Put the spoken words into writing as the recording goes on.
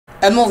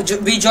Elmo,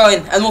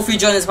 rejoin. Elmo,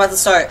 rejoin is about to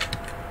start.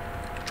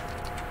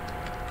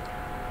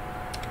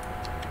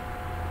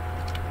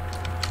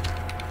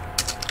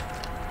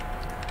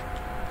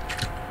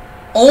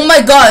 Oh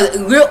my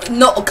god,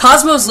 no,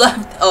 Cosmo's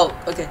left. Oh,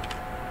 okay.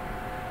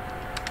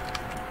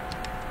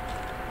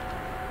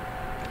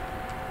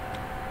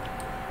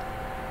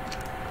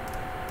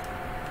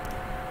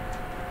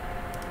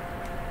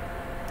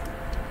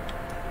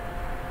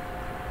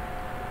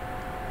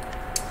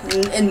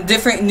 In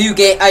different new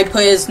game, I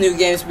play as new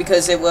games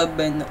because it would have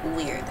been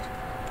weird.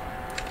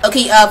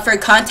 Okay, for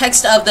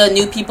context of the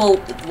new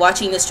people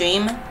watching the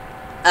stream,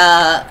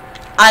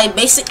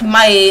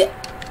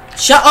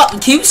 shut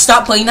up, can you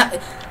stop playing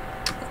that?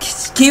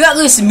 Can you at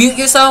least mute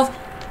yourself?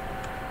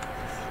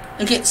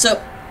 Okay,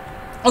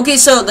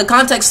 so the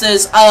context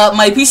is,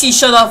 my PC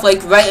shut off,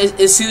 like, right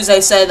as soon as I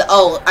said,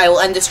 oh, I will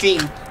end the stream.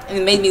 And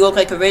it made me look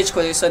like a rage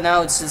quitter, so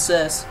now it's just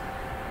this.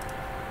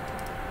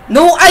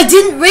 No, I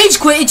didn't rage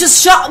quit, it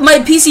just my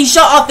PC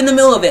shut off in the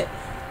middle of it.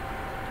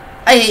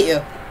 I hate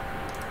you.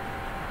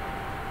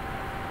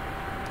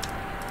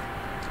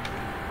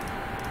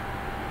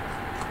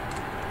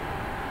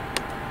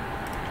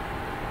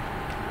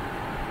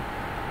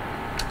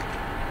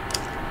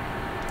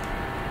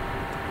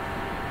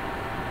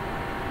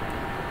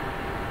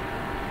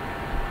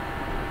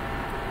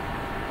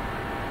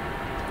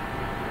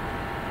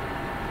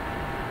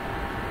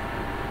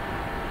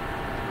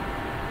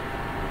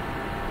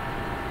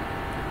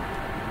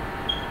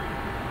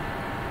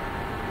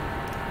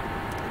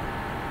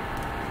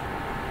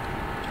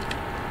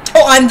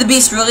 Oh, I'm the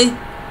beast, really?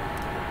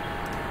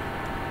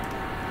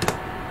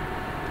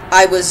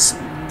 I was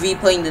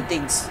replaying the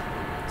things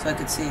so I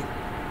could see.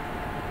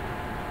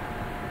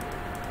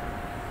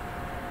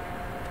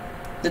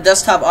 The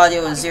desktop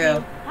audio is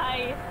 0.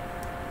 Hi.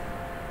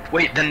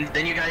 Wait, then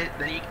you guys,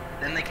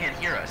 then they can't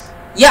hear us.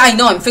 Yeah, I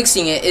know. I'm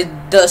fixing it.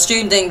 The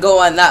stream didn't go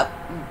on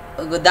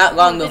that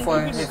long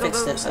before they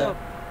fixed it. So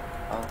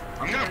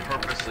I'm gonna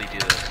purposely do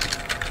this.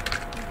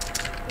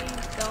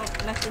 Please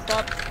don't mess this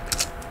up.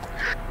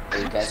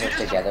 You guys are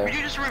together.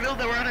 You just revealed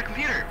that we're on a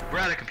computer. We're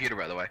on a computer,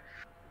 by the way.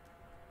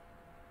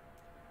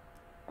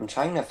 I'm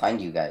trying to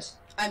find you guys.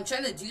 I'm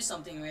trying to do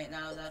something right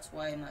now. That's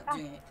why I'm not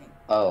doing anything.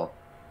 Oh,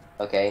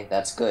 okay,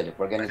 that's good.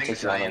 We're gonna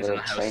take you on a little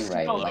train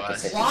ride, Oh, like a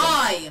citizen.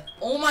 Why?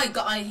 Oh my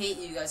god, I hate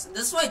you guys.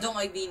 This is why I don't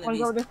like being the Wanna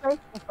go beast. this way?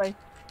 This way.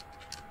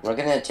 We're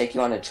gonna take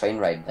you on a train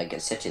ride, like a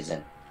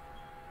citizen.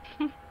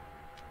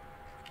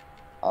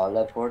 All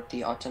aboard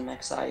the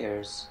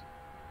Automaxires.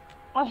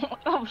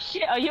 Oh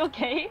shit, are you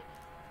okay?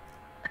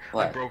 I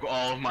What? broke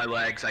all of my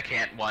legs. I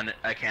can't run.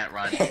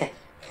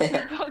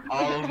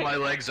 All of my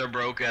legs are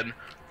broken.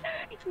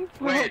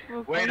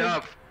 Wait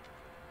up.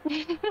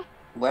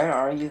 Where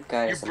are you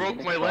guys? You I'm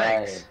broke gonna my cry.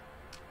 legs.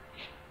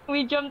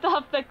 We jumped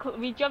off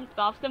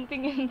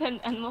something and then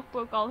Elmo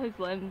broke all his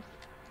limbs.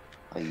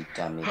 Oh, you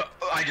dummy.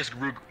 I just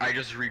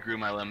regrew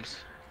my limbs.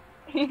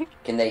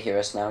 Can they hear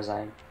us now,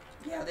 Zion?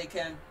 Yeah, they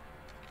can.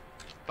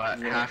 But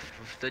Yeah. half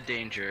of the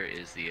danger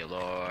is the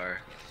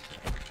allure.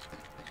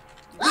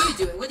 What are you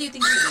doing? What do you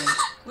think you're doing?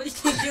 What do you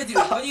think you're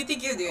doing? What do you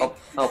think you're doing? Oh,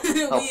 oh, What do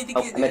you oh, think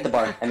oh, you're I'm at the doing?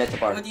 barn. I'm at the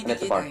barn. What do you I'm at think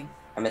the you're barn. doing?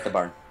 I'm at the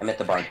barn. I'm at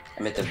the barn.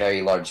 I'm at the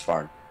very large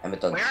barn. I'm at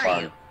the Where are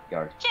barn you?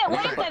 yard. Shit, I'm what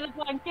at is the barn.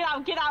 that? Get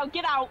out, get out,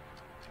 get out!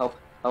 Help,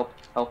 help,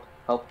 help,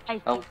 help,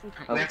 I help, hate you.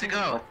 help. We have to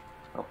go.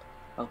 Help,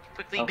 help,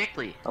 Quickly, help,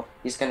 Bickley. help.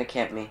 He's gonna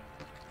camp me.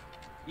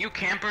 You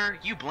camper.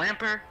 You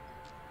blamper.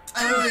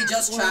 I literally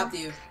just trapped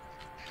you.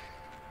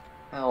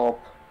 Help.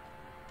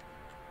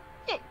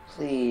 Shit.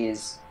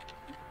 Please.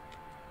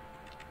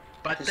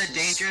 But This the is-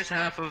 danger's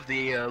half of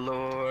the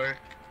allure.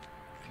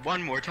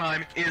 One more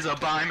time is a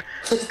bime.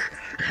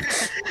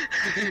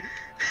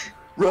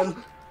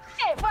 Run.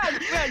 Shit, run!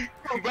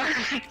 Run!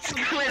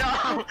 Screw it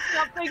all!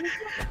 Something.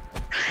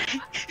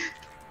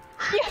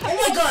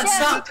 Oh my god,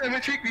 stop! Time to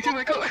trick me to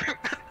my car.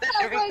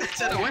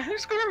 Instead of winter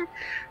screw.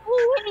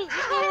 Oh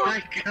Oh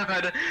my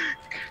god.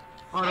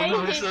 Oh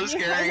no, it's so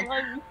scary.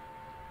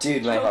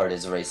 Dude, my heart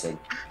is racing.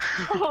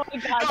 Oh my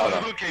god.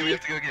 Oh, okay, we have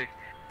to go get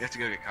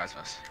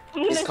Cosmos.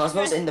 Is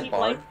Cosmos in the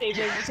barn?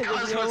 Yes,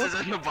 Cosmos is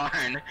in the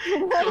barn.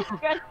 I'm gonna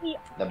stress eat.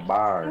 The I'm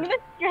barn. gonna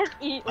stress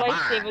eat The barn.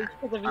 lifesavers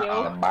because of The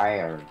you.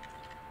 barn.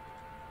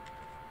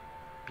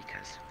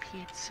 Because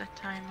pizza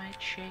time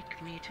might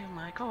shake me to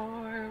my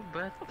core,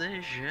 but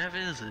the chef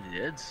is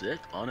dead set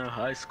on a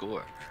high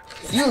score.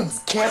 You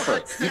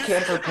camper. You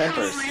camper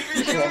pampers.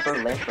 You camper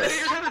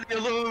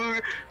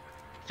lamper.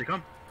 They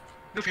come.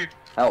 No fear.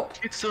 Help.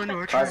 It's so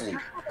no Cosby.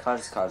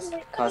 Cos.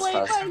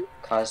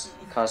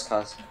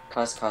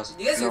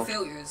 You guys No. are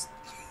failures.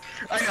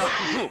 I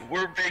know.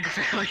 We're big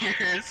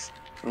failures.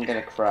 I'm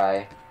gonna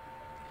cry.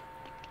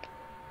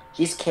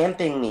 He's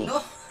camping me.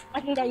 No.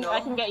 I can get you, I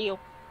can get you.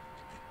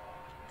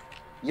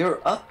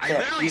 You're up I there.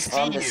 literally He's see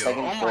on the you.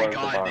 second Oh floor my of the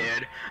god, barn.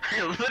 dude.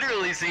 I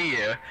literally see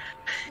you.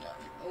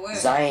 Where?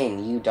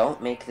 Zion, you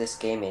don't make this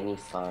game any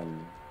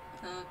fun.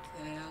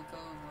 Okay, I'll go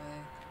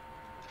away.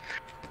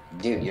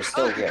 Dude, you're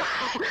still here.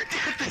 Dude,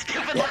 this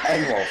kid was Yeah,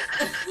 and Wolf.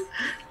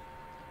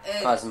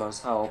 Hey,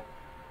 Cosmos, help.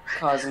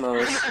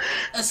 Cosmos.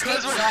 escape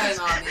Zion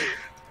on me.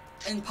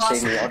 Impossible.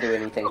 Save me, I'll do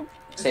anything.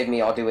 Save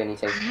me, I'll do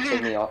anything.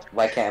 Save me,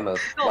 why can't I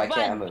move? Why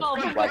can't I move?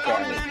 Why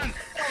can't I move?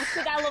 Go,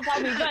 sit down, look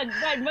at me,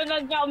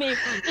 run, follow me.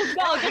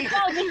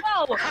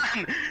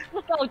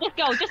 Just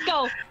go. Just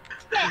go.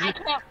 Yeah,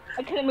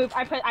 I couldn't move.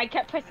 I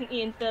kept pressing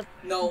E instead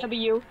of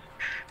W.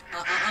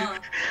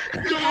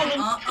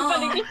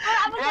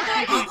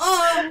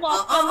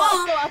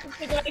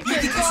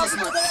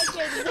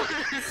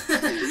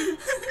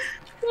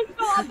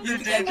 You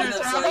did No.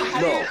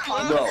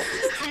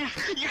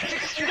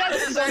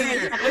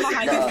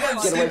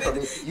 Get away from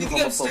me. You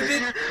homophobic.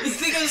 You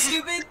think I'm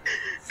stupid?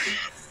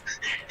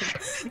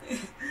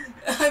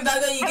 I'm not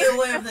letting you get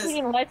away with this.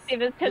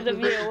 Lifesavers because of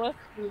you.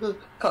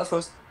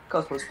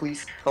 Cosmos,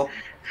 please help.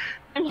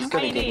 He's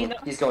gonna get me.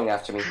 He's going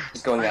after me.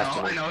 He's going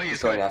after me. I know,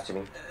 he's going after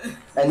me.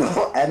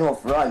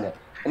 Enwolf, run.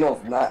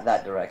 Enwolf, not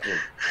that direction.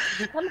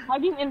 I'm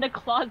hiding in the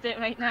closet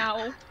right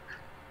now.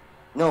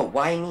 No,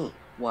 why me?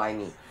 Why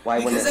me? Why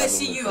wouldn't Because it I let me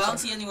see move you, for I don't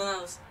some- see anyone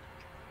else.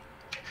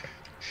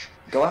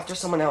 Go after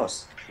someone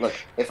else. Look,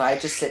 if I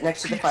just sit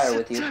next to the fire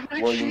with you,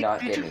 will you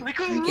not get me? We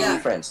can Yeah.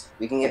 be friends.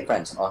 We can get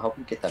friends. I'll help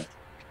you get them.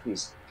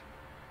 Please.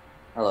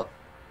 Hello.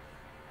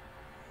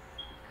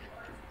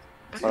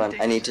 Hold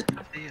on, I need to...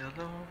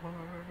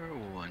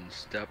 One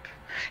step.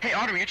 Hey,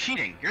 Autumn, you're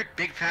cheating. You're a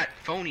big, fat,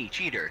 phony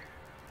cheater.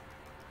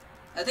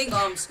 I think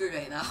I'm screwed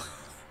right now.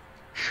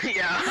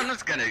 Yeah, I'm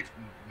just gonna...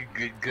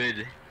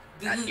 Good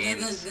at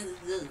games.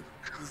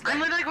 I'm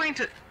literally going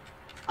to...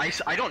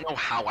 I don't know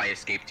how I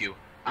escaped you.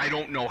 I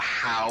don't know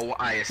how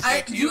I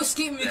escaped you. You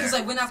escaped me because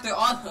I went after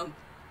Autumn.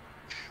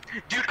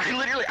 Dude,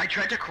 I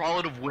tried to crawl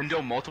out of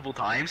window multiple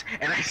times,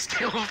 and I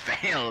still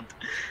failed.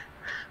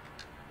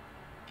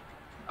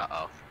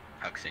 Uh-oh.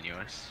 How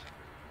sinuous.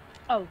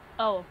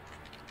 Oh.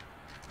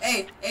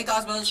 Hey,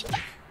 Cosmos.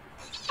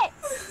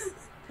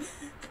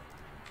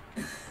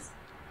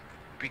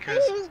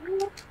 Because...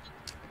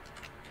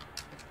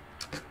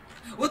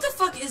 What the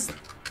fuck is...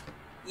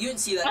 You didn't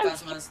see that,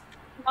 Cosmos.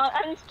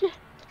 I'm just...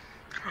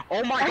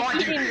 Oh my god,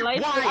 dude! Why?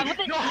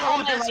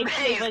 No, this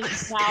maze!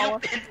 The now.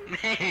 stupid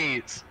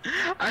maze!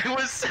 I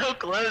was so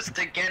close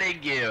to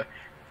getting you!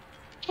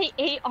 I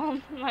ate all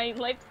my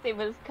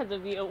lifesavers because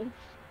of you.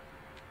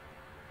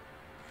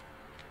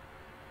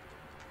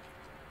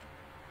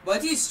 Why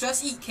do you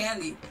stress eat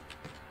candy?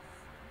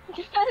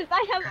 Because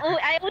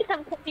I always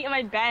have candy in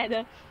my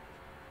bed.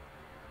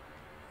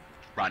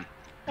 Run.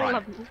 I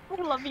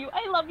love you.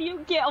 I love you.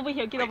 Get over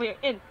here. Get over here.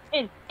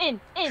 In.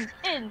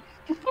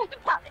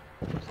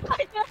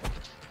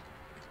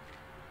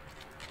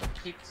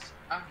 Keeps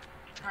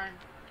time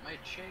might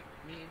shake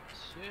me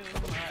too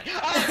much.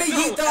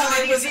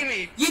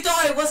 You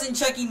thought I wasn't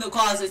checking the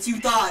closets. You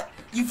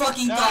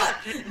fucking thought.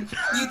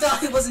 You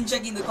thought I wasn't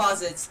checking the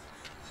closets.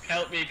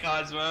 Help me,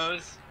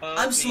 Cosmos.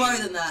 I'm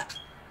smarter than that.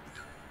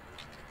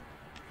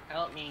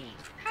 Help me.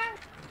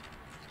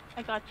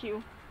 I got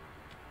you.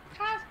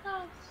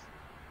 Cosmos.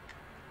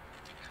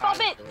 Stop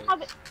it!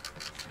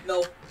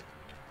 No.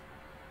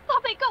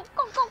 Stop it! Go!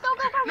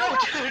 No,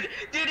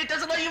 dude, it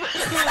doesn't let you move.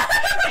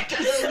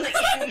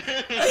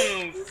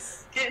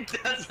 It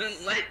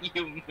doesn't let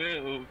you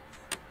move.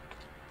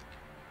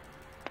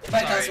 Bye,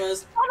 Sorry.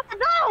 Cosmos.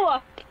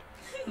 No!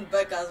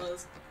 Bye,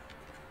 Cosmos.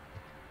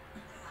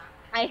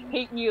 I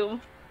hate you.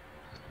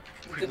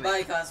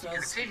 Goodbye,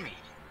 Cosmos. Save me.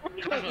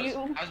 I hate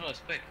you.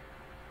 Cosmos, quick.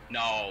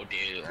 No,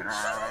 dude.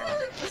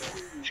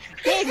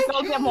 Hey,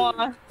 go get more.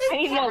 I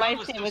need more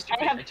lifesavers.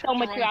 I have so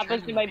much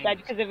rappers in my bed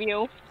because of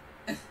you.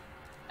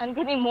 I'm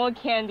getting more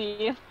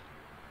candy.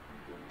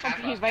 I'll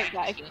be right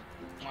back.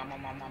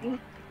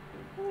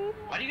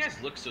 Why do you guys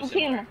look so Okay.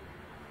 similar?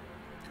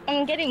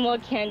 I'm getting more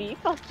candy.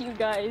 Fuck you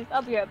guys.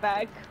 I'll be right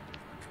back.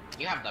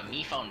 You have the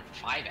Mi Phone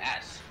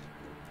 5S.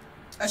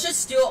 I should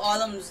steal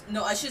Autumn's.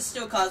 No, I should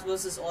steal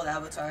Cosmos' old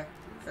avatar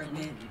for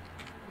me,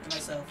 for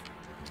myself.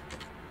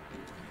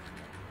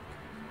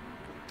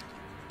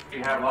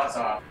 You have lots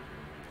of.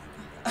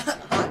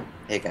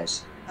 Hey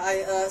guys.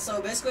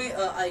 So basically,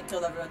 I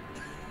killed everyone.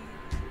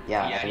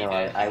 Yeah, Yeah, I you know,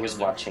 did. I was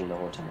watching the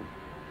whole time.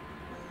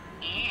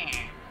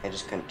 I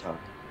just couldn't talk.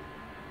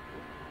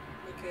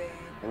 Okay.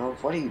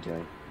 Enwolf, what are you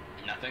doing?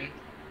 Nothing.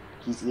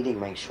 He's eating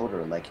my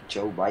shoulder like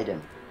Joe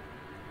Biden.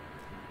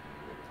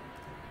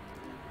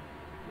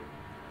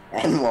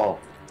 Enwolf!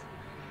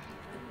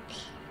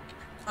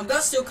 I'm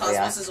gonna steal Oh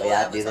yeah, Cosmos' old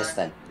avatar. do this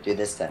then. Do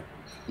this then.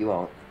 You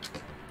won't.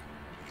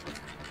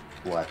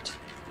 What?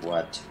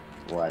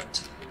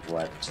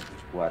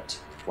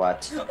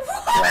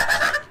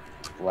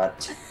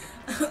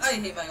 I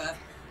hate my life.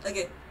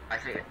 Okay.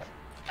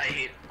 I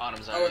hate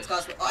Autumn's Oh, it's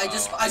Cosmos.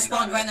 Oh, I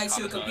spawned right next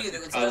to a Cosmos. computer.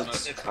 Let's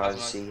Cosmos. go. It's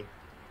Cosmos. Kazi.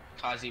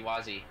 Kazi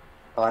Wazi.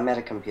 Oh, I'm at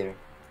a computer.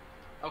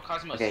 Oh,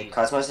 Cosmos. Okay, sees.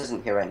 Cosmos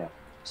isn't here right now.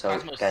 So,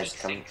 Cosmos guys,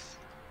 seeks. come.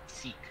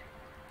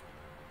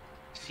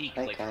 Seek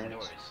Hi, like guys.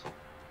 doors.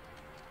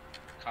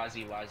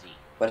 Kazi Wazi.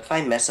 What if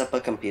I mess up a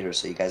computer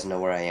so you guys know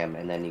where I am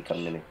and then you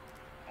come to me?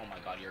 Oh my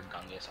god, you're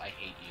Gungus. I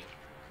hate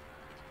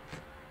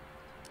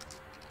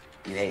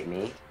you. You hate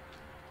me?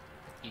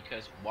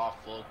 Because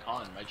Waffle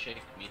Con might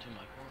shake me to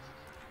my core.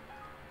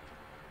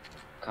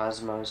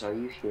 Cosmos, are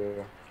you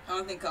here?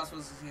 don't think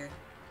Cosmos is here.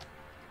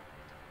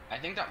 I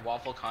think that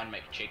Waffle Con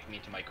might shake me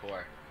to my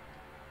core.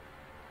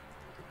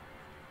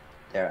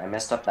 There, I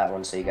messed up that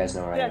one so you guys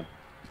know where I am.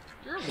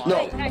 You're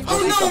No! lying. Please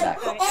Oh come no! back.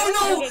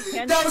 Oh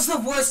no! That was the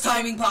worst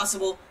timing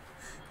possible.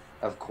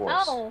 Of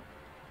course. Oh.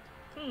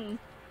 No,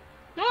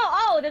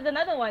 oh, there's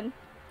another one.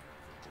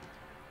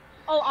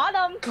 Oh,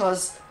 Autumn.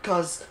 Cause.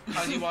 Kazi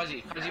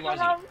Wazi.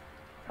 Autumn.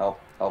 Oh.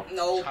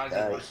 No.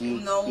 He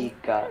No.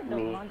 got No,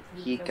 me. not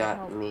He you, no got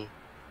help. me.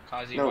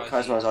 Kazi No, Wazi.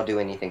 Cosmos, I'll do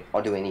anything.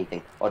 I'll do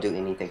anything. I'll do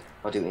anything.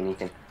 I'll do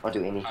anything. I'll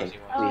do anything. Kazi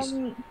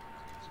Please.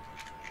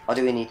 I'll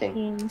do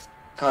anything.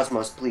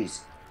 Cosmos,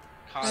 please.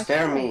 Kazi.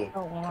 Spare me.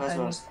 don't want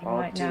Cosmos, anything I'll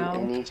right do now.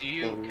 anything. Do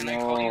you? Can I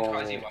call you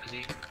Kazi No.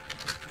 Wazi?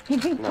 You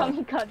can No. call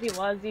me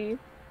Kaziwazi.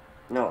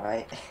 No,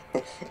 I.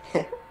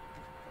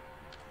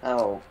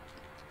 Oh.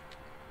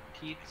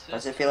 Pizza.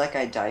 Does it feel like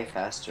I die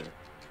faster?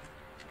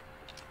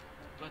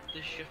 But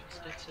the shift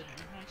sticks in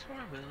my score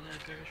will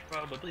occur,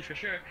 probably for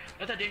sure.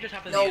 Let that danger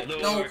happen. No.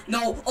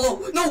 No.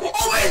 Oh no!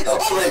 Oh wait!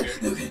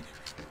 Okay.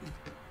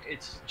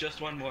 It's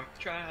just one more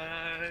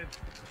try.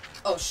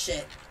 Oh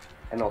shit.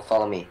 And no,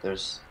 follow me.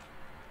 There's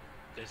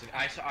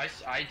I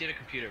did a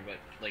computer, but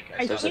like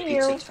I a see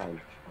pizza you.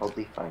 time. I'll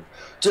be fine.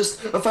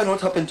 Just find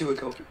what happened to it.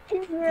 Go.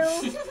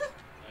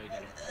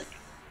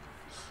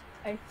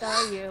 I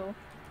saw you.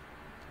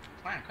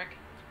 Come on, quick.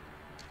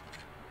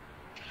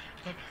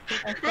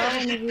 I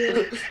saw one of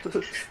you.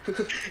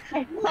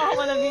 I saw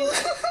one of you.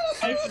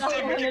 I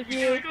saw one of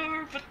you.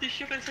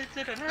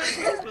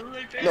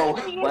 No,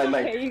 why am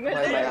Okay, you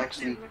got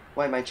it.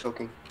 why am I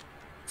choking?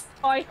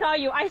 Oh, I saw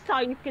you. I saw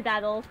you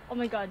skedaddle. Oh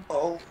my god.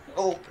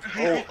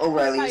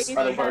 O'Reilly's I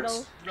saw auto you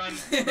parts. Run.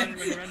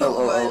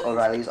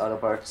 O'Reilly's auto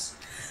parts.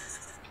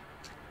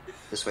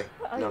 This way.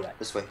 Oh, No, yeah.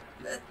 this way.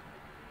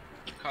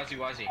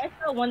 Kaziwazi. I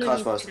saw one of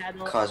Cosmos. you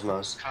skedaddle.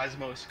 Cosmos.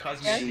 Cosmos.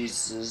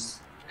 Jesus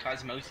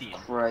Cosmosian.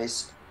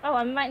 Christ. Oh,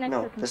 I'm right next to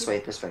No, the this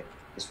computer. way, this way.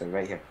 This way,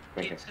 right here.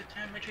 Right here. It's a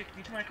time I tricked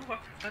me to my core,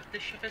 but the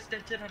ship has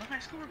dented on a high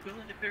score. Will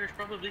it perish?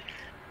 Probably.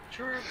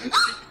 Sure.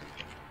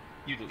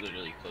 You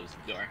literally closed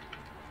the door.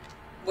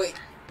 Wait.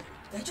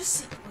 Did I just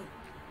see? Wait.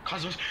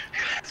 Cosmos.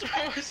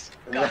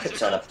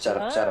 Shut up.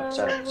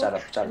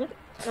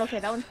 Okay,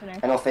 that one's finished.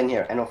 I know Finn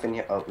here.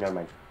 Oh, never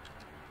mind.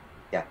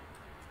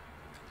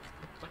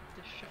 What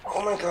the shit?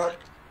 Oh my god.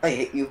 I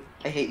hate you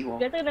all.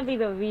 That's gonna be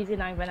the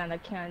reason I ran out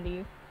of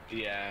candy.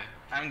 Yeah,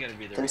 I'm gonna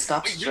be the. Then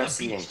stop Wait, you're the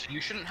stressing. beast. You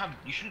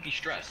shouldn't be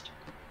stressed.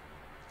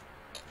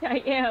 I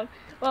am.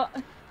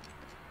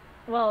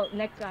 Well,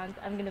 next round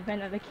I'm gonna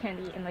run out of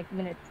candy in like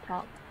minutes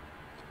top.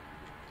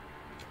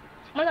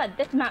 Oh my god,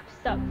 this map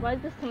sucks. Why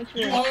is this so much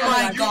weird? Oh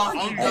my god,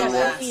 you I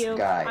dumbass. see you.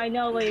 guy. I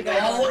know where you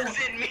guys No. are. That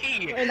wasn't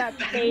me. We're not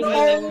That staying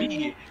wasn't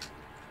here.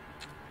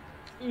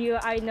 me.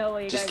 I know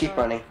where you Just guys keep are.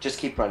 running. Just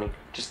keep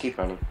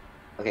running.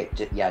 Okay,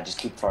 just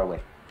keep far away.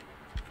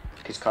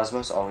 Because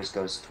Cosmos always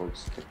goes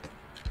towards the...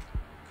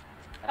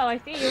 Oh, I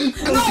see you.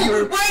 Go No!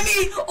 here! Why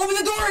me? Open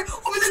the door!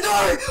 Open the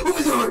door!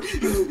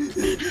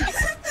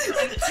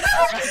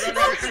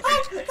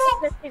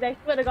 I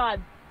swear to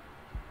God.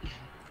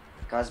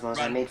 Cosmos,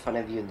 I Run. made fun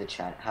of you in the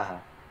chat. Haha.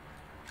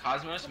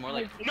 Cosmos, more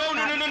like. No.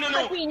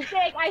 I see you,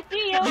 Jake. I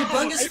see you. You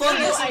bungus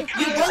fungus! You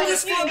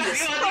bungus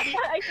fungus!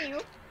 I see you.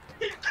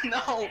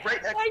 No,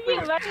 right next Why to are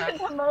you it. running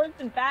into the most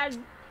bad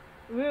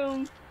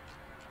room?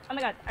 Oh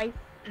my god, I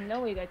know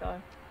where you guys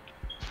are.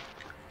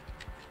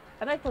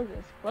 How do I close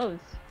this? Close.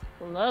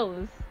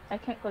 I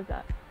can't close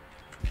that.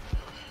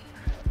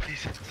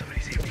 Please, somebody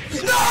save me.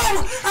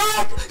 No!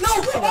 Help! No!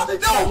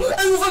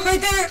 Elf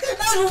right there!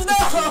 Elf,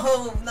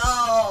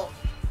 no!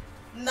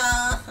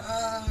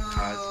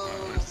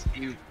 Cosmos,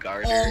 you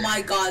garter. Oh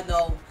my god,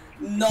 no.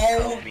 No.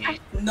 Help me.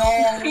 No.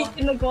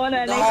 In the corner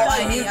and No, I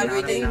I hate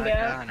everything. Come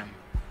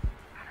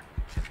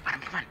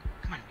on.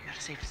 You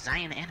gotta save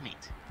Zion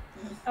Animate.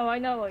 Oh, I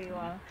know where you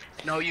are.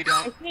 No, you I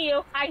don't.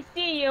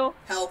 see you.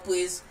 Help,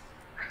 please.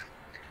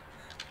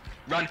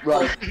 Run.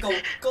 Run. Go.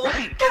 Run.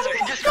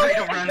 Just try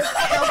to run. You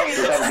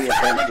gotta be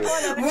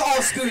attentive. We're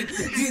all screwed.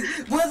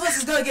 Dude, one of us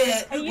is gonna get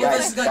hit. Are One you of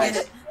us is gonna get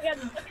guys? hit. I got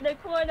stuck in the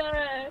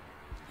corner.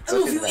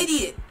 Elf, at you that.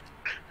 idiot.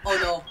 Oh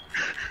no.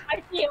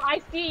 I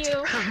see you.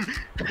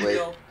 Wait.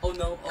 No. Oh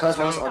no. Oh,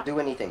 Cosmos, I'll do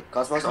anything.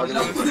 Cosmos, I'll do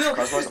No, anything. no,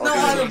 Cosmos, no,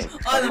 I'll do anything.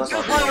 Cosmos,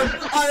 I'll do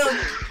anything. Adam.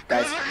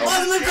 Guys,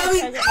 I'm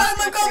coming.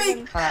 I'm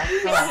coming.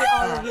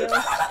 All of you.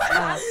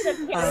 There's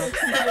more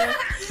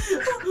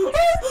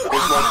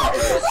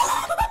copies.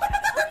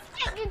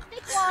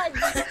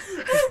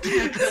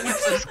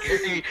 That's so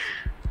scary.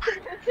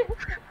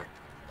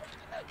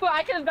 Well,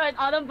 I could have gotten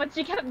Autumn, but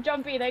she kept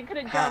jumping. I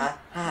couldn't jump.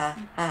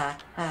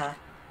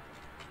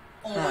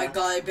 Oh my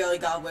god, I barely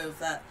got away with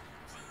that.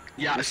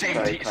 Yeah, same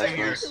Sorry,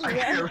 here. Cosmos. I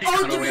barely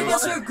Oh, got away you with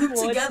guys that. are grouped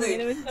together.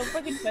 It was so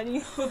fucking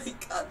funny. Oh my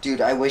god.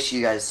 Dude, I wish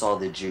you guys saw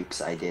the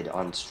jukes I did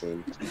on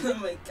stream. Oh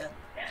my god.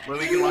 Well,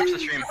 we can watch the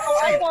stream.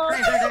 I know. I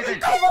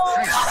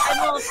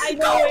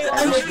know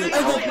where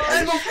you are.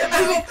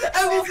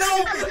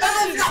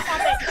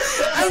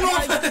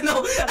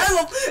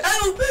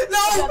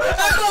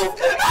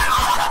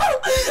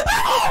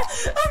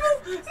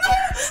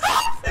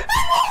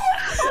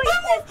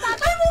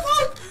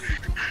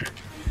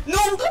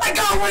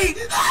 away!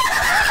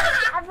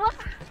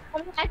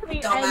 I'm actually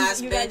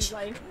Dumbass you guys' bitch.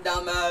 life.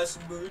 Dumbass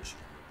bitch.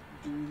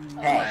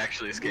 I Hey,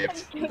 actually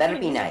escaped. that'd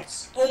be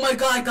nice. Oh my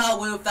god, I got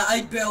away with that.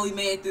 I barely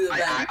made it through the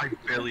vent. I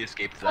barely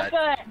escaped Oh, that.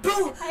 good.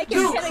 Bro, I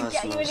yo, kept trying to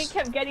get you and it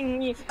kept getting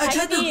me. I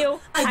tried to- see you.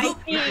 I I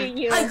looked- see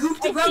you. I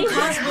looped around see you.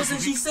 Cosmos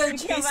and she started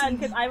You come on, chasing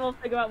because me. I will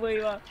figure out where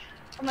you are.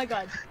 Oh my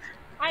god.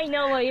 I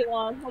know where you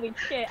are. Holy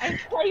shit. I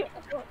saw you.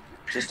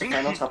 Just to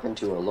final top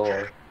into a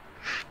lore.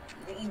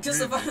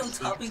 Just a final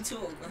topping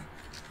too.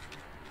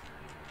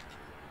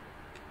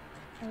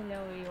 I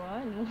know where you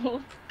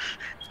are.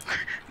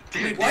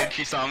 Dude, what?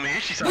 she saw me.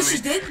 She saw What me.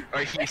 she did? Or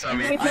he saw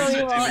me. I know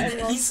you are. I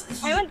know.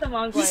 He's- I went the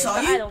wrong he way, saw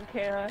but you? I don't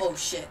care. Oh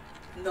shit.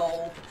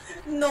 No.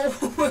 No,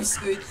 we're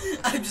screwed.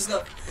 I'm just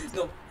gonna.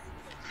 No.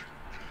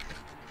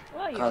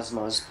 Where are you?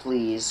 Cosmos,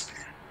 please.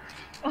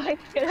 Oh my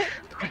god.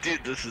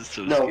 Dude, this is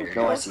so No, scary.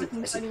 no, I see.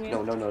 Fucking I see. funny,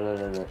 No, no, no, no,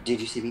 no, no. Did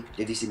you see me?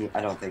 Did you see me?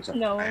 I don't think so.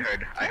 No. I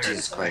heard.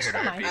 Jesus Christ. I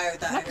heard Come on. a I heard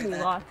that. I'm I not gonna heard be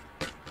that. lost.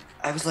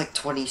 I was like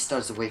 20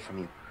 stars away from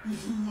you. Oh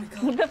my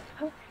god. What the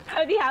fuck?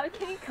 How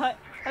can you cut?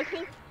 How can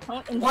you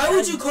count and Why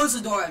would stud? you close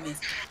the door at me?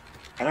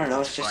 I don't know.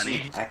 It's just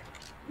Funny.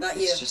 Not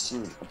you. it's just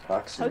an How can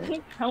approximate.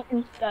 you count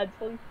and studs?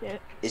 Holy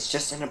shit. It's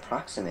just an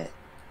approximate.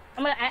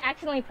 I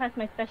accidentally pressed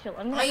my special.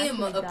 I'm gonna I am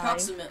actually die.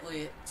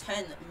 approximately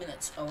 10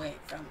 minutes away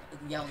from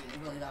yelling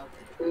really loudly.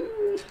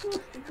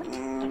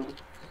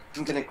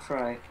 I'm gonna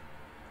cry.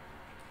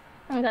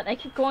 Oh my god, I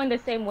keep going the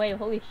same way.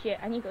 Holy shit,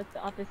 I need to go to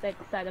the opposite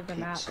side of the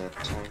map. Pizza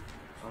time.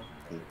 Oh,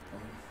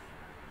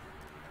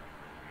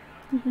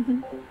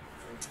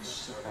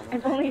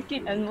 I've only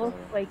seen animals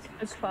like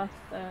across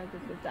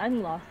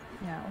I'm lost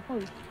now.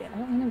 Holy shit, I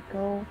don't wanna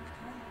go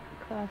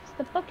across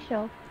the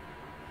bookshelf.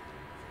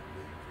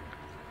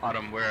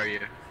 Autumn, where are you?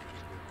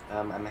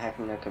 I'm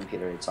hacking the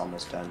computer. It's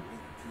almost done.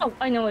 Oh,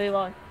 I know where you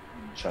are.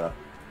 Shut up.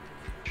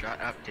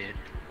 Shut up, dude.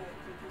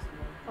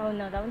 Oh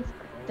no, that one's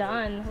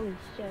done. Holy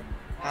shit.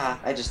 Ah,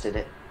 I just did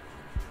it.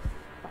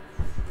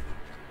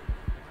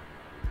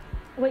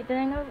 Wait, did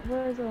I know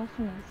where is the last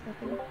one?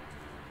 Okay.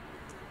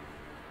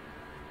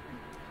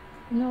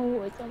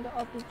 No, it's on the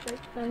opposite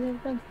side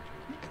of the.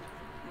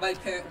 My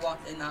parent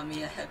walked in on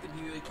me. I had to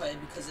be really quiet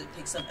because it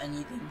picks up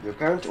anything. Your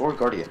parent or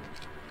guardian?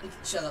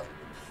 Shut up.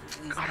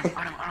 Please.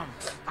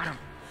 Autumn.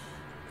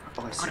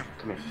 Oh, I see.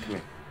 Come here. Come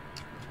here.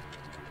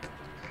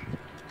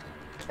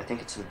 I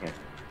think it's in here.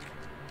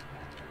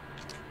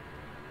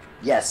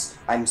 Yes,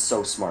 I'm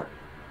so smart.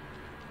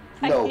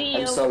 I No, see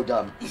I'm you. so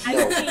dumb. I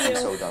No, see I'm you.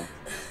 so dumb.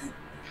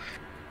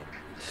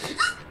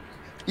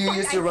 You Fuck,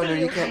 used I your runner, see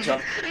you you. can't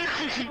jump.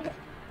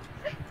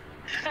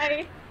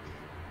 Sorry.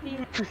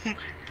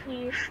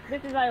 See,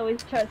 this is why I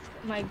always trust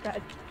my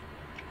gut.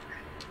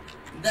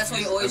 That's why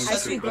you always I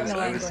trust actually your don't know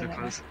where I'm guardian.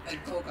 going now.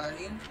 Like Go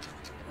Guardian?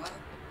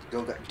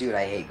 What? Dude,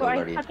 I hate Oh, I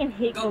GoGuardian. fucking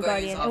hate Go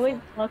Guardian's GoGuardian. I always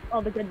awful. block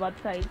all the good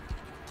websites.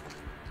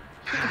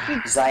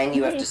 Zion,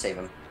 you have to save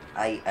him.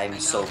 I'm I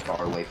so know.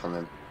 far away from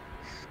him.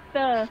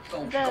 The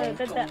Go,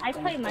 I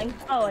play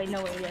Minecraft. Oh, I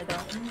know where it is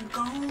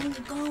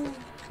though. Go.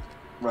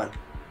 Run.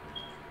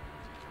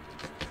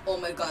 Oh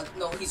my god,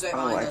 no, he's right Oh,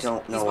 behind I us.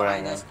 don't know He's where I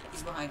behind am. us.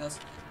 He's behind us.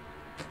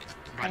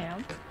 I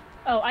am.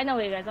 Oh, I know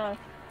where you guys are.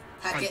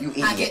 Hack it, You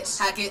hack it, idiots.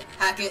 hack it,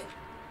 hack it.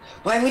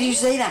 Why would you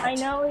say that? I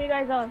know where you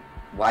guys are.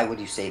 Why would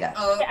you say that?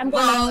 Yeah, I'm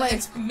going well, my way.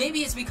 maybe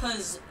it's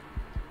because.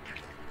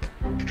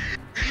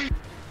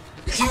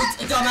 You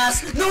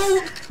dumbass!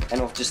 No!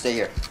 And we'll just stay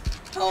here.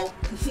 No!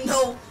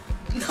 No!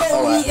 No!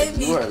 Oh, He hit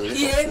me! you are a He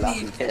little hit floppy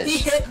me! fish. He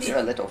hit me! You're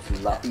a little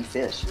floppy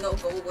fish. No,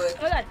 go away.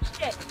 Oh my god,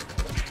 shit.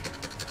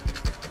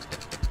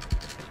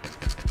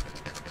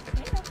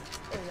 Yeah, there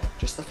we go.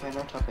 Just the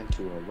final top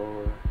into a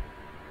lore.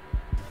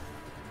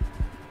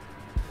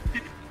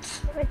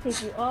 I'm gonna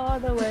take you all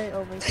the way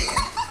over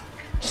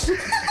here.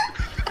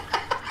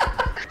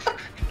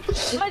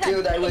 Oh my god,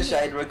 Dude, I wish shit.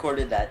 I had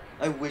recorded that.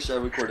 I wish I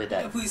recorded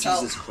that. Please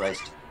Jesus help.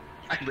 Christ.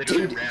 I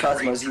literally Dude, ran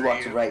Cosmos, you right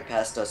walked through right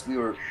past us. We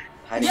were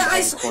hiding Yeah,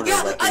 behind the corner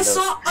like in I the...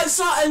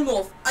 saw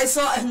Enwolf. I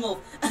saw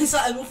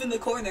Enwolf in the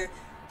corner.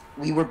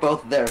 We were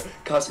both there.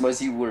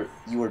 Cosmos, you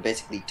were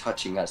basically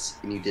touching us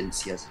and you didn't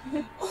see us.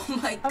 Oh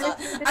my Oh, god.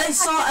 this is I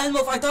saw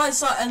happening. Enwolf. I thought I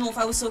saw Enwolf.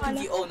 I was so Oh, no.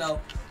 confused. Oh no.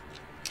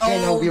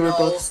 Yeah, no, we were no.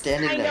 both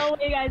standing I there. know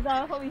where you guys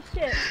are. Holy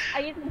shit. I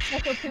used my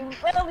special too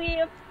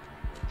early.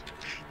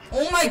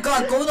 Oh my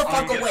god, go the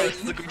fuck away.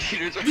 The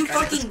computers are You kinda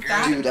fucking scary.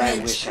 fat Dude, I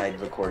bitch. wish I'd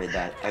recorded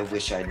that. I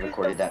wish I'd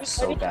recorded that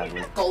so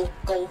badly. Go.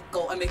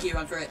 I'm making you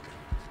run for it.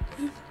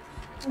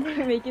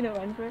 You're making a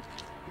run for it.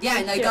 Yeah,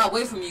 and I Shit. got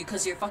away from you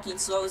because you're fucking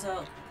slow as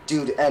hell.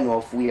 Dude,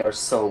 Enwolf, we are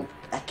so...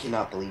 I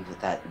cannot believe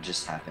that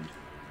just happened.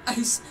 I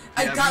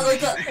Yeah, got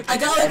like a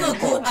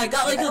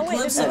Oh, wait,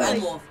 glimpse this of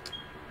is Enwolf.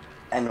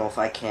 Enwolf,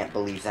 I can't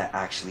believe that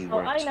actually Oh,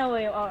 worked. I know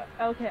where you are.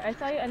 Okay, I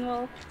saw you and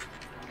well.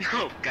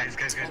 No, guys.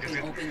 Open.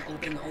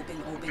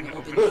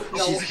 Oh,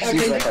 No, she's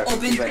open. right there.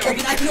 Open. She's right there.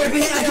 I can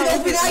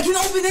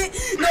open it.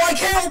 No, I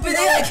can't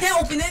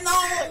open it.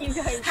 No. You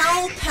guys.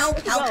 Help.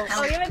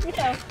 Oh, you're meant to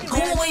go.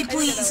 Go away,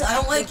 please. I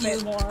don't like you.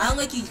 I don't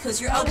like you because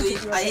you're ugly.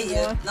 I hate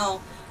you.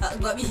 No.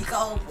 Let me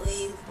go,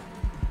 please.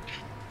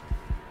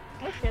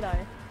 Where should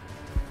I?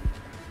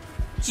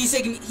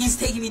 He's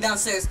taking me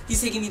downstairs.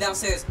 He's taking me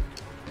downstairs.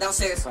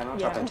 Downstairs. Fine, I'll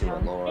Yeah, drop into a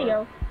okay. lore. There you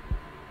go.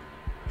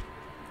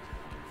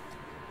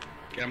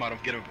 Get him, Autumn.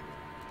 Get him.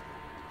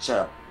 Shut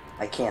up.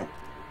 I can't.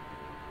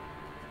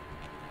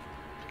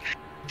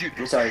 Dude.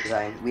 I'm sorry,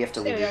 Zion. We have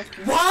to leave There you.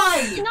 you go.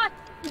 Why? Not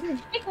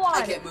big one.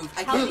 I can't move.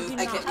 I can't move.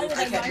 I can't move.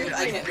 I can't move.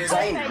 I can't move.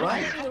 Zion,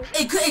 run.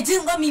 It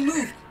didn't let me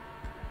move.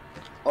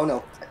 Oh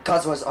no.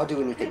 Cosmos, I'll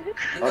do anything.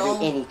 I'll do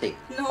No. anything.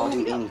 No. I'll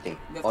do anything.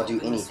 We have I'll to do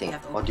open this. We anything.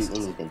 have to I'll open do this.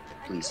 anything.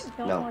 Please.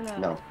 don't No. wanna-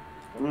 No.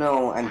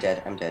 No, I'm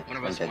dead. I'm dead. One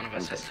of I'm us, dead. one of I'm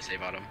us has dead. to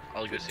save Autumn.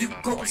 I'll go You save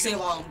Autumn. go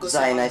save Autumn. Go save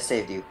Zion, I Autumn.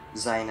 saved you.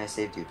 Zion, I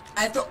saved you.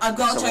 I'm gonna try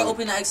to Someone-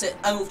 open the exit.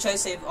 I will try to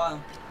save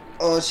Autumn.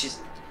 Oh, she's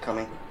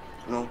coming.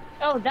 No.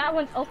 Oh, that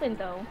one's open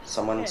though.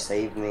 Someone Shit.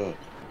 save me.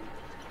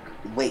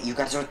 Wait, you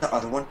guys are at the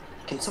other one?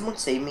 Can someone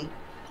save me?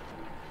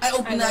 I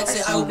opened the I know.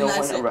 exit. see I opened no the one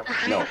exit.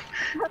 around. No.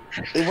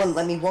 It wouldn't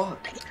let me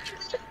walk.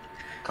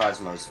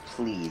 Cosmos,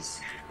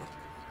 please.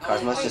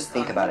 Cosmos, Oh, just oh,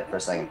 think God. about it for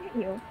a second.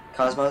 You.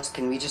 Cosmos,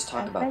 can we just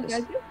talk about this?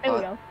 There we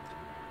go.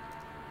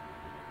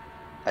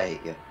 I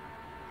hate you.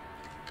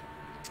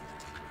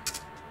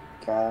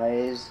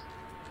 Guys.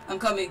 I'm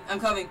coming. I'm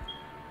coming.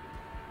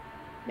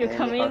 You're and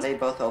coming. Are they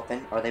both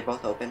open? Are they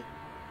both open?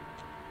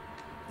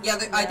 Yeah,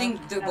 I Yeah,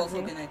 think they're both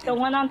okay. open. I The think.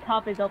 one on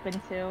top is open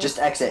too. Just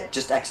exit.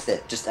 Just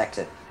exit. Just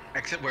exit.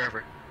 Exit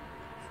wherever.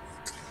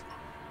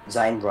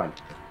 Zion, run.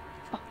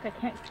 Fuck, I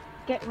can't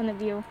get one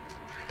of you.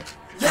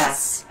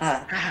 Yes.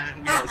 Ah,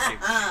 No,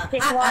 okay.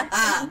 Take one.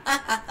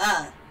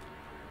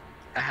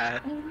 Uh-huh.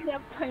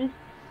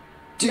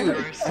 dude, There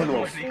are so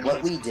Emerald, many what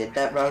ones. we did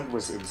that round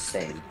was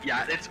insane.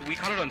 Yeah, we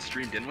caught it on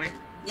stream, didn't we?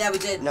 Yeah, we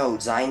did. No,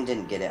 Zion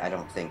didn't get it, I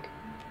don't think.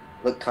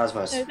 Look,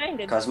 Cosmos. No, Zion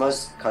did.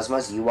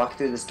 Cosmos, you walk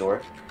through this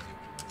door.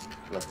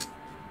 Look.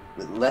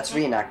 Let's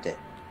reenact it.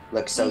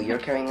 Look, so you're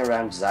carrying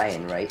around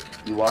Zion, right?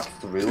 You walk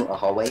through a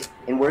hallway,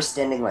 and we're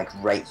standing, like,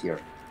 right here.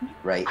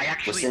 Right? I We're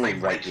actually standing I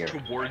right went here.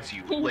 towards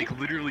you, like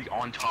literally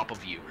on top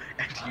of you,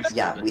 and you still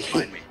Yeah, didn't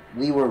find me.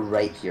 we were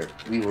right here.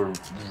 We were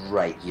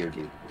right here,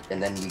 dude.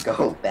 And then we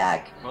go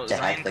back Well, to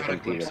Zion hack the caught a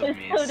glimpse computer.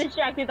 of I was so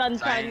distracted on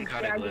Zion trying to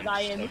caught a grab glimpse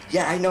Zion. of-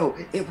 Yeah, I know.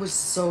 It was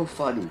so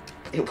funny.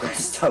 It was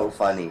so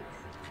funny.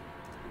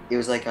 It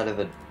was like out of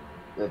a.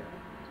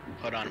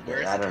 Hold on,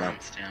 where's I the don't know.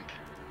 timestamp?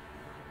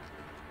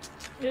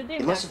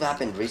 It must have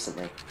happened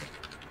recently.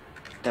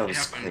 That It was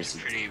happened crazy.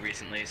 pretty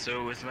recently, so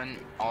it was when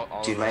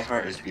all Dude, of my us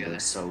heart were is beating together.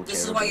 so This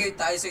is terrible. why your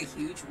thighs are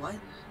huge. What?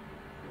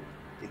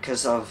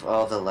 Because of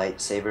all the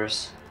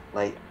lightsabers.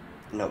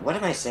 No, what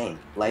am I saying?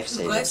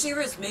 Lifesavers.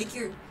 Lifesavers make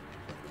your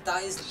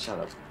thighs Shut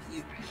up.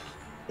 huge.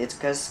 It's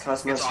because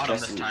Cosmos It's autumn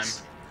just this time.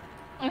 eats.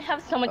 I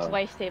have so much Oh.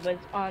 lifesavers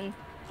on.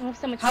 I have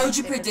so much. How would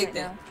you lifesavers predict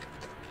right it? now.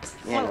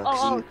 Yeah, no, 'cause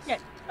oh, you-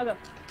 shit. Okay.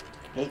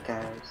 Hey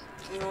guys.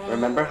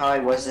 Remember how I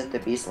was at the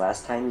beast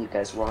last time? You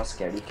guys were all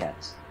scaredy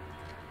cats.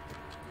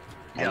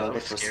 I Yeah, know that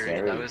was this was scary.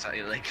 scary. That was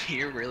like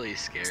you're really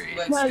scary.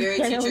 Like Well, scary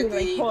generally, teacher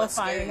like, 3, but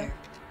horrifying. scarier.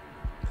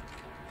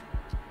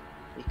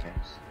 Hey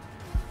guys.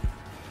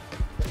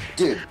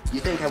 Dude, you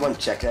think I won't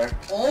check there?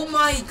 Oh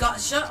my god,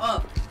 shut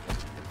up.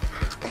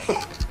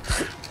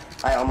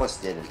 I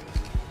almost didn't.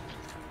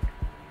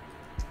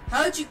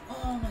 How did you?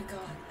 Oh my god.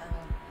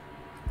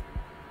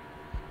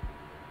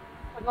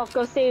 I'll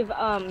go save.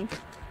 Oh,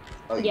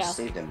 you Yeah.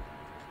 saved him.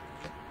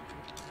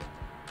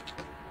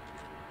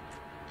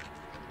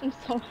 I'm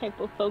so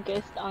hyper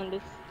focused on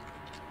this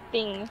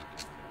thing.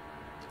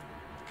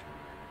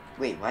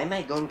 Wait, why am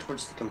I going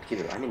towards the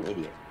computer? I'm an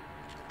idiot.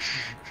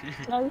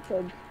 No, you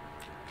should.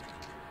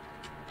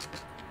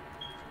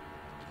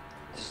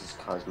 This is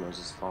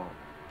Cosmos' fault.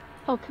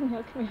 Oh, come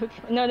here, come here,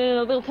 come here.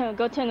 No, little Tim,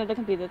 go to another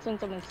computer. This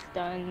one's almost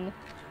done.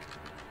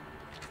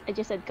 I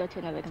just said go to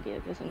another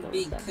computer. This one's We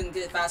almost done. couldn't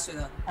get it faster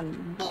though.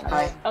 Oh,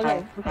 Hi,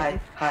 okay,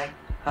 hi, hi,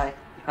 hi,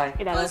 hi,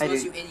 Get hi. out I of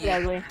Cosmos, do. you Get idiot.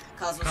 ugly.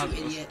 Cosmos, you Cosmos.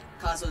 idiot.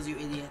 Cosmos, you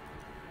idiot.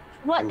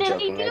 What I'm did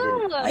joking. he I do?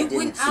 didn't. I You didn't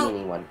went see out.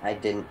 anyone. I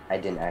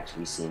didn't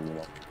actually see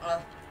anyone.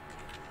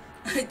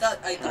 I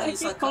thought you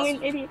saw You're calling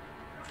Cosmos. idiot.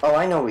 Oh,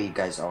 I know where you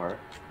guys are.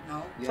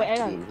 No. You Wait, have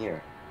to I be don't- in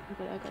here.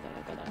 I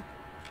gotta.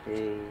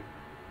 Hey,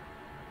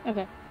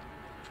 Okay.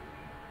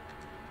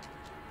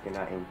 you're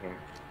not in here.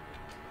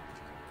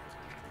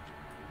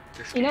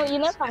 This You know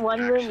game is that one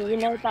room. actually You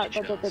know giving me that.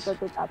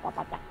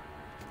 chills.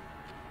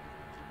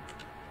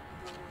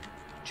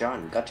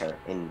 John Gutter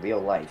in real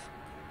life.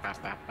 Ba,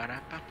 ba, ba, da,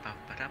 ba, ba,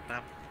 ba, da,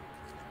 ba,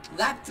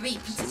 Lab 3,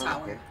 Pizza Someone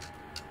Tower. here.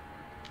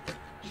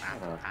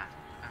 Shut up. ba.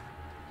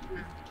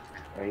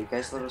 Are you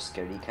guys little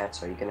scaredy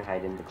cats? Are you gonna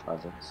hide in the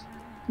closets?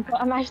 But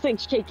I'm actually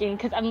shaking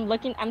because I'm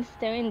looking. I'm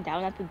staring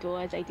down at the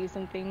door as I do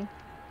something.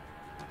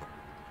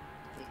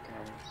 Hey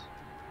guys.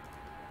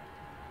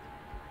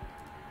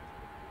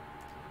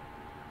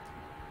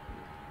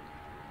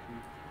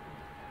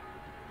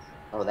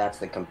 Oh, that's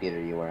the computer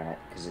you were at,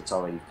 because it's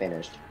already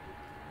finished.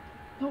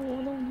 No.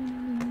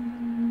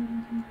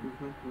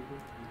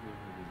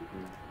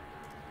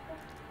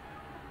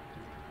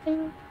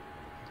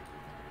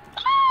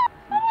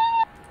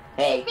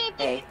 Hey,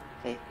 hey,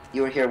 hey.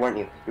 You were here, weren't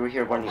you? You were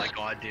here, Oh weren't you? my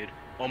god, dude.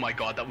 Oh my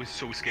god, that was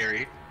so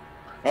scary.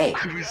 Hey,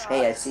 I was-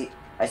 hey,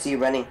 I I see you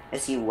running. I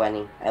see you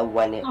running. I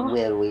want it. Oh.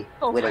 Widowy.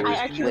 Oh, Widowy. I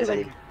actually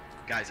Widowy.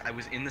 Guys, I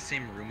was in the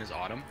same room as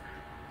Autumn.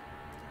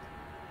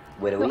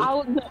 Widowy.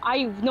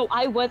 No,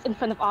 I was in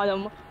front of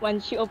Autumn when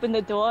she opened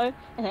the door,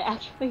 and I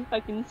actually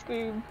fucking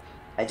screamed.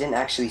 I didn't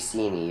actually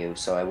see any of you,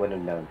 so I wouldn't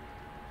have known.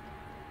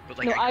 But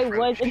like No, I was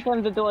crouched. in front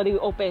of the door that you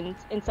opened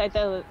inside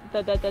the.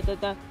 Okay,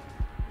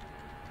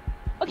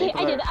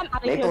 I did it. I'm out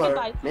of here.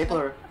 Goodbye.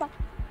 Mapler. Goodbye.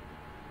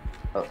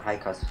 Oh, hi,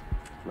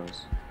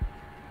 Cosmos.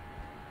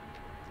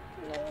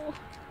 No.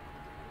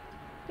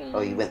 Please,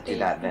 Oh, you went through babe.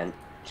 that vent.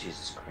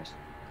 Jesus Christ.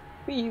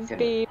 Please, I'm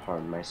babe. gonna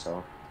harm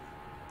myself.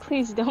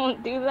 Please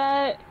don't do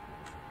that.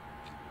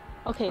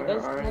 Okay, Where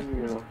there's. are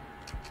you?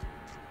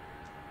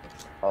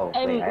 Oh,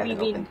 I'm wait, I haven't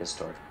leaving. opened this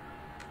door.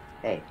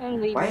 Hey, I'm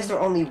leaving. why is there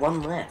only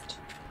one left?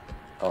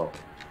 Oh,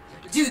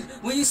 Dude,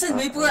 when you said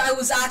Maple, I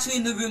was actually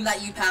in the room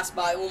that you passed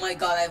by. Oh my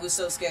god, I was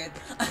so scared.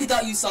 I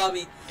thought you saw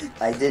me.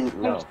 I didn't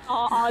I know.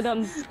 saw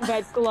Autumn's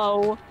red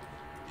glow.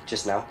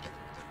 Just now?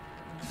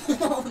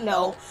 Oh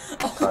No.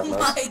 Oh Cosmos.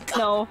 my god.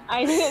 No,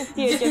 I didn't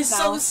see it You're just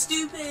so now.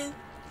 stupid.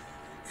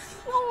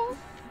 No.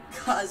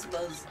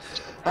 Cosmos.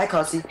 Hi,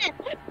 Cosy.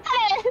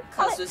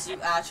 Cosmos, you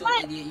actual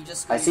idiot. You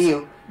just I screamed. see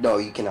you. No,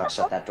 you cannot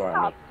shut that door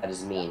on me. That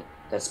is mean.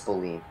 That's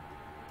bullying.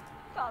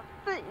 Stop.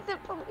 Please,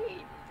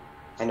 please.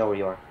 I know where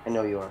you are. I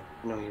know you are.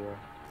 I know you are.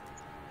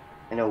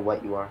 I know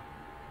what you are.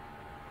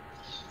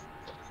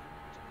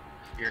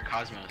 You're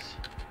Cosmos.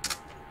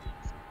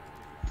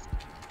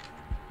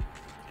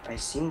 I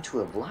seem to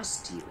have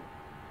lost you.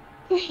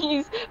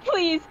 Please,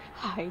 please,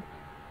 hide.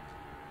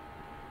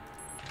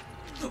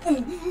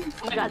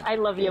 Oh my god, I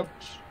love you.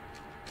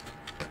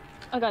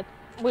 Oh god,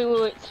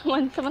 wait,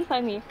 someone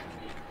find me.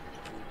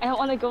 I don't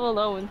want to go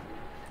alone.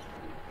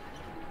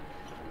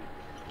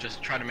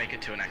 Just try to make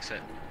it to an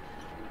exit.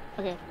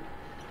 Okay.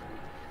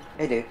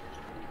 Hey, dude.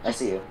 I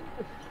see you.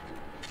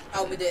 I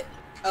opened it.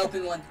 I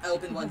opened one. I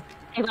opened one.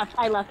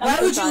 I left. I'm Why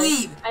so would you sorry.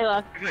 leave? I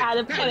left. Okay, Out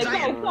of panic.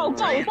 Zion, Go,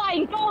 Zion.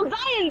 Zion, go,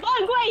 Zion,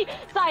 go, away,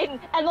 Zion.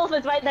 And also,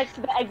 it's right next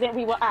to the exit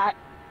we were at.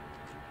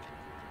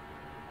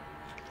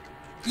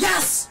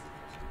 Yes!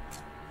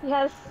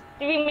 Yes.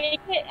 Did we make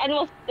it?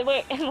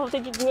 Animal,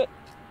 did you do it?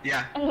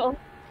 Yeah. Animal.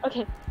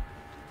 Okay.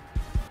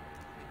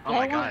 Oh Yeah,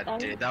 my I god,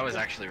 want- dude, that was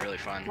actually really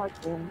fun.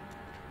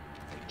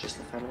 Just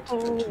the final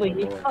Holy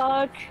expansion.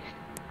 fuck.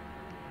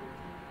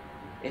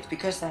 It's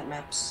because that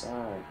map's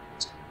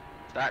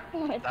That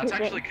Oh, it's that's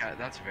good. actually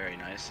that's very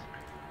nice.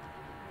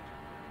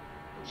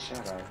 shut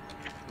up.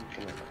 I'm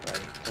gonna cry.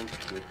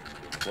 Thank you.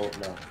 Well,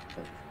 no.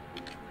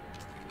 But...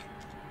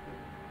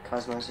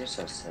 Cosmos, you're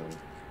so silly.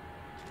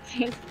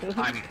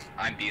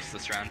 I'm beast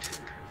this round.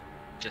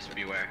 Just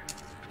beware.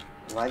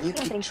 Why do you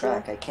keep Thank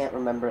track? I can't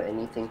remember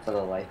anything for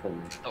the life of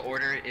me. The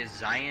order is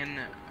Zion,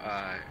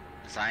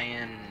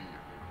 Zion,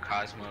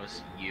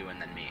 Cosmos, you,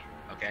 and then me.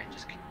 Okay,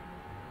 just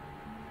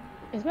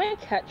Is my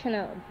cat trying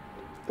to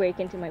break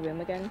into my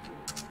room again?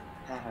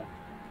 Haha.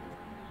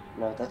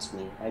 No, that's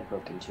me. I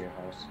broke into your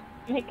house.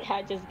 My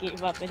cat just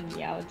gave up and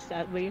meowed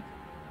sadly.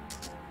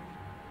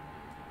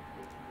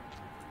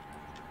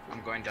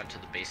 I'm going down to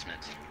the basement.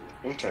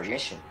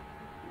 Intermission.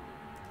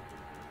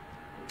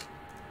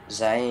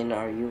 Zion,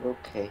 are you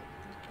okay?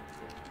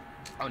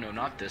 Oh no,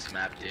 not this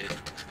map, dude.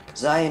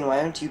 Zion, why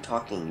aren't you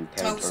talking, you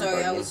parent Oh, or sorry, I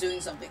guardian? was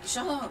doing something.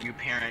 Shut up. You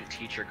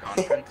parent-teacher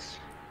conference.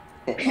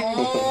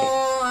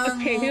 Oh,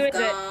 I'm Okay, who is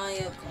it? guy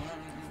of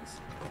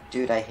guns.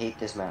 Dude, I hate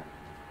this map.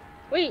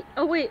 Wait,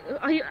 oh wait,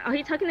 are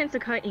you talking in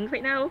Sakai Inc.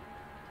 right now?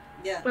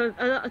 Yeah. Well,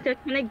 they're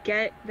trying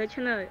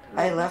to.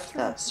 I left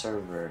that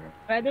server.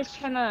 They're just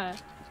trying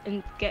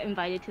to get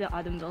invited to the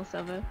Autumnville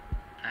server.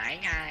 Hi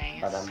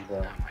guys.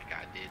 Autumnville. Oh my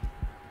god, dude.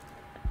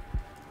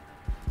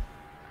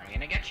 I'm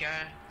gonna get ya.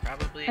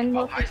 Probably. And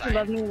Oh, Wolf, hi if you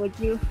love Zion. me, would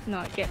you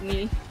not get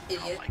me? Oh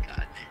Idiot. my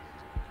god.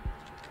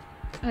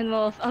 And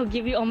Wolf, I'll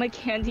give you all my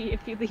candy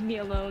if you leave me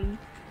alone.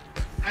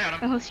 Hi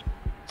Autumn.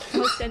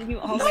 I'll send you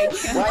all my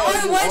candy. Why are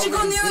Oh, you why'd you go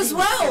already there as sitting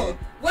well? there?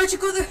 Why'd you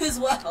go there as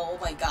well? Oh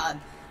my god.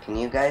 Can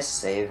you guys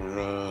save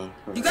me?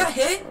 You got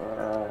hit?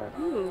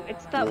 Ooh,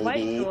 it's that white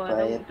Maybe door, by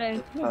the the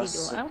infinity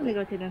door. I want to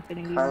go to the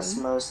infinity room.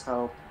 Cosmos,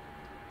 help.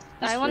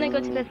 I want to go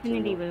to the Please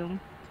infinity bring me room.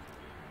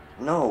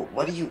 No,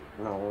 what do you...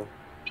 No.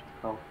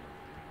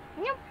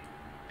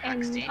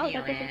 And oh, that's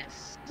okay.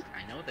 Paxtanius.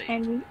 I know that.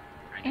 And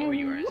I know where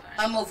you are, Zion.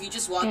 I'm off. You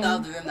just walked out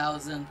of the room that I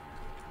was in.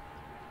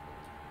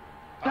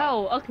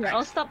 oh, okay, I'll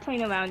thanks. stop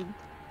playing around.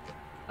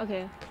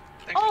 Okay.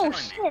 Thanks for Oh telling me.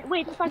 shit!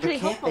 Wait, that's actually You're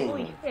helpful. camping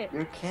Holy me. shit!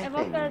 You're I walked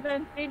camping out of me. the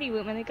infinity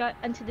room and I got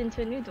entered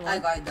into a new door. I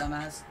got it,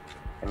 dumbass.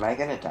 Am I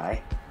gonna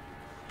die?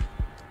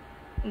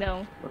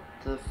 No, What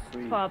the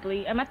freak?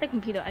 probably. I'm at the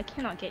computer. I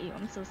cannot get you.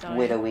 I'm so sorry.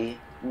 Widowy.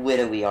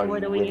 Widowy, are you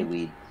Widowy.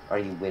 widowy? Are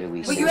you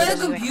widowy? Wait, you're at a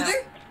Seriously?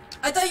 computer?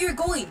 I thought you were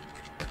going.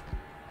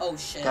 Oh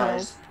shit.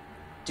 Guys,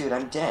 dude,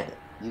 I'm dead.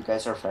 You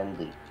guys are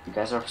friendly. You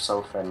guys are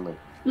so friendly.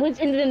 I was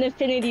in an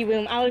infinity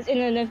room. I was in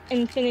an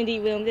infinity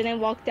room. Then I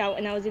walked out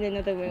and I was in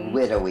another room.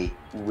 Widowy,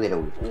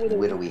 Widowy.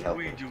 widowy, help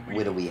me.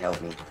 Widowy,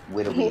 help me.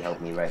 Widowy, help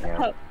me right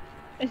now.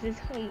 This is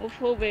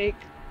homophobic.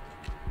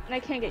 And I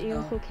can't get you.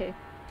 No. Okay.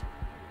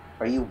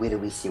 Are you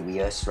widowy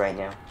serious right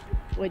now?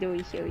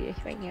 widowy serious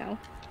right now.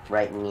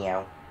 Right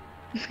meow.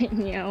 Right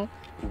now.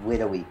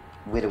 Widowy.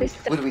 Widowy. This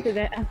sucks Widowy.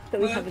 that after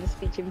we have a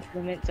speech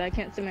impediment, so I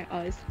can't say my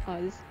Oz.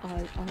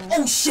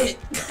 Oh shit!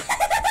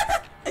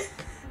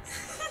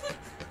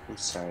 I'm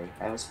sorry.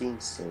 I was being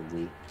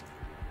silly.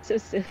 So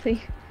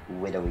silly.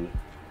 Widowy.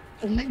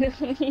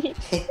 Literally.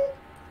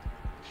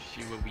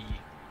 Shiwa-wee.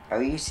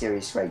 Are you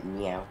serious right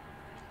meow?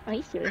 Are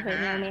you serious right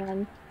now,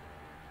 man?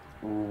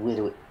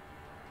 Widowy.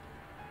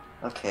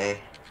 Okay.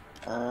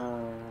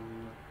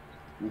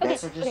 You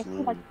guys are just okay,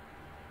 come on. mean.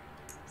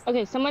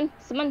 Okay,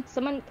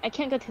 someone, I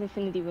can't go to the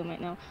Infinity Room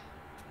right now.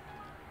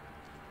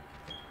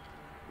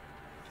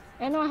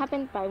 I don't know what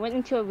happened, but I went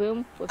into a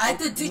room with I had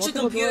to teach a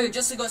computer doors.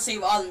 just to go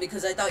save Autumn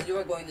because I thought you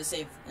were going to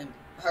save him.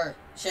 Her.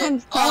 Shit. I'm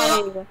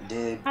sorry.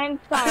 Dude. I'm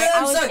sorry. I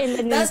I'm was sorry. in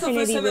the That's the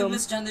first Infinity time I've Room.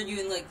 misgendered you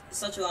in like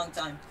such a long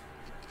time.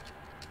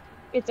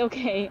 It's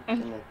okay. I'm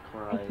I gonna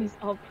cry. use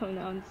all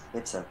pronouns.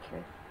 It's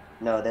okay.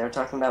 No, they were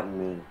talking about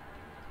me.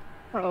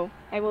 Oh,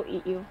 I will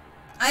eat you.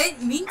 I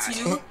didn't mean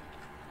to.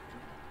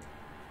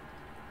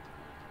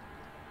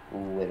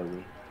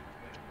 Widowy.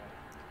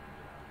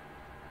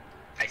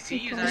 I see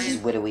you, This is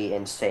Zion. widowy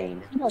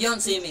insane. You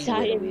don't see me.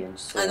 Zion. Widowy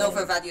insane. I know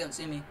for a fact you don't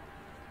see me.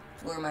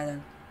 Where am I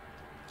then?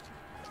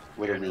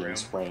 You're in the Widowy room.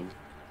 explain.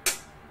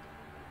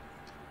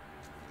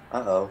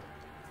 Uh-oh.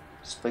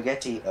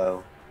 Spaghetti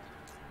oh.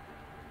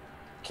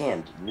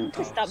 Canned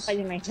noodles. Stop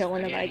biting my hair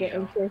whenever I get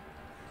Spaghetti-o. into.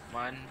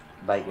 One.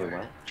 Bite your more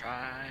what?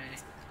 Try.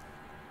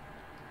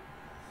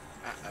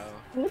 Uh-oh.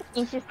 What's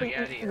interesting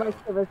Spaghetti-o.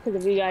 voiceover to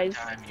the you guys.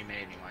 Time you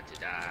made me want to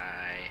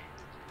die.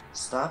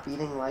 Stop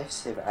eating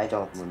Lifesaver. I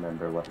don't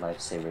remember what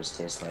Lifesavers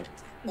taste like.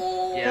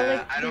 Oh. Yeah,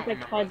 like- I don't like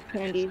remember hard what they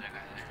candies. taste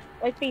like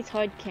either. Like these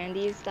hard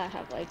candies that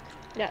have like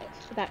that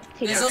taste.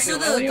 There's Yeah, also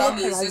I the know.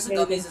 gummies. There's the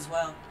gummies as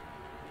well.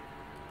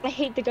 I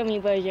hate the gummy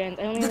versions.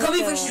 I don't The even gummy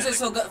like versions are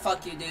so good.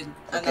 Fuck you, dude.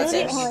 I'm not Really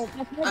saving hard.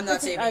 you. I I'm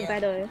not think saving are you.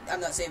 better. I'm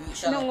not saving you.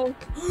 Shut up. No,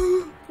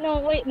 no,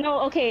 wait, no.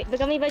 Okay, the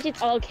gummy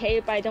versions are okay,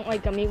 but I don't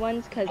like gummy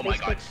ones because Oh they my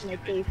stick god, to my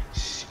stupid.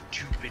 teeth.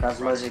 Stupid.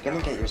 Cosmos, you're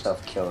gonna get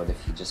yourself killed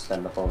if you just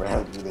spend the whole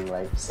round eating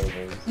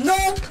Lifesavers. No!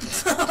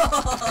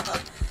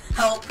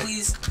 Help,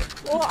 please.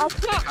 Well, I'll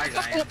not. Hi,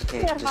 Zion.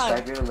 Okay,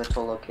 describe your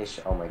little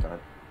location. Oh my god.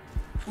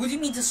 What do you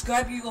mean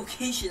describe your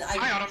location?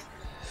 Hi, Autumn.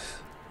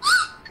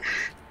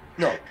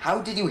 No, how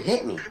did you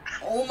hit me?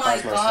 Oh my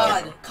Cosmos,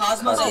 god. help.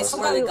 Cosmos, I Cosmos.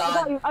 swear to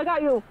God. I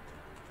got you.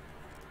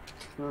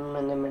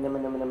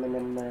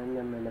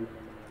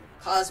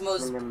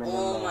 Cosmos.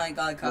 Oh my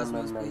god,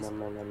 Cosmos, please.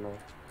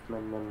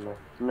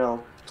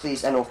 No,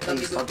 please, I know, Let me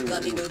please, stop move,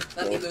 let me doing move,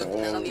 let me move,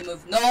 let me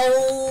move. No!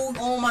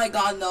 Oh my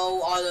god,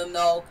 no, Autumn,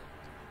 no.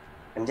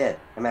 I'm dead.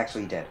 I'm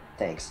actually dead.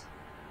 Thanks.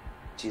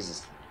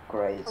 Jesus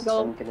Christ,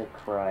 Go. I'm gonna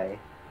cry.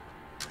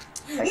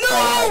 I No!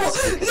 cried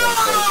because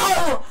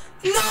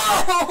I'm No!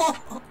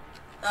 No!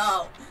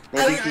 No.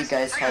 Maybe I- if you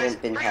guys Hi, guys.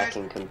 hadn't been Hi, guys.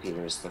 hacking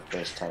computers the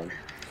first time.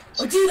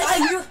 Oh, dude, I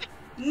hear.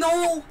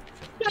 No!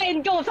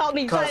 Zion, don't help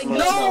me. Zion, Cosmos.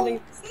 don't help No! me.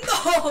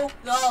 No!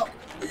 No!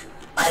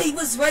 I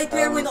was right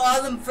there when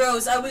Autumn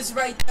froze. I was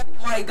right there.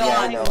 Oh my Yeah, I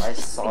god. know, I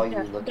saw you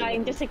looking Zion, at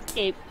me. just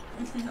escape.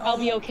 I'll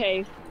be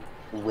okay.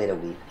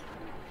 Widowy.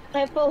 I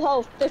have full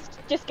health.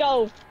 Just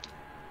go.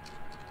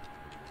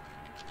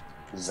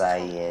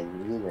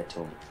 Zion, you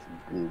little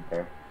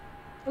goober.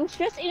 I'm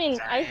just eating.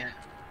 Zion.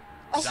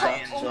 I Zion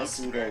just loves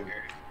eating.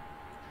 burger.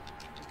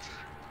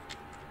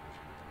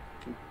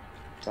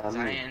 Dummy.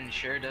 Zion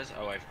sure does.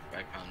 Oh, I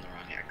found the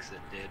wrong exit,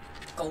 dude.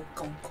 Go,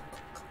 go, go,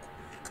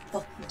 go,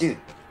 go. Dude,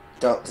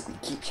 don't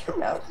keep your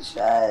mouth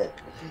shut.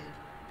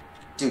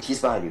 Dude, he's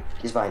behind you.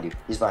 He's behind you.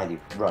 He's behind you.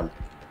 Run.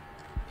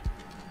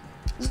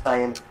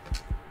 Zion.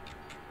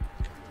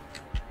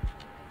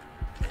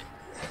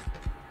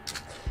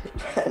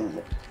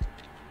 Run.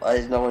 Why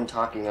is no one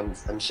talking? I'm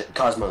shit.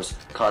 Cosmos.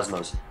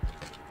 Cosmos.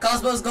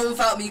 Cosmos, go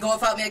without me. Go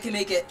without me. I can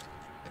make it.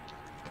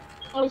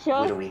 Are you sure?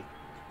 Widowy.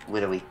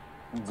 Widowy.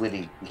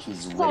 Witty.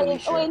 He's Zion, widowy oh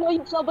wait, sure. no, you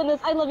can open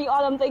this. I love you,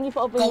 Autumn. Thank you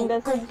for opening Go,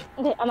 this. go.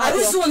 Okay, I'm I out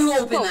was here. the one who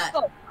opened Go, that.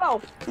 go,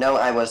 go. No,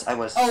 I was. Oh,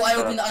 I Shut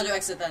opened the up. other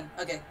exit then.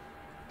 Okay.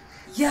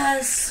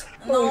 Yes!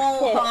 Oh,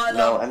 No, shit. Autumn.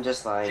 No, I'm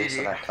just lying so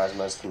GG. that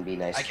Cosmos can be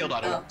nice. I killed to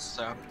Autumn, Oh.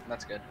 so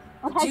that's good.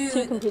 I had two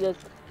Dude. computers.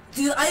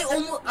 Dude,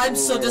 I'm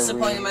so Really?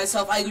 disappointed in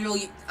myself.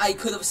 I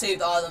could have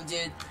saved Autumn,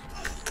 dude.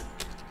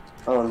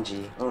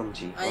 OMG,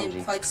 OMG, I am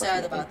OMG. quite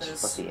sad Fuck about yeah,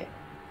 this. fuck yeah.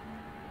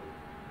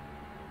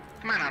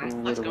 Come on,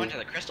 Autumn. Let's go into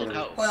the Crystal Widowy.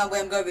 Cove. Hold on, wait,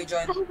 I'm gonna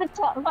rejoin.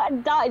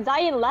 But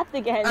Zion left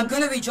again. I'm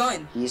gonna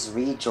rejoin. He's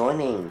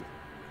rejoining.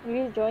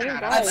 You joining Come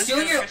on, guys. let's still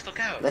go to your- Crystal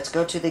Cove. Let's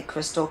go to the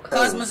Crystal Cove.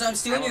 Cosmos, I'm I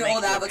stealing will your make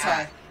old you a avatar.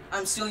 path.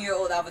 I'm stealing your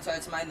old avatar.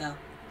 It's mine now.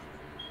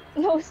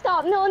 No,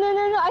 stop. No.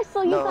 I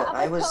still use No, that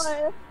I was-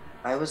 avatar.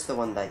 I was the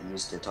one that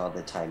used it all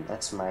the time.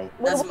 That's my.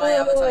 That's my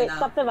avatar now.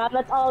 Stop the map.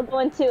 Let's all go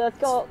into.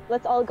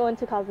 Let's all go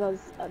into Cosmos.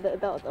 I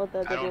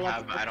don't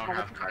have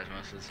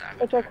Cosmos's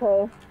It's avatar.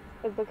 okay.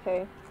 It's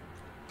okay.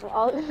 We're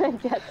all gonna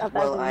get up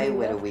Well, as I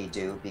usual. widowy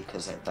do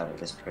because I thought it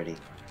was pretty.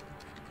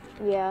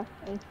 Yeah.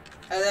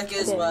 I like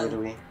it as Okay. well.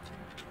 Widowy.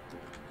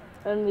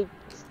 And we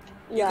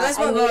You guys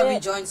might want to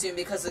rejoin soon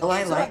because the Oh, I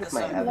game's like about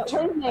my to start.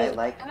 avatar. No, I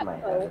like my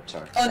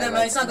avatar. Oh, never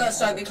mind. It's not my gonna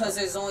start avatar. because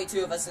there's only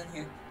 2 of us in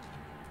here.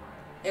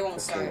 It won't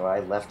Okay, start. well, I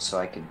left so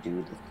I could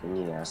do the thing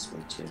you asked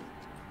me to.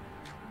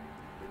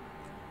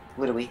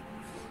 What do we?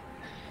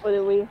 What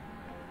do we?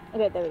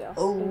 Okay, there we go.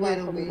 Oh, Exactly what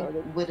do we?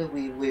 loaded. What do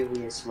we? Where we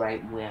is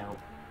right now?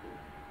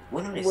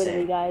 What did I What do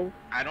we, say? guys?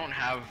 I don't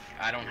have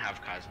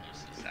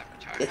Cosmos'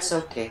 avatar. It's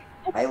okay.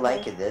 I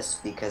like this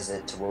because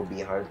it will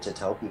be hard to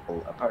tell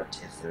people apart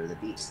if they're the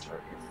beast or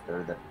if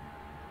they're the.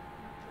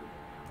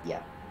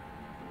 Yeah.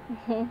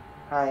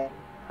 Hi,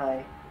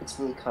 it's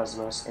me,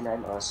 Cosmos, and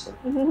I'm awesome.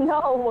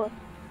 No.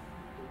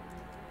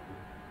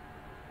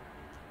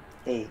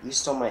 Hey, you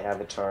stole my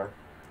avatar.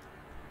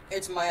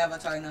 It's my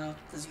avatar now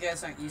because you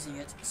guys aren't using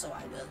it, so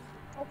I will.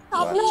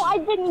 What? No, I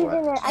didn't use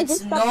it. I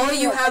just stopped No,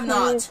 using you it have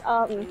because,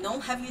 not. No,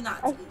 have you not?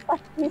 I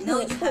stopped using No,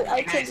 it you because have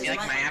Hey not. guys, you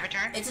like my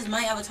avatar? It is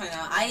my avatar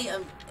now.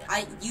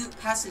 You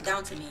passed it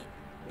down to me.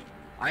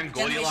 I'm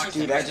Goldilocks. and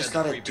Dude, you I guys just are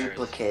got the a 3 bears.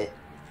 duplicate.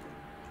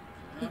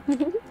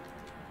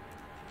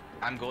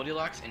 I'm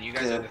Goldilocks, and you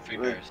guys are the 3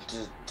 bears.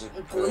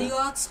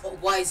 Goldilocks? Oh,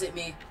 why is it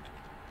me?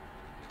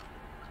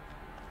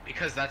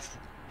 Because that's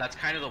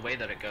kind of the way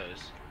that it goes.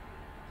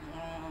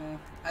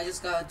 I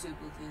just got a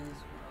duplicate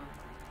as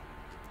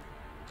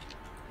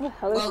What the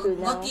hell is well. food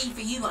now? Lucky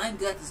for you, I'm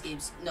good at this game.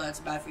 No, it's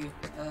bad for you.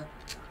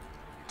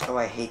 Oh,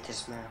 I hate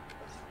this map.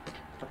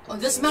 Oh,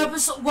 this map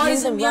is so. Why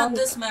is it me on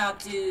this map,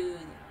 dude?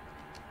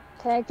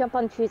 Can I jump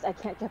on trees? I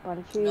can't jump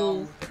on trees. No,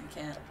 you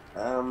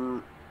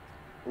can't.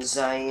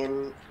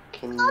 Zion,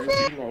 can Stop you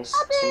it! be nice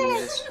Stop to me it!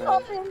 this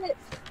Stop time? it!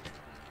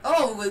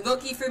 Oh, well,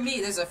 lucky for me,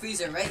 there's a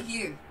freezer right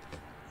here.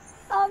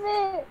 Stop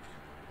it!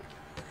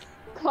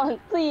 Come on,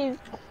 please.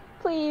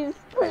 Please,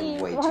 please.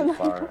 I'm way Why am too I-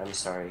 far, I'm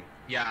sorry.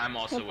 Yeah, I'm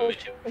also way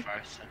too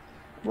far. So.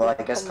 Well,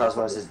 I guess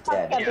Cosmos is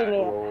dead. Stop stepping me.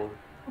 Well,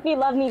 If you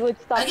love me, you would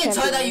stop I can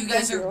tell camping that me. you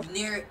guys Thank are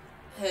near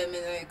him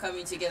and are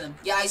coming to get him.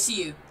 Yeah, I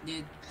see you,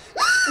 dude.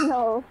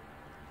 No.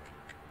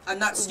 I'm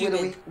not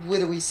stupid.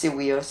 Widowy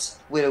serious?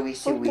 Widowy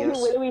serious?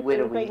 widowy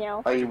serious right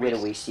now. Are you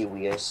widowy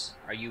serious?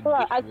 Are you? Hold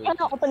on, I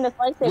cannot open this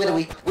lightsaber.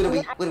 Widowy, It widowy, will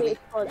actually widowy.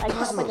 explode. I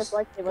can't open this Cosmos,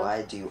 lightsaber.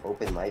 why do you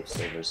open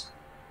lifesavers?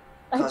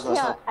 I Cosmos, can't.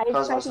 help. I tried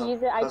Cosmos, to help.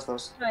 use it. I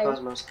Cosmos, tried.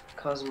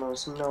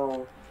 Cosmos,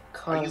 no.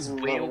 Are you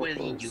Cosmos.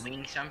 really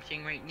doing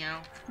something right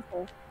now?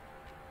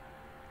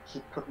 He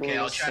put me Okay, in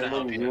I'll the try to same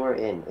help one you. you were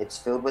in. It's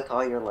filled with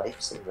all your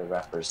lifesaver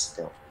wrappers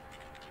still.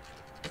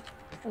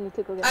 I need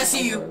to go get I my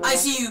see you. own I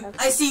see you.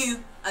 I see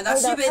you. I'm not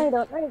stupid. I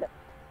don't.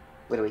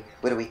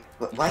 Widowy,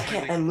 why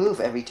can't I move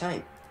every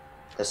time?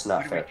 That's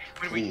not fair.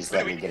 Please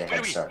let me get a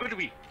head start.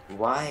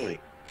 Why?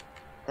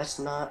 That's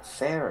not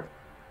fair.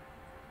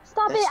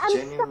 Stop That's it! I'm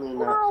genuinely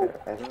stuck not now.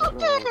 fair. I don't Stop know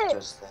what it!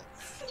 does that.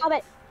 Stop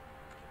it!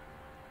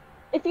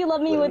 If you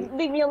love me, you would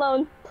leave me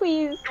alone,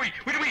 please.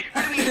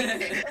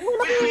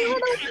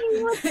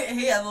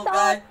 Hey, little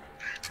guy.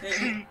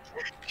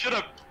 Shut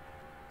up!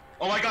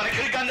 Oh my god, I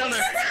could have gone down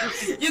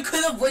there! You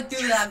could have went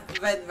through that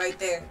vent right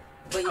there,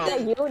 but you Yeah,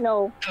 didn't. you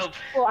know. Help!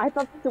 Oh, I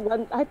thought this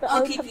one. I thought.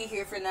 I'll keep you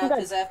here for now Okay,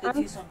 because I have to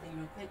I'm- do something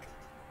real quick.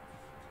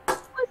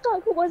 What's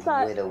that? Who was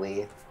that?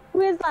 Widowy.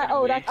 Who is that?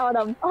 Oh, Me. that's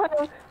Autumn.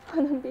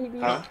 Autumn, baby.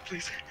 Huh?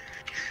 Please.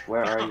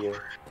 Where are you?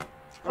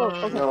 Oh,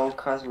 okay. No,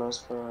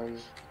 Cosmos, where are you?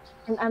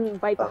 I'm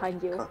right Oh,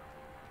 behind you.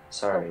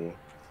 Sorry.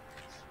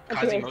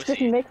 Okay, let's just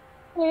Cosimosi. mix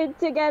it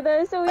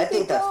together so we I can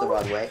think that's the go.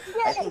 wrong way.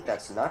 I Yay. think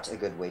that's not a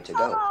good way to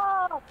go.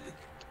 Oh,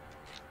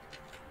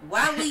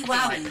 Wowie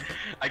wowie.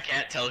 I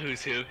can't tell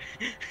who's who.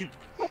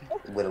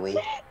 Widowy.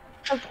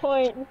 a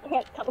point. You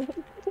can't tell me.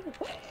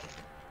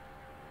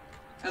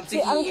 I'm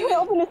See, I'm thinking trying to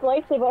open this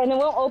lightsaber and it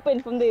won't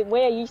open from the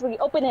way I usually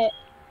open it.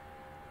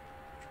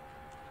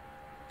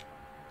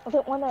 I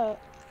don't wanna.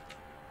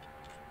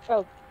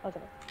 Oh, okay.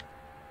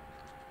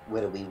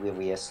 Widowy.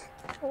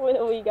 What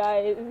are we,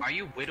 guys? Are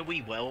you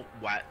widowy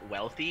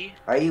wealthy?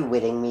 Are you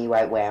witting me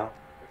right now?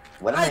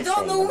 What am I I don't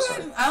saying? know I'm where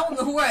sorry. I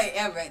don't know where I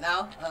am right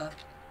now.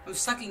 I'm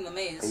stuck in the Are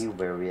maze. you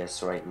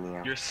Wirius right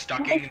now? You're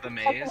stuck in the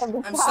maze?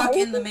 I'm stuck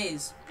in the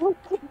maze.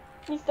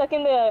 You're stuck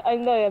in the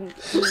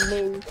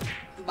maze.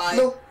 Bye.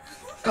 No!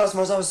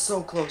 Cosmos, I was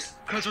so close.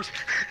 Cosmos.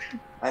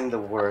 I'm the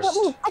worst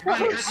I can't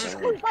move.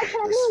 person Why in can't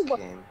I this move?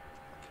 game.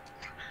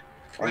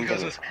 I'm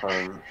gonna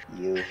harm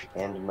you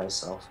and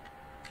myself.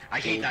 I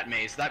hate that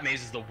maze. That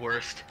maze is the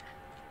worst.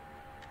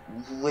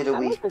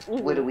 Widowy, this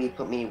easy. Widowy,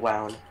 put me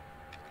down.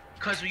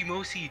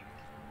 Cosmosi.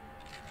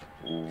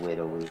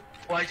 Widowy.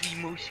 Why is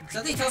we moshi?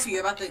 Something tells me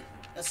you're about to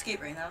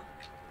escape right now.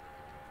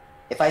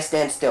 If I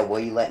stand still, will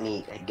you let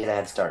me get a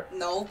head start?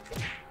 No.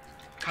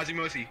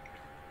 Cosmosi.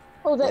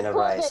 Close it,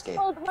 Whenever I close it, escape.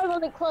 close it. Why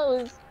won't it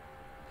close?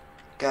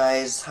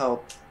 Guys,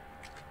 help.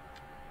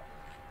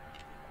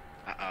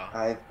 Uh-oh.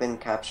 I've been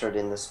captured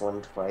in this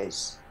one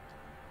twice.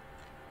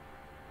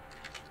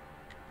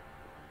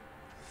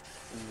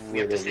 We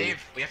have to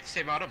Widowy.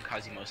 save Autumn,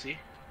 Cosmosi.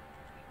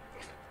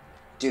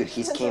 Dude,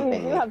 he's You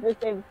camping me. have the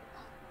same.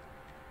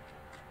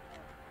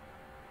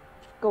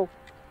 Go.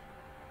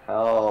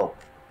 Help.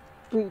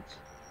 Breach.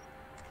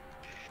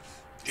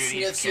 Dude,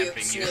 he's Sniff,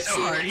 camping you sniff, so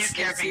sniff, hard. He's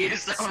sniff, camping you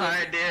sniff, so sniff.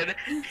 hard, dude.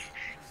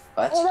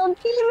 What? Oh, don't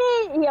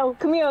see me! Yo,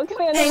 come here, come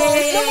here. Hey, No more,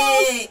 hey, no more.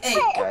 hey, hey, hey.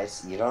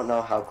 Guys, you don't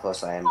know how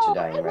close I am to Go,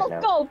 dying right animals,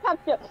 now. go,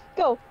 capture,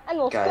 go,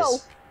 animals, go.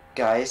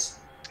 Guys,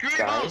 Screwy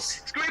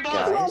balls! Screwy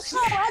balls!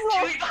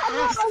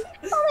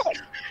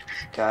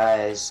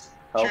 Guys.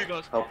 guys,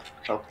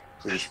 help,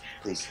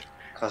 please.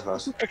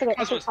 Cosmos. It's okay,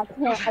 I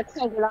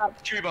can't get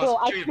up. Chewy Bro, balls!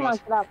 I Chewy cannot balls!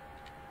 get up.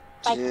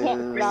 I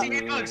can't get up.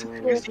 Receive bugs!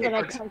 Serious Receive when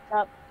I bugs! can't get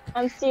up.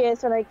 I'm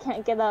serious when I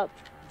can't get up.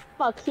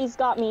 Fuck, he's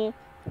got me.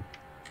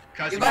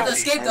 You're about to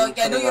escape though.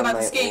 I know you're about to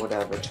escape. Old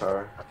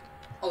avatar.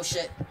 Oh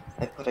shit.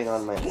 I'm putting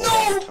on my old No!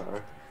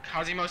 avatar.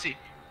 Kazimosi.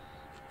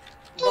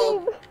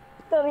 Well,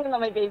 Don't even know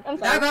my baby. I'm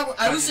sorry.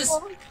 I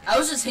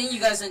was just hitting you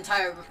guys that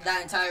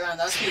entire round.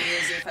 That was pretty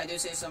easy if I do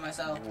say so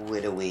myself.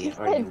 Widowy,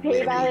 are I you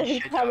paid out of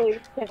widowy? his belly.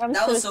 I'm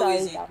That so was so sorry,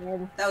 easy.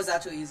 Batman. That was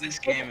actually easy. This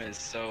game is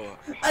so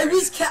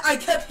I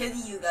kept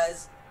hitting you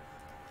guys.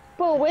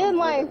 Bro, where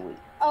am I? Widowy.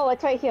 Oh,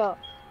 it's right here.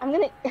 I'm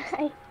gonna.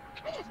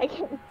 I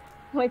can't.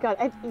 Oh my god,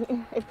 I've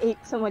ate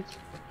so much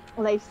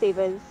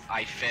lifesavers.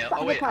 I failed.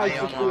 Oh wait, I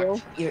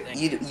unlocked.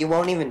 You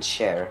won't even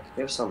share.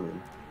 You're so mean.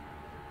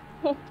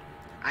 I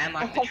I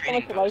unlocked have the so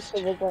trading much post.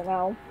 lifesavers right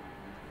now.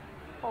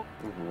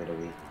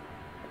 Widowy.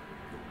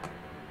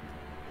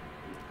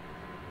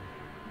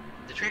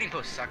 The trading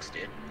post sucks,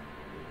 dude.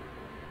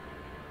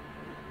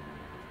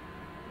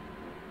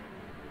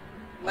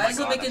 Might as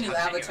well God, make a that's new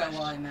how avatar big it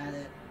while is. I'm at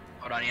it.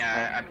 Hold on,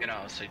 yeah, I'm gonna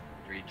also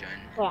rejoin.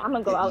 Yeah, I'm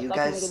gonna go out You so I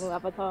can guys- make a new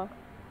avatar.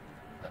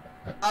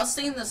 I'll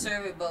stay in the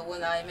server, but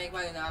when I make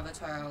my new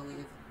avatar, I'll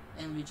leave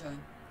and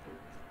rejoin.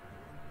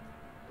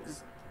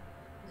 'Cause,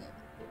 yeah.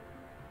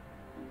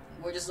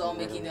 We're just all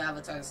making new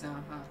avatars now,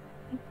 huh?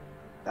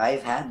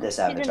 I've had this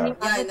Here's a avatar. new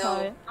Yeah, I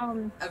know.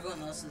 avatar.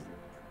 Everyone else is.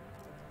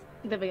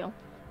 There we go.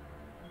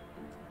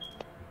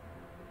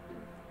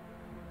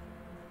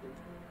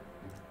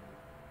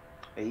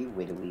 Are you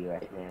widowy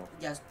right now?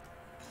 Yes.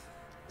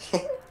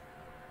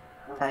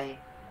 Hi.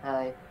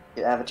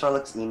 Your avatar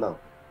looks emo.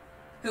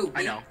 Who? I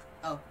Me? know.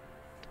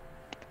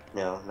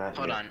 No, not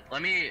Hold you. on.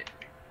 Let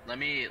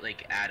me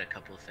like add a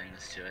couple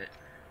things to it.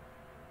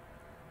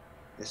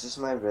 This is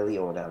my really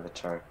old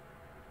avatar.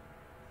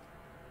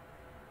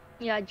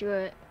 Yeah, I drew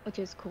it, which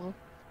is cool.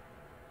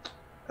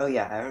 Oh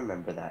yeah, I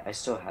remember that. I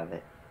still have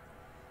it.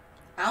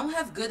 I don't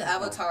have good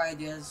avatar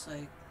ideas.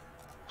 Like,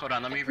 Hold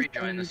on, let me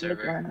rejoin the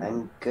server.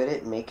 I'm good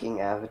at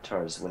making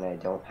avatars when I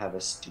don't have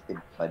a stupid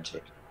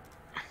budget.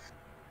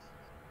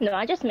 No,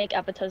 I just make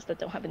avatars that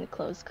don't have any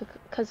clothes,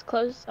 because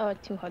clothes are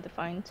too hard to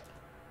find.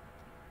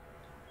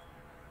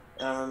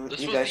 This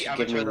You was guys the should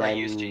give me avatar that I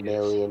used to 9 use.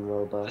 million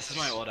Robux. This is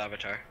my old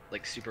avatar,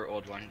 like super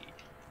old one.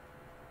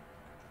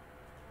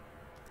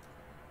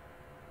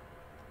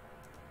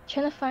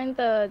 Trying to find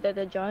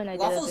the drawing I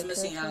did. of Waffle's the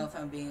missing character. out, if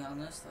I'm being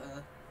honest.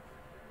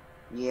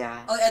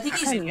 Yeah. Oh, I think I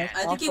kinda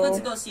I think he went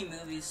to Waffle. go see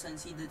movies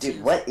since he did. Dude,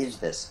 too. what is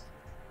this?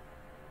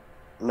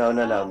 No.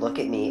 Look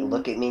at me.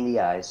 Look at me in the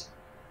eyes.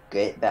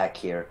 Get back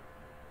here.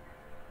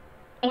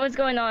 What's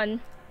going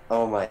on?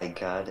 Oh my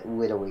god.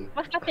 Widowy.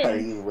 What Are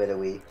happened? you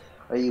widowy?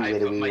 Are you I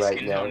put widowy my right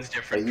skin now? tone's Are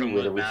different you from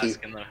the widowy?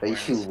 mask and the Are you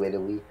horns.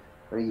 widowy?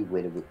 Are you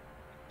widowy?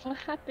 What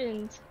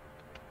happened?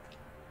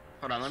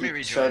 Hold on, let me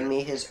He showed rejoin.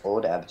 me his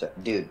old avatar.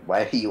 Dude,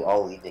 why are you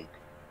all leaving?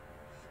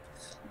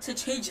 To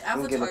change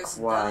I'm gonna avatars.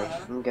 cry. duh.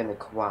 I'm gonna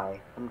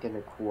cry. I'm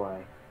gonna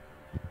cry.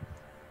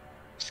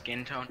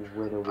 Skin tone.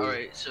 Widowy.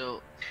 Alright,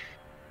 so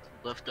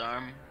left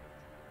arm.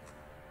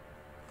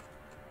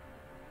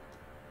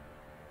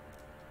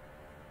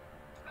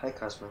 Hi,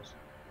 Cosmos.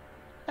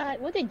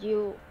 What did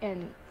you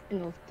and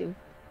Wolf do?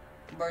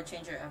 Bird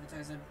change your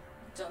avatars. I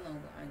don't know.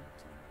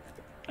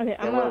 Okay,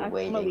 Yeah, we're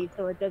waiting. leave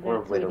so it doesn't.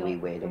 We're so we widowy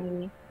don't-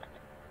 waiting.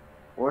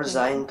 Or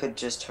Zion could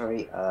just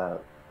hurry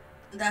up.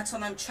 That's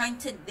what I'm trying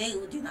to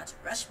do. Do not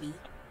rush me.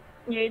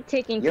 You're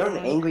taking. You're too an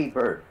long. angry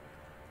bird.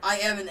 I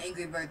am an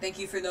angry bird. Thank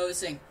you for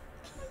noticing.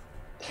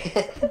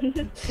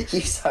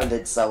 You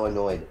sounded so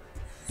annoyed.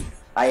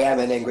 I am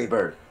an angry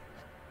bird.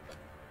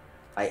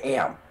 I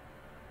am.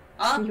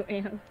 Huh? You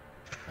am.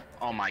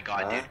 Oh my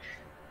god, dude.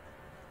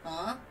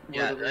 Huh?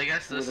 Yeah, Widowy, I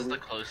guess this is the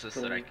widowy,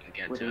 closest that I can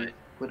get to widowy, it.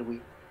 widowy.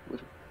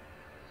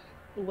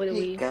 What do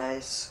Hey we?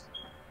 guys.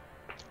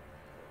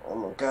 Oh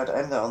my god,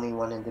 I'm the only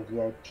one in the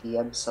VIP.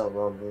 I'm so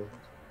lonely.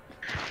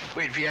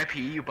 Wait, VIP?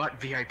 You bought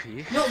VIP?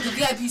 No, the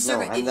VIP No,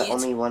 server, I'm the idiot.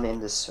 only one in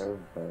the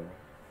server.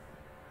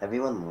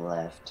 Everyone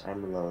left.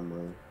 I'm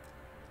lonely.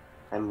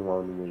 I'm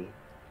lonely.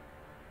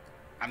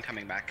 I'm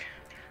coming back.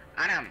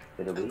 Adam,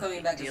 I'm Widowy.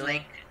 coming back do as you well.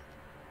 like?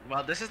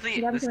 Well, this is the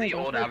Yeah, I'm this is the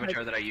coming old back.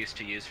 avatar that I used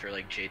to use for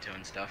like JTO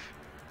and stuff.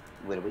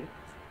 Widowy.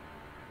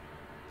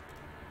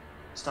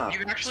 Stop. You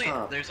can actually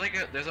Stop. there's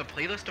a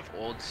playlist of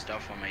old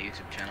stuff on my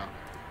YouTube channel,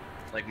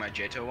 like my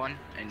JTO one,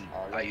 and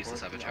I use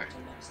this avatar.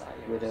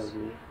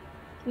 Widowy.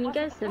 Can you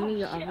guys send me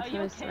your Oh, shit, are you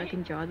avatars so I okay? Um,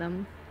 can draw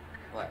them?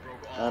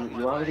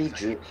 You already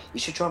drew. You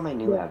should draw my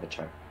new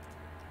avatar.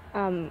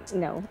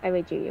 No, I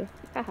already drew you.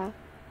 Haha.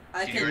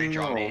 I Did you already could,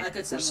 draw me? I could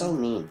You're send so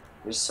them. mean.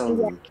 You're so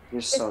mean.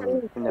 You're so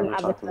mean. I'm never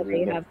talking to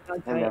you again.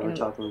 I'm never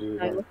talking to you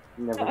again.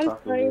 I'm never I'm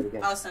talking to you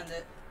again. I'll send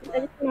it. I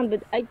just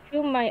remembered, I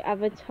drew my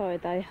avatar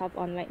that I have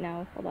on right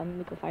now. Hold on, let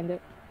me go find it.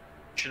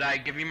 Should I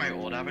give you my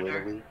old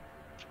avatar? Widowy.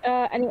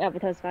 Any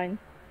avatar's fine.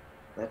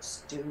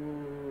 Let's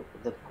do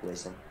the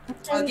poison.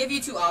 I'll give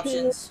you 2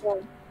 options.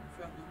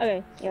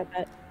 Okay, yeah,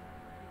 that.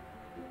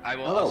 I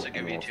will Hello, also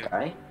give you Wolf 2.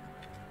 Guy.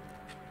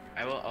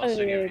 I will also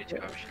give you 2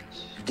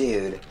 options.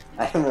 Dude,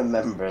 I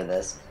remember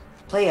this.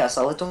 Play us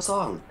a little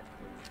song.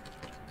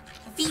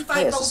 Fee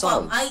Play fi us a bum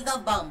song. bum, I the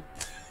bum.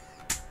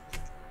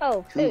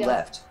 Oh, Who there you go.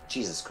 left?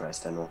 Jesus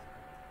Christ, I know.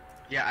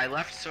 Yeah, I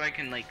left so I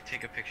can like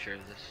take a picture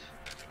of this.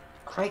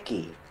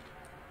 Crikey.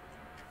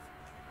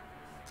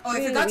 Oh, I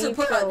Should we forgot to leave,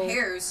 put on so-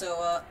 hair,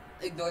 so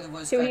ignore the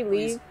voice Should we crack,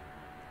 please. leave?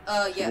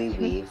 Should Yeah. we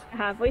leave?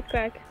 Voice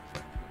crack.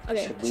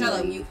 Okay. Should we Shut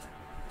up, leave? you.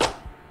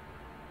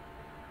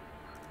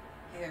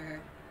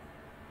 Hair.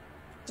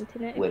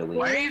 Internet. Wait a minute.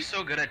 Why are you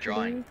so good at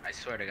drawing? I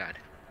swear to God.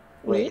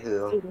 Wait,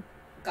 who?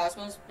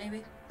 Cosmos,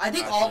 maybe? I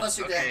think all of us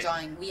are good at Okay.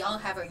 drawing. We all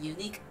have our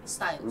unique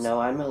styles.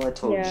 No, I'm a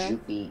little Yeah.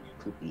 droopy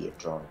poopy at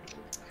drawing.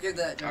 You're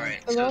good at drawing.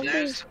 Alright, I so love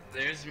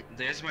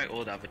there's my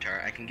old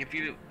avatar. I can give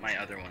you my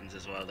other ones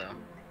as well though.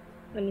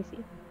 Let me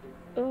see.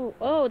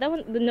 Oh, that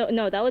one.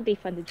 No, that would be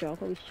fun to draw.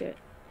 Holy shit.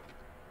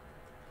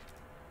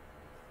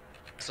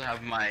 I also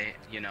have my,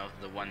 you know,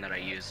 the one that I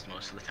use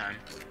most of the time.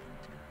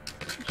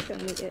 Show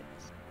me it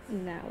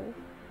now.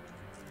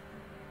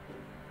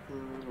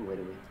 Wait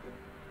a minute.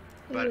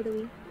 But-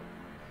 Literally.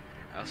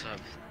 I also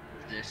have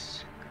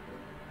this.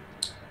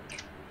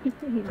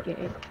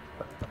 Okay.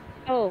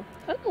 Oh,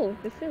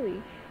 the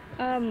silly.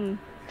 I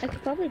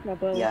could probably draw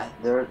both. Yeah,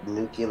 they're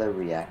nuclear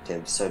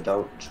reactive, so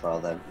don't draw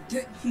them.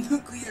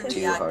 Nuclear Too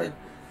reactive. hard.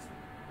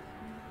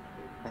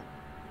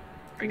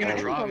 Are you gonna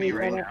Yeah. draw me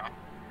right Probably now?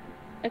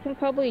 I can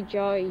probably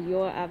draw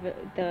your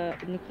the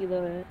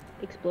nuclear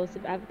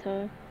explosive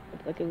avatar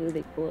with like a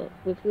really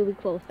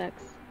cool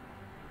effects.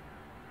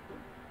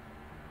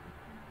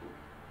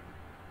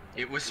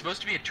 It was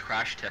supposed to be a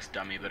crash test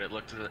dummy, but it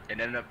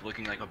ended up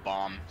looking like a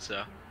bomb.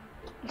 So,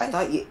 I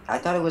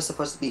thought it was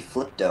supposed to be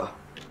Flipto.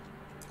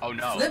 oh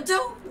no,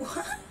 Flipto?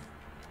 What?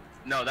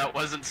 no, that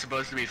wasn't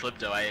supposed to be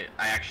Flipto. I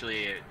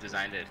actually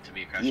designed it to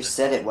be a crash You test.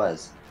 said it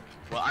was.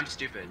 Well, I'm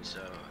stupid, so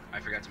I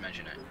forgot to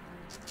mention it.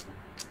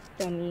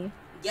 Dummy.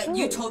 Yeah,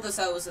 you Oh, told us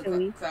I was a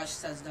silly. crash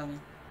test dummy.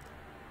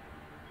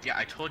 Yeah,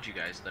 I told you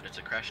guys that it's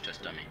a crash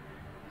test dummy.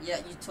 Yeah,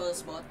 you told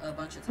us about a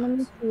bunch of Let me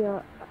times. see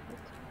your.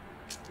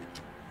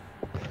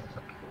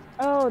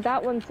 Oh,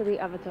 that one's the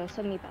avatar.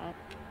 Send me that.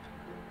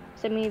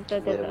 Send me the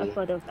Literally. a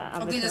photo of that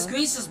avatar. Okay, the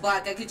screen's just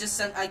black. I could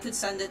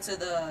send it to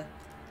the.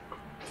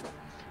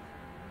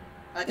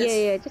 I could.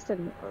 Yeah, just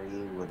send it. Are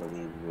you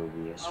literally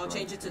Rubius? I'll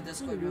change it to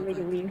Discord real Really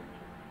quick. weird.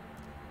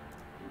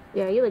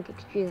 Yeah, you look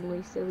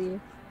extremely silly.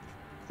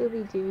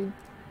 Silly dude.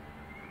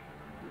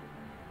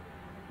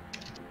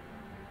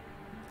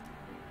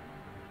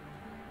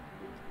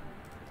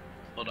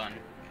 Hold on.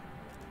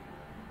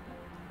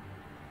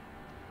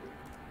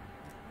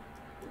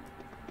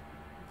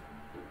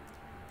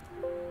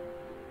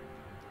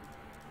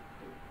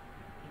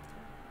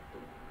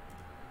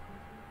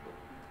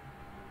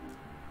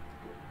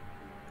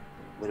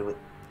 Wait.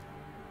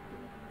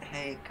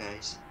 Hey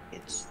guys,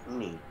 it's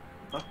me,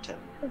 Autumn.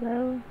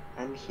 Hello.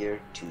 I'm here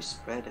to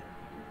spread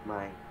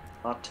my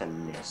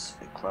autumnness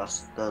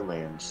across the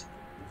lands.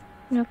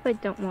 No, if I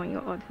don't want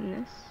your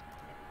autumnness.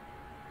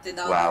 Did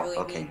not Wow, really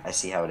okay, mean. I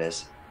see how it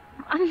is.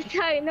 I'm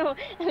sorry, no,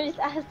 I'm just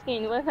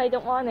asking. What if I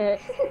don't want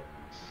it?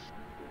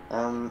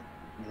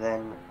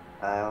 Then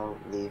I'll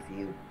leave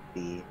you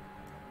be,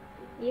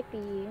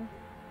 Yippee.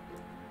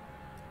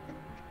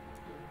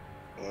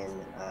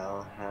 and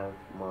I'll have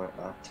more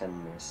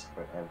autumnness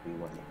for every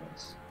one of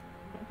us.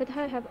 But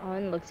I have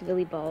on looks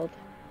really bald.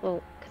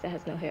 Well, because it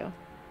has no hair.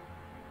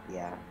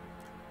 Yeah.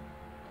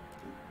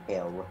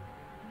 Hail.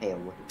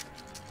 Hail.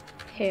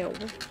 Hair.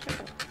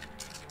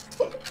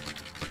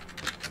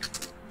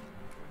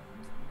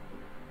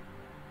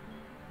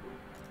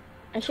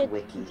 I should.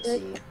 Twicky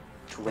see.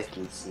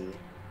 Twicky see.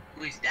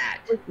 Who is that?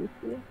 Twicky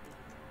see.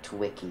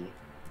 Twicky.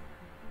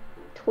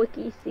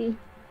 Twicky see.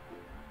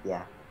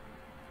 Yeah.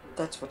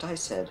 That's what I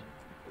said.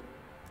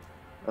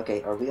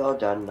 Okay, are we all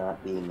done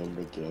not being in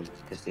the game?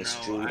 Because this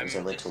stream is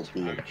a little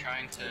I'm weird.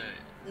 trying to.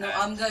 No,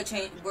 I'm gonna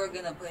change. We're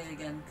gonna play it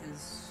again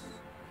because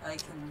I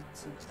can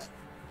see that.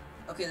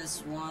 Okay,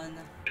 this one.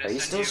 Are you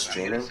still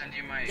streaming?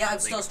 Yeah, I'm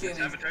still streaming.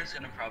 This avatar's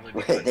gonna probably be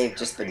Wait, fun to they've draw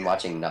just for been you.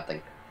 watching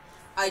nothing.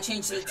 I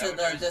changed it to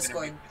the avatar's gonna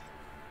Discord.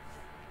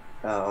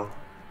 Oh,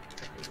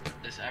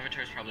 This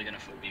avatar's probably gonna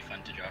be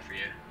fun to draw for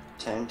you.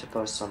 time to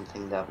post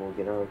something that will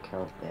get our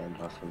account banned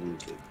off of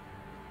YouTube.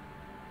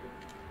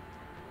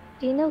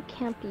 Do you know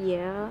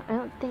Campier? I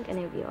don't think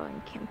any of you are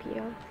in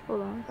Campier.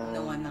 Hold on.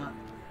 No, I'm not.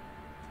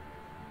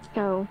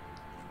 Oh.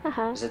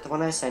 Haha. Is it the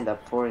one I signed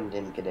up for and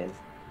didn't get in?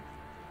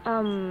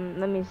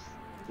 Let me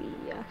see,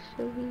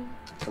 actually.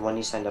 The one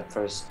you signed up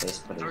for is Space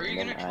Pudding, Are you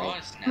and gonna then draw I...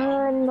 us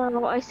now?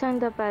 No, I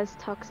signed up as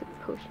Toxic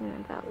Potion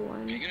in that Are you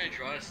one. gonna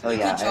draw us Oh, now? You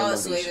yeah, can I draw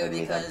us remember you later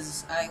showing me that.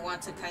 because I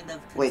want to kind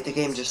of. Wait, the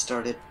game just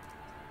started.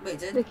 Wait,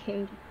 did The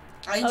king.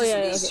 I Oh, just yeah,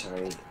 read- okay.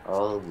 Sorry,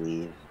 I'll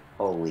leave.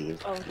 I'll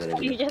leave. Oh,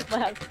 Literally. you just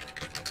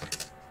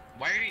left.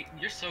 Why are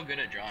you're so good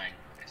at drawing?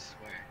 I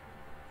swear.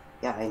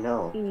 Yeah, I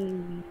know.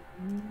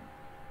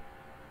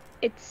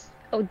 It's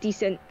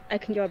decent. I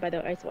can draw better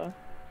as well.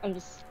 I'm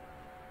just.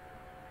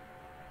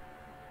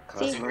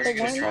 See, Cosmos the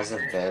just one- has a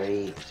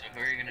very So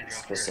who are you gonna draw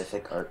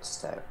specific art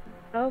style.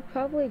 I'll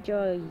probably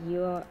draw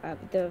your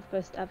the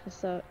first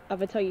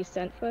avatar you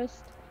sent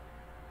first.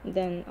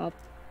 Then I'll.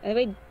 I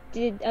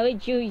already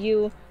drew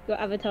you your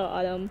avatar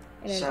Autumn,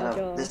 and then Shut I'll up.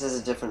 draw. This is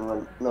a different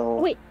one. No.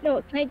 Oh, wait,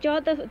 no. Can I draw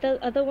the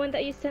other one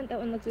that you sent? That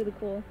one looks really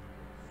cool.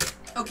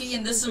 Okay,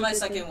 and this is my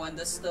second one.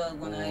 This is the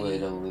one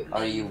Wait,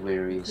 are you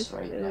This serious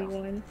right really now?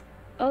 one.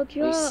 I'll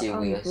draw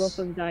serious? both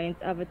of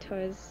Giant's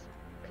avatars.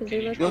 Cause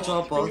they look You'll like draw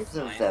really- both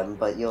of them,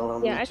 but you'll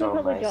only Yeah, I can draw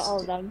probably my draw all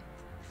of them.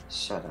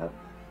 Shut up.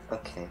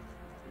 Okay.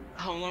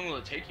 How long will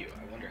it take you?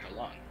 I wonder how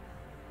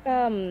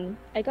long.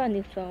 I got a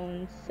new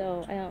phone,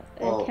 so I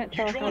Well, can't you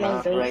tell draw how on long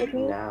Not those right take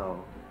me.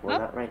 now. Well,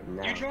 Huh? not right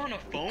now. You draw on a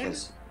phone?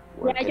 Because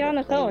we're Yeah, I draw on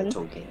gonna a play phone.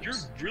 little You're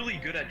games. really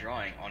good at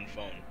drawing on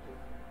phone.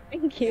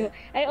 Thank you.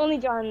 I only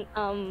draw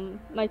on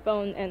my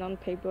phone and on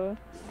paper.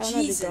 I don't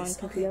Jesus, have to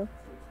draw on computer.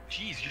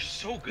 Jeez, you're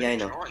so good Yeah, I at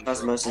know. drawing.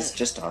 Cosmos for a is phone.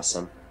 just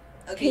awesome.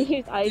 Okay, Use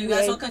you guys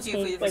will IVA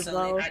continue for your paint as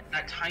facility. well.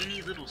 That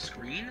tiny little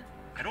screen,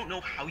 I don't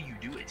know how you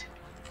do it.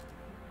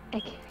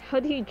 How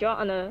do you draw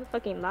on a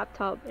fucking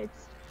laptop?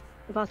 It's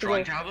impossible.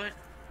 Drawing tablet?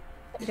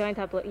 Drawing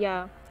tablet,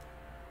 yeah.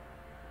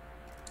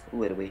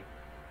 Literally.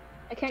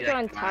 I can't Do you draw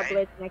on like mine?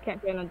 tablet, and I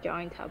can't draw on a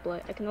drawing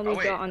tablet. I can only Oh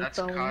wait, draw on that's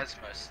phone.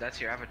 Cosmos.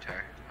 That's your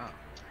avatar. Oh.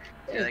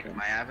 Do you There like you go.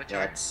 my avatar?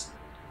 That's.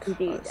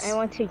 Indeed, I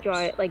want to draw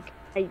it. Like,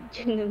 I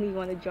genuinely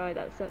want to draw it.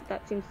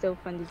 That seems so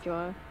fun to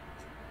draw.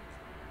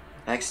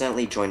 I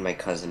accidentally joined my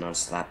cousin on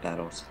Slap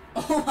Battles.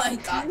 Oh my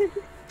god.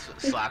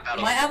 Slap out.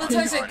 My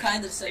avatars are unfun.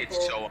 kind of simple.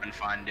 It's so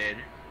unfun, dude.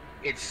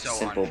 It's so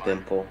Simple unfun.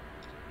 Pimple.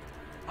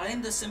 I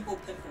am the simple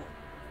pimple.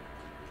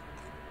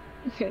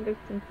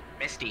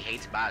 Misty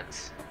hates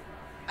bugs.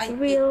 I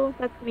Real,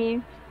 that's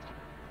me.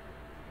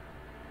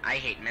 I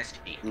hate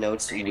Misty.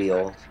 Notes Hating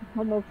wheel. bugs.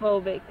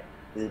 Homophobic.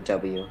 The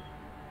W.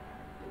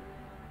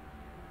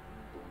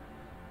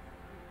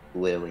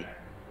 Literally.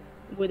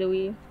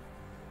 Widowy.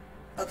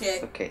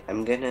 Okay, Okay,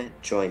 I'm gonna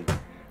join.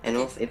 And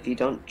if you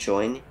don't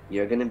join,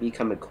 you're gonna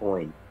become a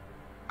coin.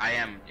 I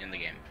am in the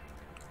game.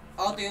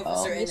 all three of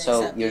us are in So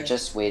except you're you.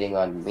 just waiting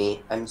on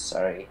me. I'm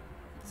sorry.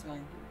 It's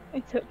fine.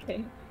 It's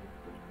okay.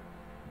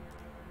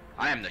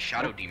 I am the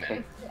Shadow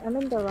Demon. I'm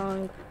in the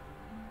wrong.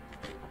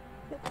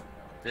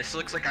 This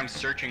looks like I'm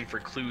searching for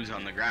clues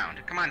on the ground.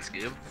 Come on,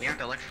 Scoob. We have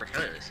to look for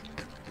clues.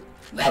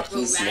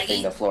 He's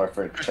sniffing the floor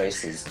for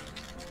choices.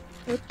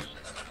 Which?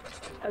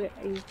 Okay,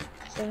 are you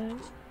sure?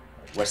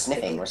 We're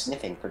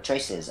sniffing for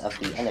choices of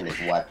the enemy.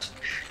 What?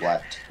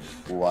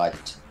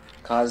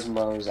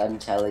 Cosmos, I'm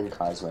telling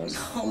Cosmos.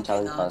 No, I'm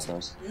telling you're not.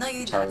 Cosmos. No, I'm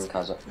you're telling not.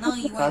 Cosmos. No,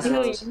 you are not.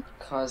 Cosmos.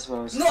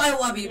 Cosmos. No, I don't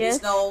want to be a Yes.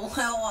 beast. No, I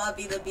don't want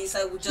to be the beast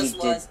I He just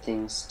did was.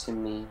 things to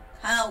me.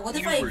 How? What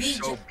if You I were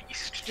rejoin? so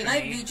beast to Can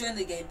I me. rejoin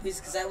the game, please?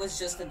 Because I was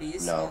just a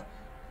beast. No.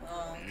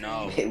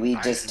 No. We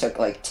just I'm- took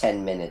like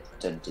 10 minutes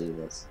to do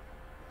this.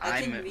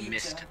 I can I'm rejoin.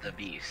 Mist the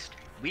Beast.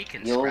 We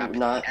can You'll scrap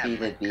not the be M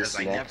the because beast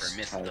I next never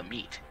missed time. the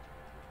meat.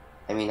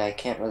 I mean, I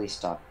can't really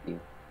stop you.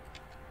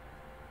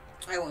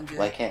 I won't do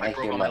Why it. can't I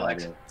broke hear all my my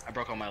legs. audio? I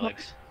broke all my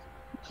legs.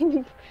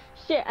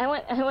 Shit, I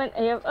went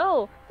AF.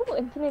 Oh,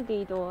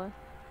 infinity door.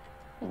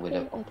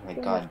 Oh my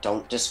god,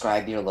 don't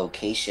describe your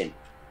location.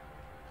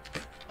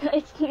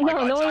 It's, Oh my no,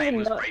 god, no one Zion even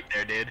was knows. right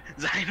there, dude.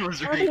 Zion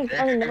was I right don't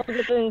even know there.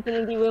 what the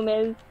infinity room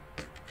is.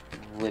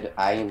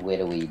 I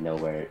literally know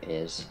where it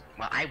is.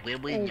 Well, I will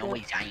There you know go.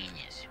 where Zion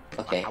is.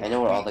 Okay, I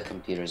know where all the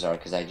computers are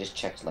because I just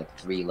checked like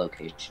 3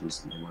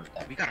 locations and they weren't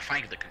there. We gotta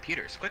find the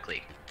computers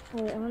quickly.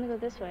 Wait, I wanna go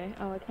this way.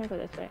 Oh, I can't go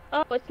this way.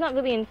 Oh, it's not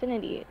really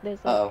infinity. There's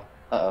like,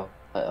 Uh-oh.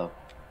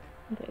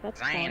 okay, that's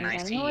Zion, fine. I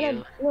then. see I wanna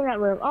you. go in that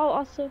room. Oh,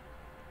 also,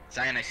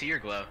 Zion, I see your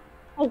glow.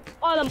 oh,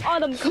 Autumn,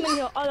 come in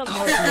here, Autumn,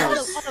 come in here,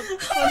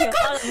 come in here,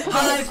 Autumn.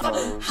 How did I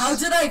Cosmos. how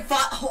did I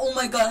find? Oh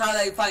my god! How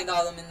did I find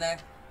Autumn in there,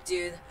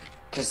 dude?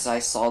 Because I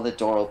saw the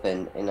door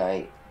open and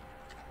I...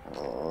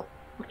 Oh.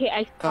 Okay,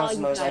 I saw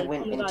Cosmos, you I guys.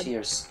 went Oh my into God.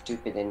 your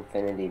stupid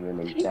infinity room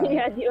and Yeah,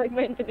 died. do you like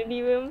my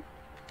infinity room?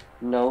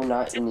 No,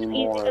 not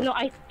anymore. No,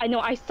 I know.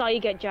 I saw you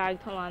get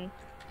dragged. Hold on.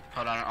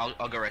 Hold on,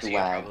 I'll go rescue you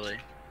Wow. probably.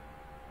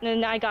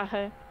 No, I got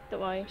her. Don't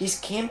worry. He's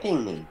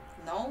camping me.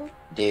 No.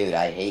 Dude,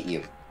 I hate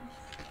you.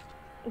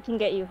 I can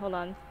get you. Hold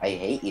on. I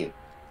hate you.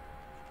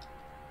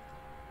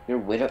 You're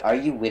widow. Are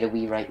you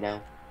widowy right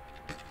now?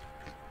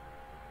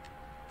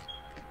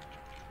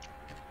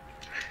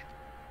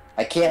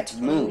 I can't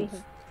move.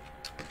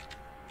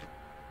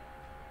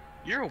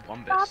 You're a Stop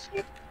wumbus.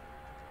 it,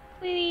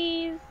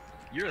 please.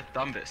 You're a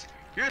thumbus.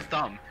 You're a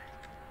thumb.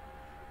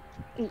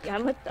 Yeah,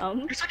 I'm a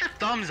thumb. You're such a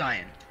thumb,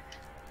 Zion.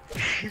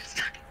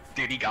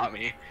 Dude, he got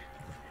me.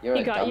 You're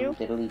He a got dumb you?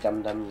 diddly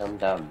dum dum dum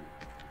dum.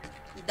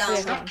 Dumb.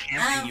 Stop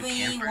camping, you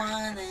camper.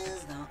 Everyone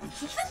is dumb.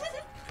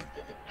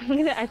 I'm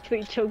gonna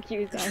actually choke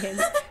you, Zion.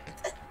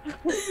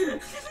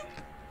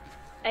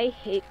 I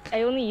hate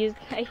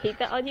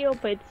that audio,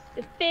 but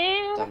it's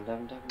fair. Dum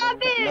dum dum Stop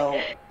dum dum.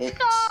 it! No,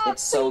 Stop,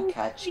 it's so please,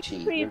 catchy.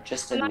 please. You're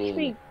just a I'm meme.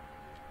 actually,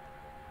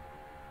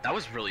 That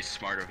was really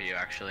smart of you,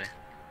 actually.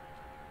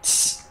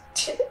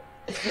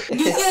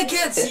 You think I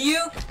can't see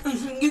you?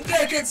 You think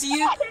I can't see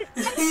you?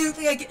 You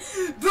think I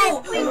can't? Bro!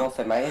 I don't know if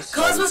it might.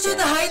 Cosmo's trying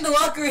to hide in the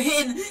locker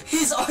and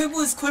his arm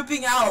was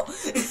clipping out.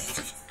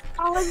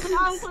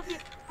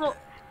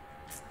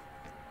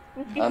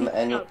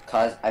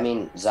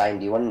 Zion,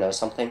 do you want to know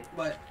something?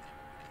 What?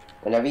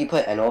 Whenever you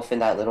put Enolf in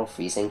that little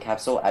freezing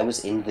capsule, I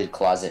was in the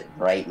closet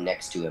right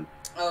next to him.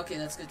 Oh, okay,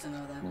 that's good to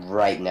know then.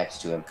 Right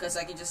next to him. Because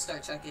I can just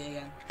start checking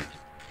again.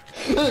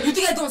 You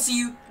think I don't see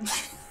you?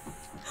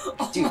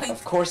 Oh Dude,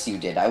 of course you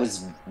did. I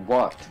was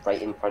walked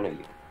right in front of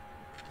you.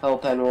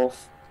 Help, Enolf.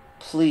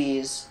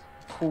 Please.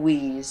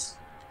 Please.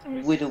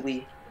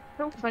 Widowy.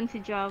 So fun to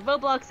draw.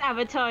 Roblox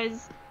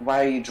avatars.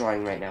 Why are you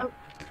drawing right now?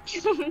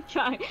 I'm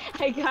trying.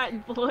 I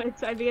got bored,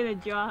 so I began to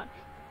draw.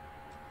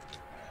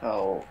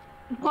 Oh.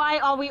 Why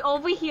are we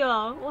over here?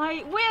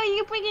 Why? Where are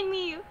you bringing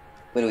me?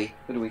 Widowy.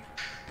 Widowy.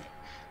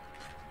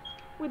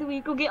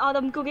 Widowy, go get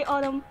Autumn. Go get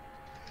Autumn.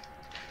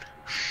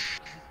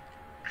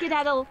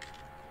 Skedaddle.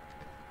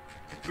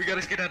 We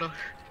gotta skedaddle.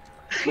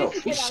 No,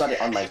 you shut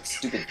it on my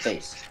stupid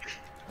face.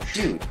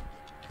 Dude.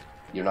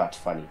 You're not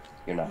funny.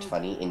 You're not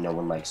funny and no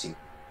one likes you.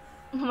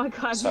 Oh my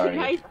god, Sorry.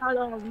 guys,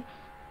 Autumn.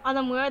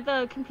 Autumn, where are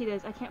the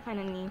computers? I can't find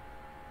any.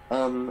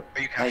 Are you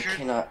I captured?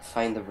 cannot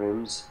find the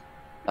rooms.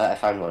 I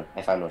found one.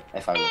 I found one. Hey,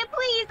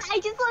 please! I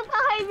just looked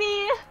behind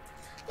me!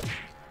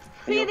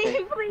 Are you Please,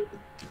 okay? please!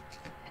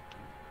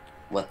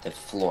 What the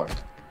floor?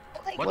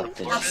 What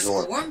the What?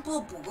 door?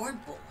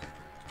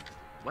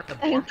 What the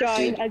I'm bork?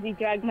 drawing Dude. as you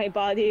drag my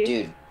body.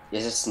 Dude,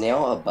 is a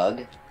snail a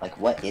bug? Like,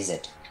 what is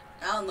it?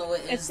 I don't know what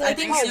it is. It's I like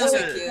think how snails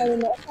it are is.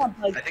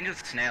 cute. I think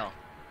it's a snail.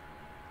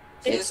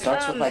 It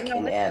starts with like no,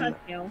 an it's M. not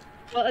snail.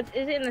 Well, is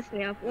it in the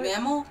snail? What?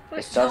 Mammal?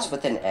 It starts No.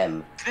 with an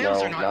M. Snails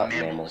No, are not not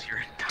mammals. mammals.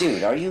 You're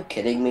Dude, are you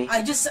kidding me?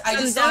 I just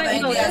thought of Don't-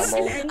 anything no, else.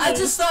 Mammal. I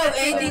just thought of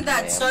anything Oh,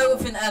 that man. started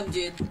with an M,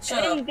 dude.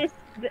 Shut And up. this,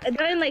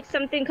 they're in like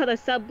something called a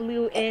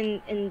sub-blue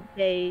in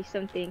day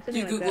something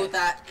You like googled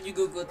that. that. You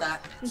googled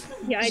that.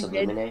 Yeah, I did.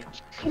 Subliminate?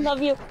 I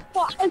love you.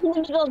 Oh, I was in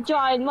the middle of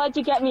drawing. Why'd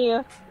you get me?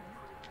 Are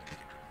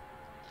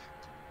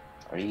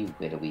you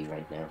widowy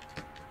right now?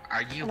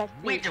 Are you Let's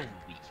see. widowy?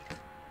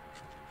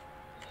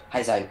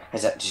 Hi, Zion. Hi,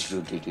 Zion.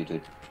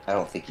 Dude. I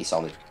don't think he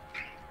saw me.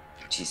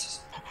 Jesus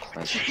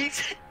Christ.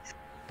 Jesus.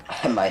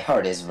 My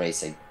heart is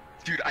racing.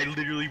 Dude, I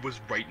literally was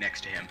right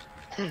next to him.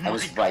 I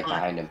was right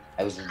behind him.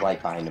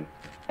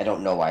 I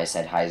don't know why I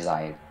said hi,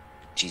 Zion.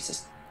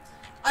 Jesus.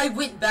 I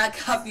went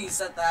back after you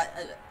said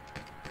that.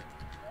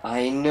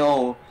 I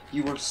know.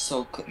 You were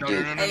so No,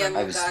 dude. no, no, I am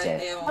I was guy.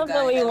 dead. I am I don't guy.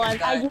 know what you am want.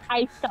 guy.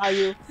 I saw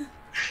you.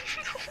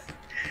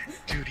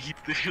 Dude, he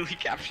literally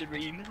captured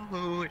me.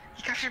 No,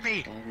 he captured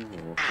me.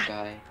 Animal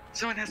guy.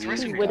 Someone has to You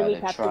rescue would- me. Would we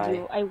gotta capture try.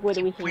 you? I would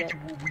we Wait,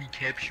 hit. we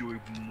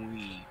captured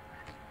me.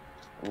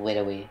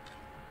 Widowy.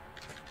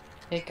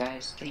 Hey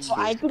guys. It's Well,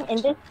 me. I've been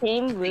in the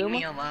same Leave room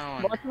me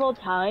alone. multiple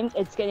times.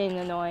 It's getting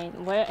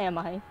annoying. Where am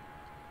I?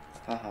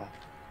 Haha.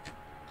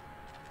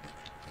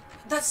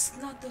 That's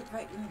not the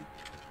right room.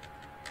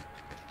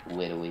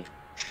 Widowy.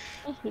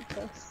 I hate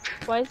this.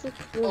 Why is this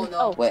room? Oh,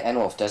 no. Wait,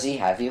 Enwolf, does he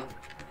have you?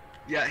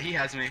 Yeah, he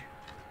has me.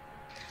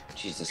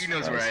 Jesus He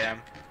knows Christ. where I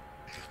am.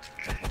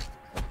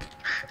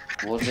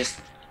 We'll just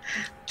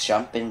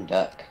jump and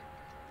duck.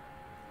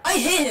 I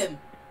hit him.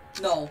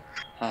 No.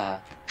 Ha.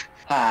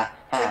 Ha.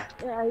 Ha.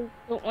 I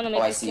don't want to Oh,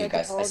 make I this see you character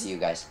guys. I bald. see you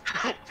guys.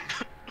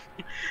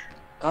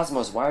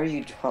 Cosmos, why are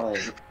you drawing?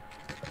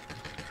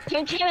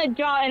 I'm trying to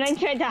draw and I'm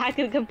trying to hack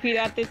the computer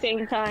at the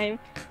same time.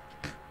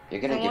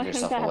 You're gonna give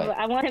yourself away.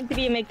 I want him to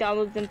be a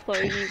McDonald's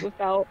employee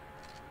without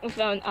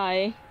an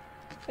eye.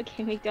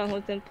 Okay,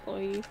 McDonald's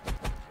employee.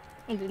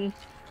 And then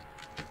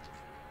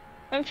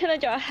I'm trying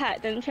to draw a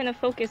hat, then I'm trying to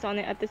focus on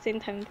it at the same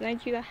time. Then I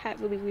drew the hat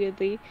really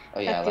weirdly. Oh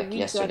yeah, Have to like redraw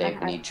yesterday the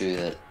when hat. you drew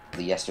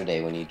the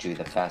yesterday when you drew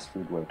the fast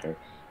food worker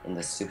and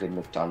the stupid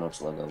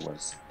McDonald's logo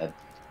was a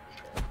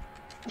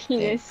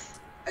Penis.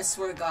 I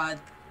swear to God,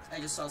 I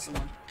just saw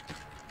someone.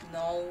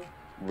 No.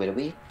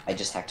 widowy. I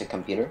just hacked a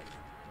computer.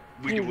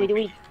 You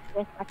literally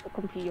just hacked the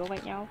computer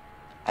right now.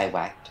 I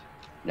whacked.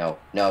 No,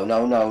 I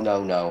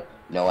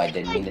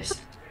didn't mean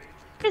this.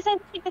 This, I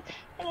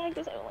don't like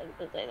this, I don't like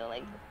this, I don't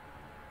like this.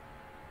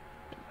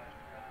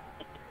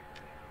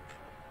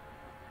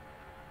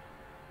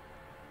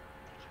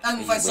 I don't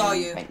know if I saw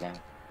you. right now.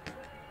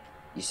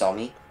 You saw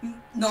me?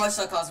 No, I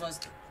saw Cosmos.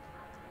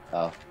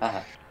 Oh,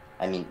 haha.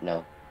 I mean,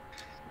 no.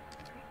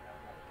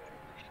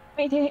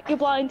 Wait, you're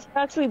blind.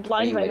 You're actually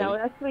blind you right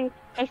waiting? now.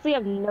 Actually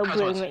have no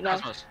brain right now.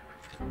 Cosmos.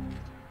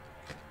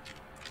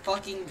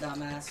 Fucking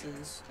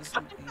dumbasses. That's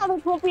the thing.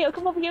 Come over here,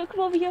 come over here, come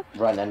over here.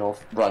 Run, Enolf,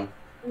 run.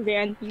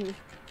 Van, you.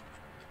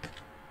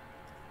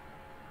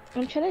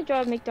 I'm trying to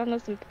draw a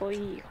McDonald's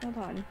employee. Hold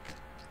on.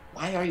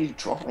 Why are you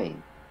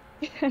drawing?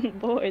 I'm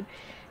bored.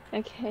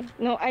 Okay.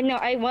 No, I know.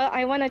 I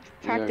want to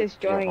practice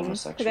you're drawing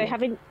because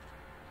homosexual.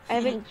 I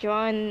haven't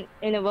drawn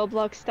in a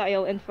Roblox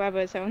style in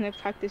forever, so I want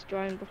to practice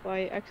drawing before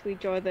I actually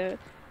draw the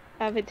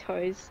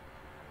avatars.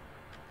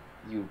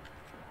 You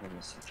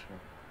homosexual.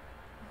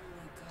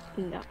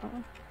 Oh my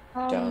God.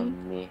 No.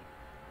 Dummy.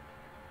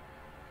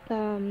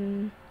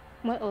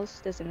 What else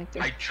does it make?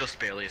 I just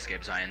barely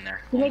escaped Zion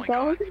there. Do Oh my god.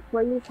 McDonald's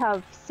employees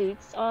have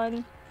suits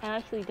on? I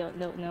actually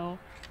don't know.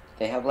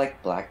 They have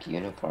like black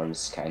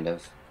uniforms, kind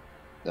of.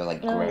 They're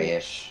like Oh.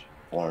 grayish,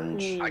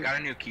 orange. Mm. I got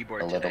a new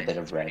keyboard A little today. bit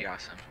of It's pretty red.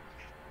 awesome.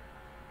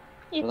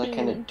 They're like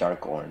kind of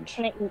dark orange.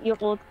 Can I eat your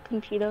old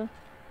computer? No,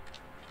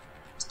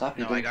 Stop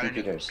I eating got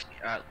computers.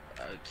 a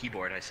new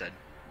keyboard, I said.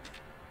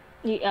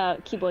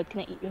 Keyboard,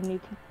 can I eat your new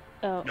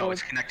No, old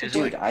it's connected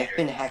to Dude, my I've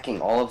been computer.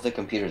 hacking all of the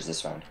computers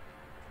this round.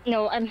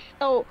 No, I'm.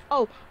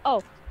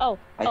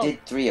 I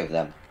did 3 of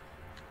them.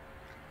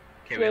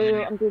 Okay, we have a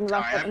new... I'm doing So I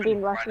last one. have I'm been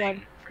doing last running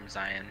one. from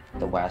Zion.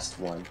 The last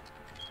one.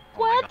 Oh my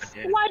What? God,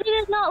 dude. Why did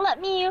it not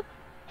let me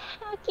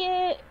hack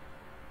it?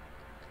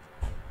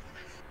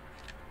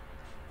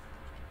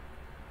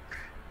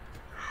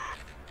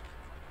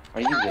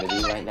 Are you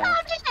really right now?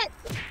 Stop it!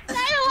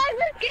 I don't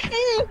like this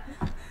game!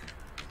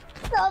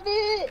 Stop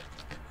it!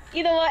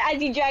 You know what?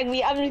 As you drag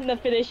me, I'm just gonna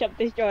finish up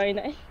this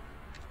drawing.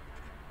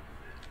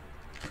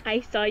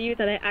 I saw you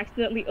that I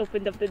accidentally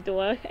opened up the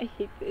door. I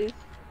hate this.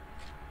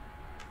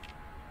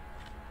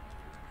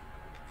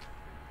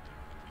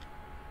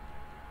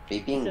 Are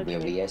you being It's okay.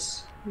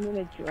 serious? I'm gonna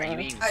Are you draw.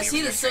 being I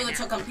see the serious right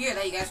little now? computer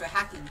that you guys were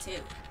hacking too.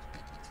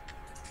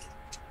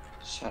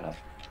 Shut up.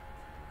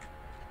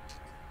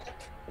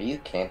 Are you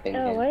camping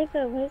Oh, him? where's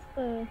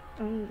the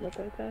look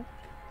like that?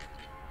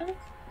 Oh.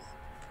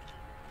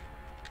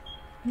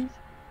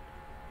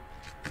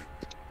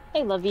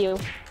 I love you.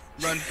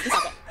 Run.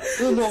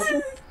 No, no.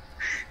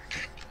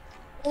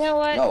 You know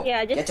what? No,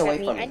 Yeah, just get away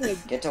set from I me. need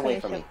to Get away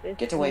finish from me. up this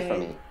Get away from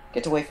noise. me.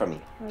 Get away from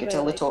me. I'm Get a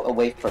gonna, little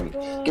away from me.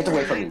 Get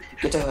away from me.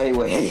 Get away.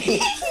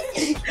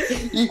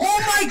 Oh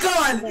my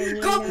god!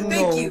 God, No.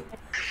 thank you!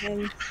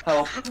 And,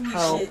 Help, Holy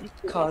help, shit.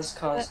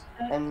 cause,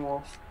 and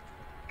wolf.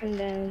 and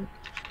then.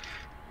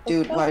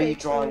 Dude, why are you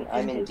Okay, drawing? so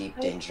I'm in his deep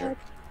iPad, danger.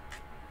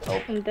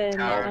 Oh, And then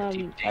Tower,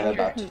 deep I'm danger.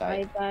 about to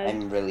die. iPad.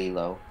 I'm really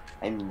low.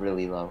 I'm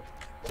really low.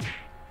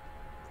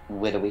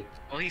 Widowy.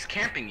 Well, he's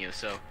camping you,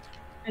 so...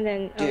 And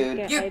then Dude.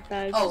 get You-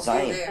 iPad. Oh,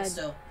 Zion. you're there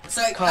still.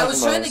 Sorry, I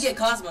was trying to Cosmos. get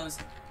Cosmos.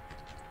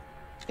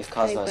 If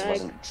Cosmos back.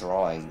 wasn't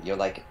drawing, you're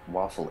like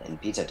Waffle in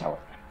Pizza Tower.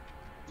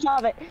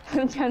 Stop it!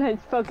 I'm trying to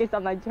focus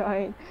on my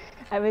drawing.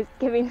 I was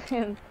giving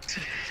him.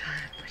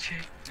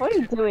 What are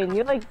you doing?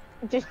 You're like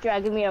just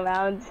dragging me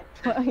around.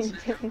 What are you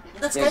doing?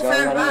 Let's You're go for a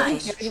going on ride. a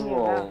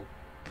stroll.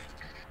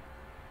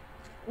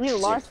 You Your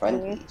lost me.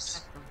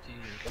 friendlies.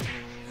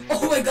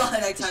 Oh my god,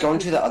 I He's going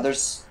to the other.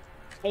 He's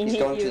I hate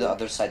going you. to the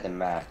other side of the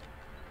map.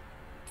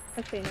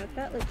 Okay, now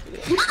that looks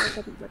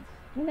weird.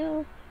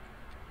 No.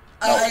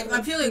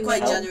 I'm feeling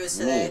quite Help generous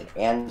today.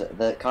 me and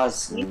the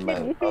Cosmo.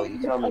 You Oh, you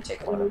can only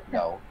take one.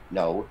 No,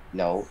 no,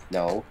 no,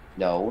 no,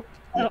 no.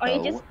 Oh, are you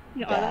no. just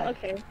no, bad.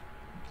 okay.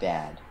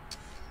 Bad.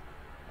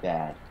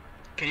 Bad.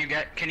 Can you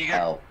get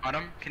Help. on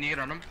him? Can you get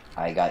on him?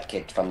 I got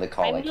kicked from the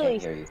call. I'm I really-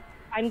 can't hear you.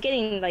 I'm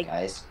getting like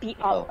Guys? beat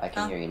Oh, up. I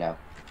can hear you now.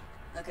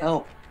 Okay.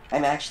 Help!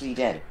 I'm actually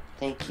dead.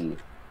 Thank you.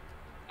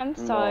 I'm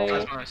No.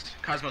 sorry.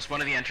 Cosmos,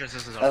 one of the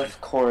entrances is open. Of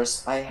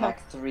course, I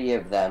hacked 3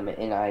 of them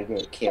and I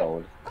get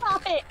killed.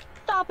 Stop it!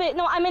 Stop it!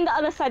 No, I'm in the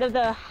other side of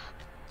the.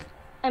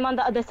 I'm on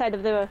the other side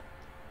of the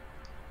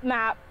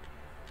map.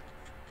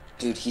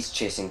 Dude, he's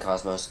chasing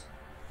Cosmos.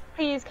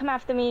 Please come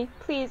after me.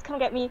 Please come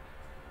get me.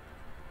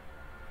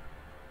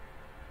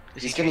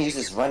 Is He's he gonna use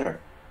chasing his runner.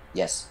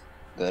 Yes.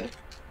 Good.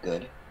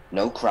 Good.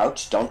 No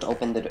crouch. Don't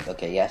open the door.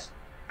 Okay, yes.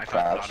 I found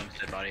Crouch. Bottom's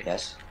dead body.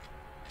 Yes.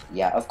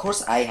 Yeah, of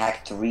course I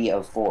hacked 3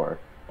 of 4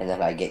 and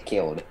then I get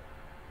killed.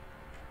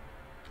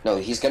 No,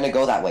 he's gonna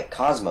go that way.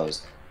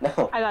 Cosmos.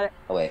 No. I got it.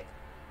 Oh wait.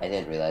 I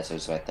didn't realize it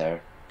was right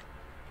there.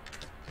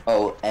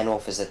 Oh,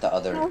 Anwolf is at the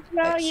other I'll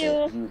throw exit. you.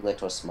 You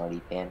little smarty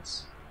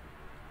pants.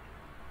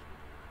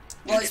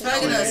 Well, he's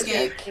probably gonna I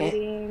escape.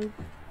 can't,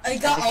 I I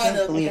got all can't of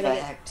them. believe I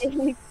hacked.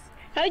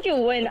 How'd you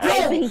win? Bro,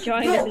 I've been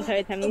drawing bro, this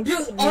entire time. You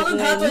Dude, you all them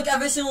have win. like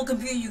every single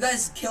computer. You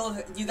guys killed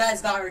her. You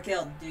guys got her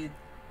killed, dude.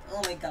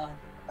 Oh my god.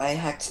 I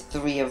hacked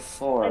 3 of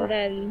 4. And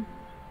then,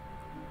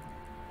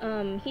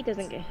 he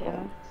doesn't get hit.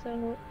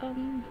 So,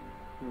 I'm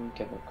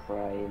gonna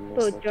cry in this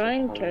so little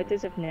drawing corner.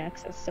 characters of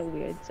Nax is so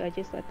weird. So I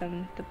just let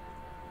them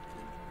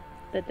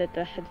the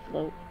head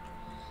float.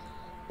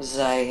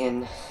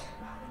 Zion,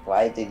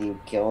 why did you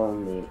kill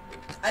me?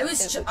 I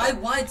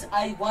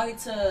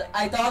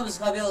thought I was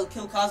gonna be able to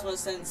kill Cosmos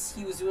since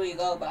he was really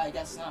low, but I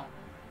guess not.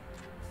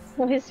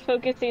 I was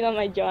focusing on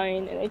my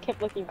drawing and I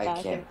kept looking I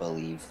back. can't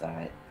believe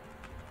that.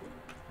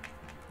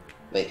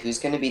 Wait, who's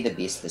gonna be the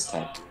beast this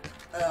time?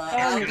 It's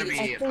I'm gonna gonna be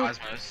I think-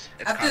 Cosmos.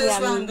 It's after Cosmos. this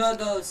Yeah, round, I'm me- gonna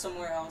go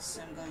somewhere else.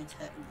 I'm going to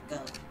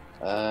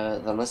go.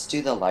 Then let's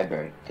do the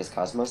library, because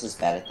Cosmos is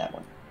bad at that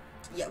one.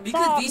 Yeah, we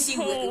Stop.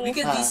 could we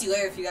could Huh. VC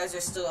later if you guys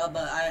are still up,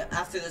 but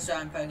after this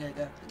round, I'm probably gonna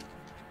go.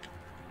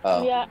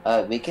 Oh,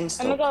 Yeah. we can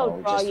still gonna go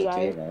call draw just you the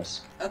 3 guys. of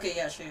us. Okay,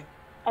 yeah, sure.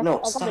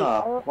 No,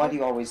 stop! Why do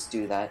you always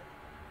do that?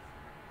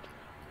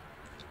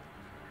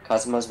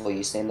 Cosmos, will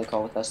you stay in the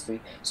call with us 3?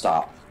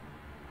 Stop.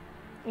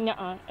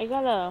 Nuh-uh. I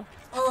gotta.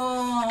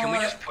 Oh. Can we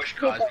just push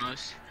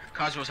Cosmos?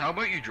 Cosmos, how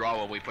about you draw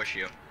while we push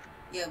you?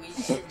 Yeah, we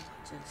should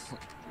just.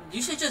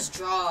 You should just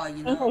draw,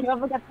 you know. Okay,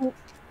 whoever got the-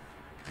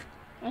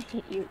 I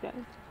hate you guys.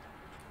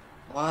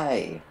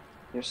 Why?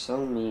 You're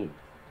so mean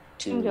I'm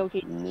to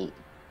joking. me.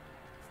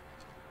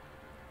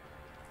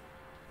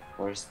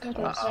 Where's Okay,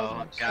 Cosmos?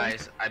 Uh-oh,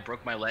 guys, I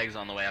broke my legs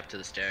on the way up to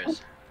the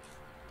stairs.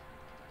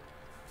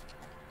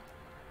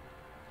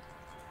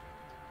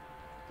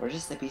 Where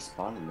does the bee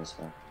spawn in this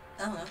one?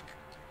 I don't know.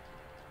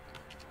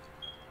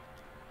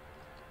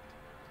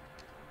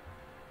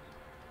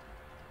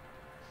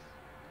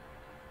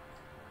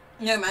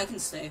 Yeah, I can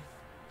stay.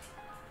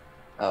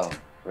 Oh,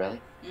 really?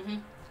 Mm-hmm.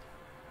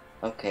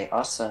 Okay,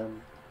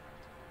 awesome.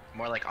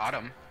 More like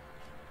autumn.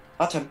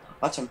 Autumn,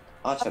 autumn,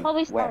 I'll autumn.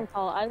 probably Where? start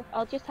tall.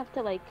 I'll just have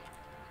to like,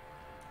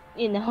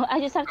 you know, I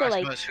just have to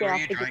like Cosmos, who get are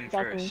off you the drawing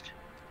discussion.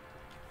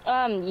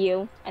 first?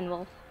 You and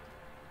Wolf.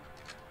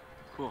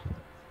 Cool.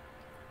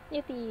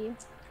 Yippee!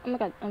 Oh my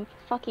god, I'm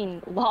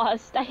fucking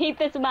lost. I hate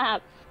this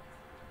map.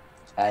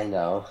 I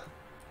know.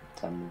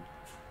 Tell me.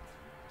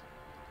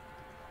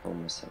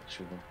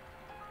 Homosexual.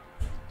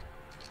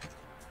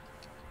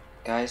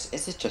 Guys,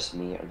 is it just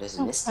me, or does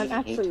Oh, Misty I'm hate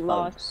actually bugs?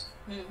 lost.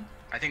 Hmm.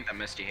 I think that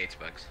Misty hates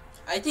bugs.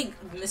 I think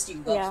Misty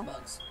loves Yeah.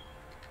 bugs.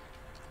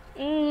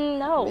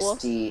 No.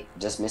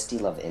 Does Misty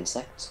love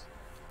insects?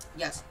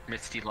 Yes.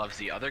 Misty loves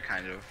the other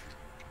kind of,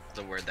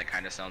 the word that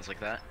kind of sounds like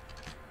that.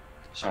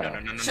 Shut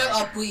up. No. Shut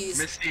up, please.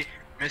 Misty.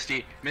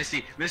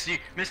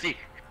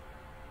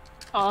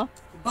 Aw.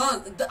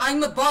 Bug.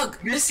 I'm a bug.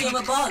 Misty, I'm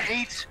a bug.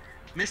 hates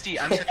Misty.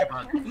 I'm such a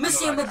bug.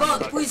 Misty, I'm a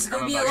bug. Please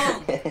leave me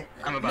alone.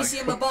 I'm a bug. Missy,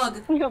 I'm a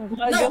bug. You're a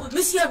bug. No,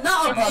 Missy, I'm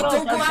not a bug.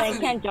 Don't go I after me.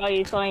 can't draw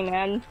you, sorry,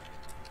 man.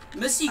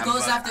 Missy I'm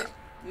goes a bug.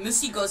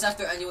 Missy goes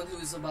after anyone who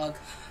is a bug.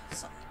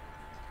 So,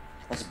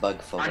 That's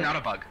bug photo. I'm not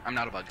a bug. I'm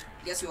not a bug.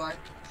 yes, you are.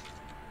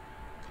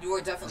 You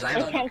are definitely I a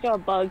I bug. can't draw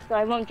bugs, so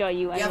I won't draw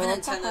you. You have an know.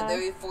 antenna, Haha.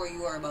 therefore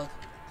you are a bug.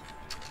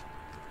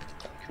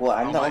 Well,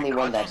 I'm Oh the my only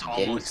one God, that those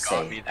didn't almost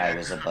got say me I there.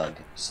 was a bug,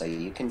 so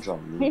you can draw I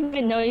me. didn't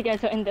even know you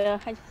guys were in the.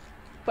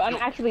 But I'm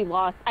actually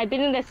lost. I've been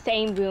in the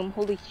same room.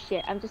 Holy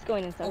shit! I'm just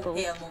going in Oh, circles.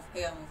 hey, Elmo.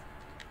 Hey, Elmo.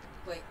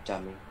 Wait,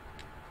 Dummy.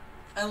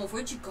 Elmo,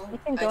 where'd you go?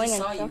 I've been I going just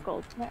in saw you.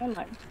 circles. Where am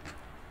I?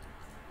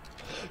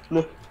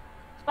 No.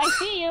 I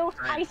see you.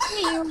 I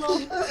see you,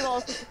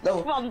 little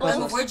No, Rumble.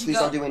 Cosmos, Where'd you please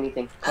go? don't do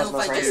anything. Elmo,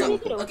 Cosmos, I don't just do saw.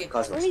 anything. Okay. Where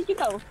Cosmos, did you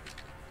go?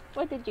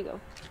 Where did you go?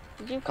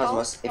 Did you fall?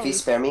 Cosmos, if Oh, you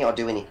spare me, I'll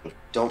do anything.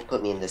 Don't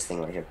put me in this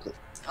thing right here, please.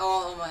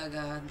 Oh my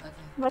god. Okay.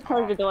 I'm gonna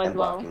close the door as I'm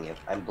well. blocking you.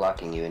 I'm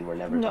blocking you, and we're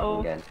never No. talking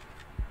again.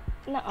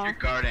 Nuh-uh. You're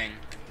guarding.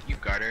 You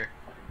garter.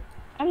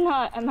 I'm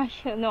not. I'm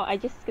actually no. I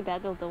just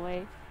skedaddled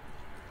away.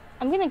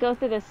 I'm gonna go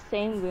through the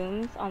same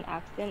rooms on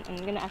accident, and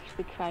I'm gonna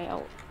actually cry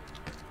out.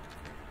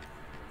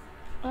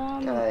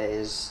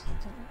 Guys,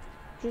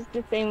 Just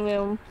the same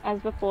room as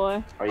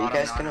before. are you Autumn,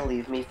 guys autumn. gonna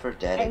leave me for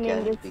dead I'm in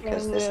again? the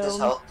Because same this is room.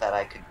 help that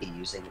I could be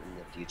using in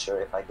the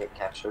future if I get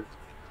captured.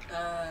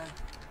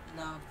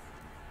 No.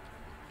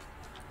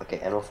 Okay,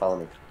 and will follow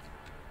me.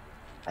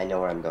 I know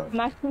where I'm going. I'm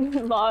actually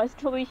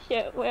lost. Holy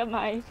shit! Where am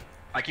I?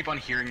 I keep on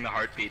hearing the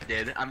heartbeat,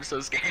 dude. I'm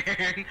so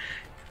scared.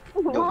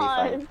 You'll be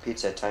fine. Lost.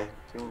 Pizza time.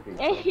 You'll be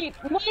Hey,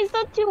 fine. why is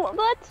that too?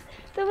 What?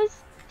 There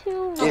was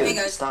two. Oh, hey, Dude,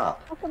 guys.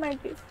 stop. What can I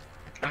do?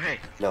 Okay.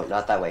 No,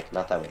 not that way.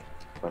 Not that way.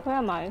 Where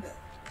am I?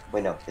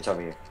 Wait, no, it's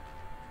over here.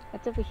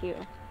 It's over here.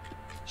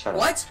 Shut up.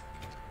 What?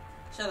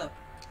 Shut up.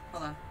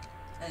 Hold on.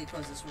 I need to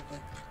close this real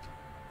quick.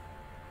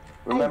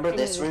 Remember I've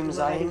this been in room, this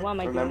room already. Zion? What am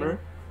I Remember? doing?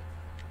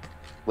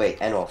 Wait,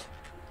 Enwolf.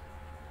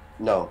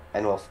 No,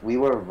 Enwolf. We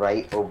were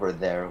right over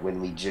there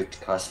when we juked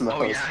Cosmos.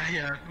 Oh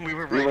yeah. We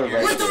were We right were here.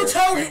 right Wait, don't here.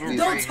 tell We him! were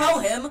Don't right tell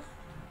here. him!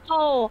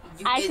 Oh,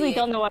 You I actually idiot.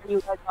 don't know what you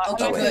guys are.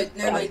 Okay, Oh, wait. good.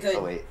 Never mind, good.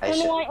 Oh wait, I You know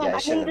should. what? Yeah, I I'm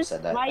shouldn't in have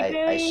said that. I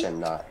library. should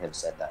not have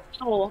said that.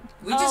 Oh.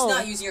 We're just oh.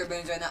 not using our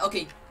brains right now.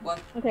 Okay, one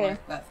Okay. more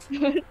left.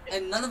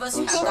 And none of us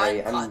I'm have sorry,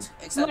 gotten I'm- caught.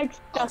 I'm Except like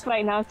stuck Autumn.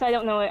 right now, so I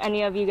don't know what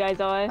any of you guys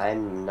are.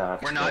 I'm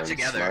not. We're not very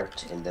together.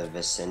 Smart in the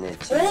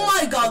vicinity. Oh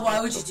my of God, why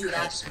would you do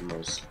that?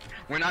 Cosmos.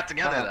 We're not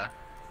together though.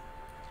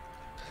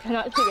 We're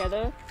not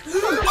together.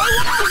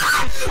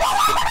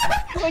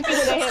 What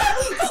did I hit?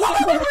 Oh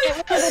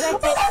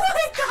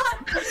my god!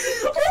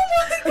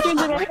 What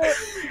did I hit?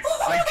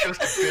 I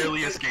just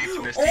barely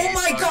escaped Misty. Oh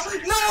my god!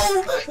 No!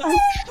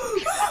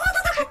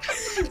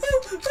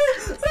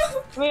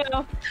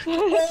 Real.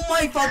 Oh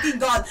my fucking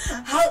god!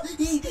 How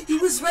he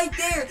was right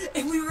there,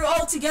 and we were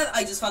all together.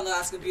 I just found the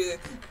last computer.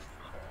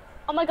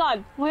 Oh my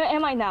god, where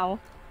am I now?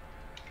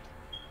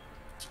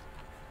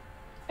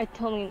 I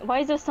totally. Why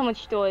is there so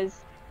much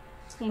doors?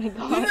 Oh my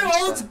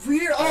god.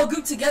 We were all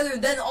grouped together,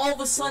 and then all of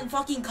a sudden,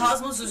 fucking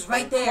Cosmos was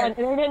right there. And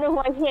I don't know who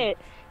I hit.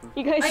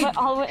 You guys I- were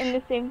all in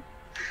the same.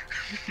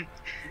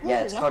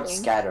 Yeah, it's called Nothing.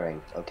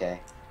 scattering. Okay.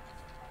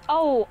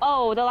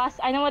 Oh, the last.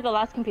 I know where the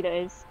last computer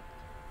is.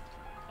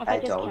 If I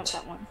just don't. count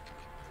that one.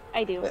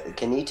 I do. But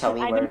can you tell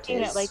me I've where been it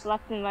seeing is? it like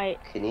left and right.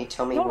 Can you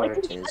tell me No, where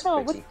it's it in the is,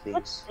 other. pretty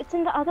please? It's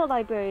in the other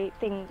library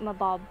thing, my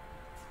Bob.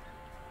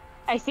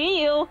 I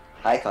see you.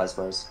 Hi,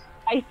 Cosmos.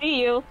 I see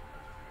you.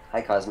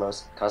 Hi,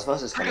 Cosmos.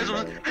 Cosmos is Hi coming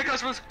Cosmos. down. Hi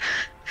Cosmos.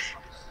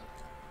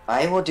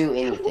 I will do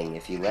anything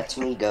if you let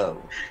me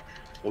go.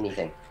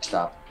 Anything.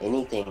 Stop.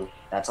 Anything.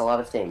 That's a lot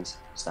of things.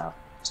 Stop.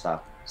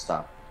 Stop.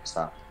 Stop.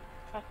 Stop.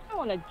 I kinda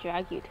wanna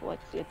drag you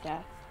towards your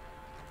death.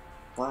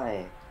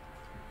 Why?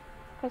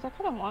 Because I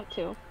kinda want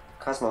to.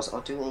 Cosmos,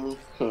 I'll do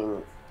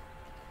anything.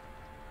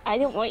 I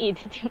didn't want you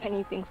to do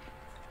anything.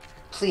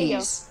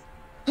 Please.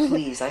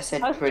 Please, I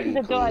said I'll pretty,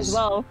 the door please. as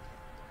well.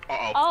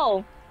 Uh-oh.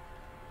 Oh!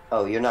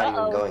 Oh, you're not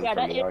Uh-oh. even going Yeah, for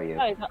that me, is are you?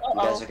 good. You Uh-oh.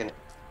 guys are gonna...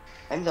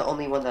 I'm the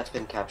only one that's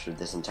been captured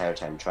this entire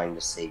time trying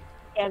to save.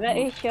 Yeah, that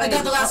is showing. I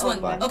got the last uh-oh,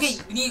 one. man. Okay,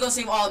 we need to go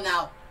save all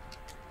now.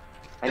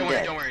 I'm Don't dead.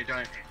 worry, don't worry, don't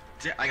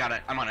worry. I got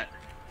it. I'm on it.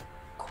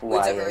 We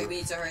need to hurry, Quiet. we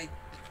need to hurry.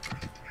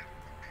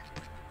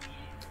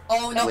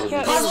 Oh no, Wait,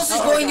 Cosmos is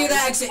oh, going okay. near the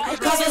exit.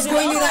 Cosmos is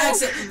going near the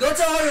exit. Go to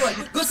the other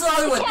one. Go to the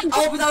other one.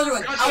 I'll open the other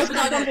one. I'll open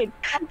the other one. Jumping.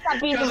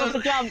 Stop being able to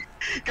jump.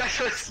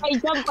 Guys, My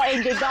jump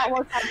button did not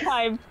work that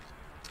time.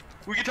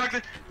 we can talk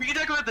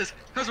about this.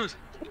 Cosmos.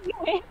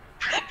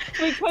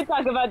 We could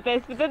talk about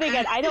this, but then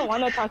again, I don't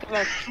want to talk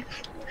about it.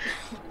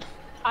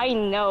 I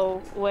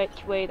know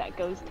which way that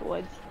goes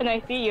towards, and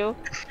I see you.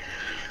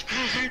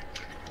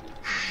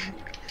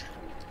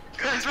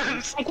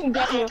 Cosmos. I can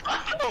get you.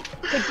 I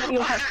can get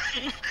you.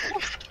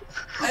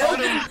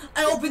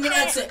 I opened the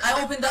exit.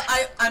 I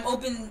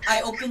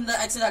opened the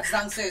exit that's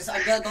downstairs.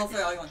 I gotta go for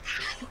the other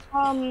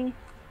one.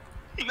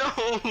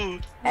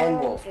 No. And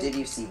Wolf, did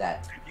you see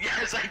that?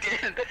 Yes, I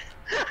did.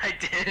 I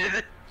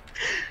did.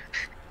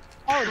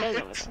 Oh, there's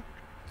over there.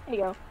 There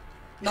you go.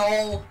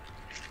 No.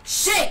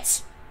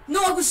 Shit!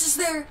 No, I was just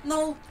there.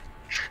 No.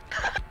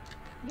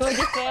 You were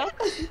just there?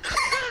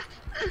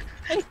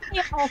 I see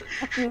you. Oh,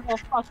 fuck you. Oh,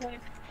 fuck me.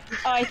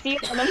 Oh, I see you.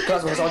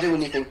 Cosmos, I'll do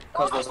anything.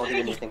 Cosmos, I'll do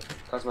anything.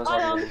 Cosmos,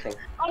 I'll do anything.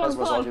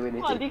 Cosmos, I'll do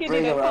Come on, you anything. can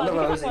Bring do this. around the Come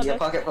on, rosy, you your can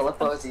pocket full of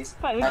posies.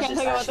 Fine, we can't Ashes,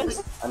 talk about ashes.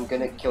 this. I'm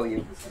gonna kill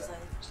you.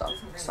 Stop,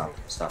 stop,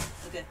 stop,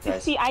 Okay.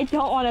 guys. See, I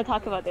don't want to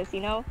talk about this, you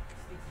know?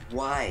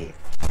 Why?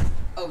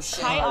 Oh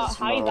shit.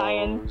 Hi,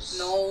 Diane. Cosmos.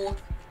 No.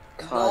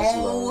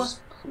 Cosmos,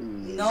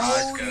 please. No,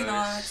 Nice, you're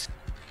guys.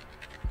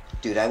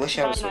 not. Dude, I wish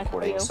I was Not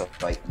recording you. so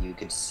like you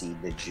could see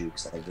the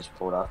jukes I just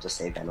pulled off to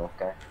save Enwolf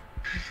guy.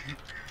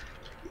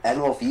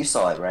 Enwolf, you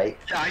saw it, right?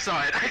 Yeah, I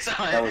saw it. I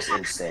saw it. That was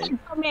insane.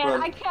 Oh man,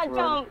 Run, I can't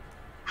run. jump.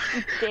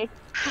 You dick.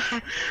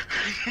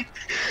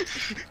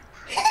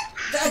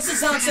 The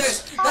exit's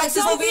downstairs. The exit's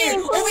Stop over here.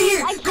 being Over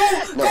here. rude. Go.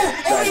 No, Go.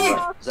 Over Zion here.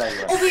 run. Zion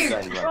run. Over here.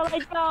 Zion Well, run. I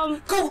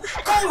jump. Go. Go.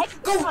 I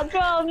Go. can't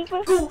jump.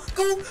 Go. Go.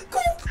 Go.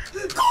 Go.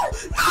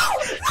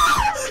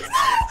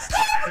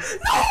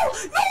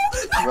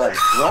 No. Run.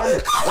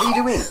 Run. What are you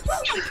doing?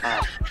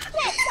 Ah,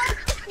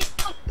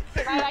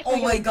 I'm actually Oh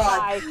my gonna god.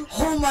 die.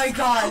 Oh my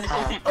god.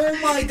 Oh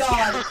my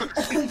god.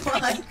 Oh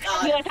my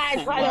god. Yes,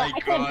 I my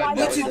couldn't God. die.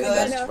 that was too the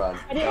good. best run.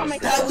 I didn't have my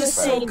That was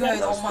so That good.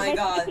 was Oh my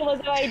god.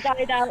 Although I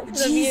died out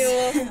because of you.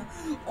 Jeez.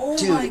 Oh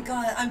Dude. my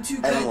god. I'm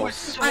too good.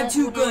 Enwolf. I'm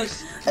too good.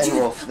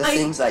 Enwolf, the I-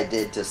 things I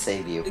did to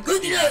save you.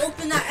 Good thing I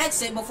opened that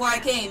exit before I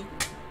came.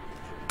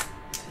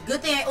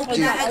 Good thing I opened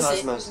Dude, that exit.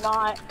 Cosmos.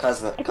 Not.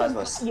 Cosmos. I couldn't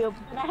Cosmos. get you.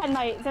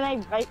 Then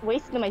I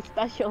wasted my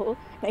special.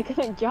 And I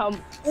couldn't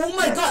jump. Oh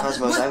my Yeah, god.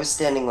 Cosmos, What- I was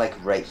standing like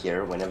right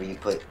here whenever you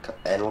put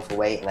Enwolf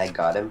away and I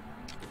got him.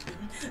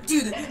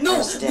 Dude, I no.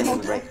 was standing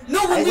right.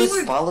 No, I when we was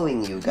were.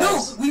 following you No,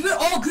 guys. we were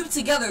all grouped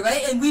together,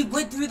 right? And we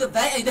went through the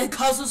vent, and then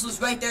Cosmos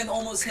was right there and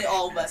almost hit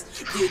all of us.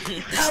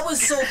 Dude, that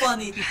was so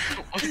funny.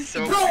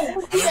 So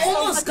Bro, he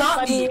almost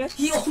got me. funny.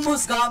 He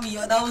almost got me.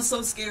 That was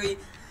so scary.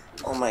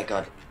 Oh my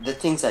god. The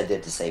things I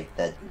did to save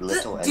that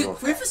little Dude, Enwolf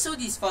Free guy.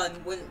 Facility's fun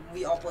when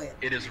we all play it.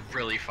 it is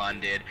really fun,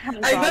 dude. Oh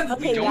my I God. remember-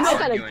 We Okay, don't yeah, I argue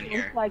gotta in go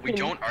here. so I We can-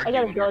 don't I argue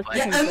gotta when go we're so I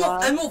Yeah, playing.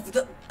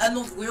 can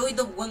Enwolf, literally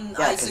the one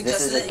Yeah, I because suggested.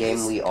 this is a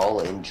game we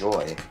all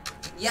enjoy.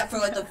 Yeah, for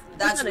like the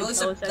that's gotta really go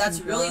so I that's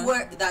can really draw.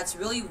 where that's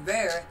really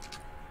rare.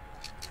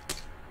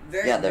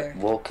 Very Yeah, rare.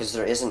 well, because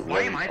there isn't Why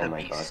really. am I Oh the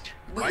my god. beast?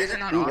 Wait, Why is it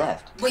not Who on?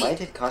 left? Wait. Why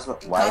did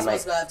Cosmos? Why am I?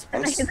 Cosmos left.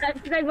 I'm,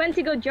 Because I went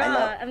to go draw.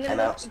 I'm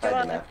gonna outside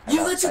draw. the map. You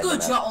I'm let you outside go the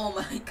map. draw. Oh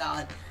my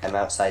god. I'm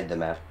outside the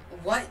map.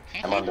 What?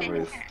 I'm on the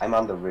roof. I'm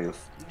on the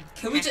roof.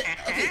 Can we just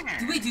okay?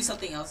 Do we do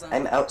something else? Then?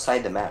 I'm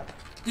outside the map.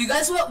 Do you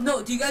guys want?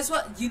 No. Do you guys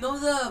want? You know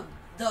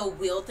the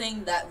wheel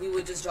thing that we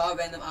would just draw a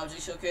random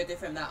object show character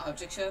from that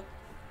object show?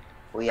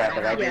 Well, yeah,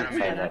 but I Yeah, didn't yeah,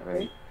 find that yeah.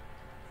 very.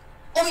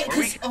 Oh yeah,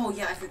 Were we- oh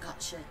yeah, I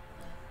forgot. Shit.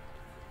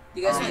 Do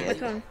you guys Um, want?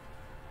 Which one?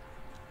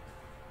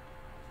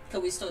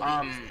 Can we still do?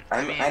 I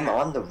mean, I'm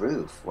on the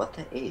roof. What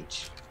the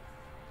H?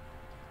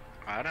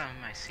 Adam,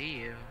 I see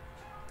you.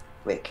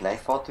 Wait, can I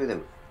fall through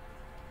the?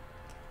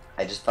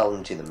 I just fell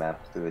into the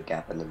map through a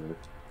gap in the roof.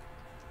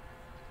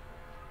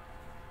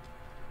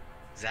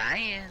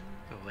 Zion,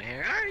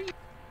 where are you?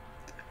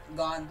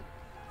 Gone.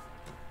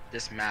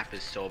 This map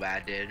is so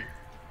bad, dude.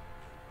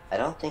 I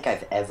don't think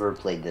I've ever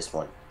played this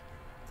one.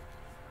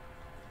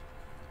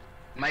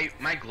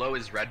 My glow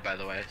is red, by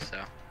the way,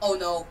 so. Oh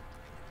no.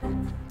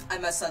 I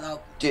messed that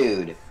up.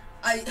 Dude,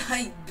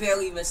 I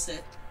barely missed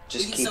it.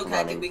 just we can keep still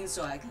hack it. We running. can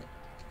still hack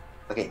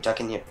it. Okay, duck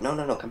in here.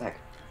 No, come back.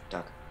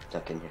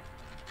 Duck in here.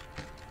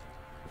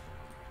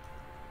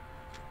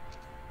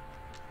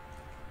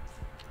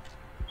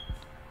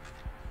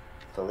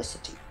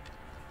 Felicity.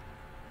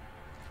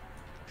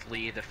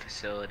 Flee the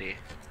facility.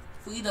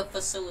 Flee the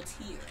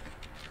facility.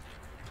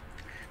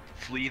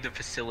 Flee the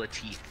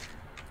facility.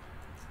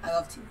 I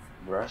love teeth.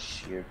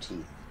 Brush your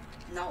teeth.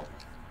 No.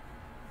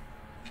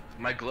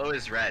 My glow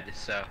is red,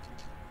 so.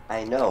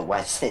 I know.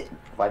 Why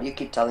do you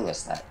keep telling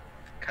us that?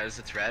 Cause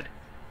it's red.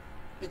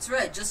 It's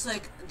red, just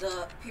like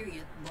the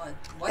period.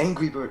 What?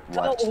 Angry Bird.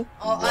 What? Oh.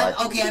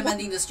 Oh, okay, I'm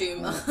ending the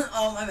stream.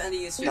 I'm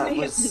ending the stream. That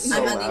was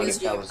so I'm ending the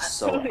stream. That was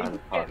so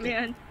unpopular.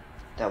 Man.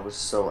 That was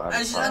so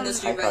I should end the unpopular.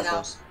 stream Hi, right now.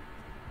 Cosmos.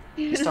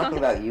 He's talking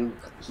about you.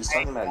 He's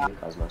talking about you,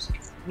 Cosmos.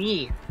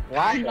 Me.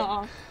 What?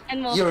 No.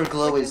 And well, Your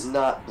glow is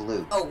not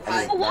blue. Oh,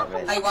 I mean, not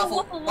red. Hi, Waffle.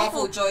 Waffle.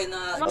 Waffle, join Free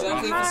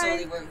Hi.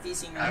 Facility. We're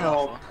VC right now.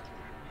 Help.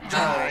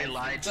 I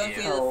lied to Join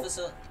Free you.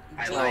 Facility.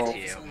 I join lied Free to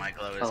you. Facility. My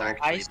glow is Oh.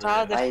 actually I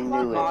saw blue. the I knew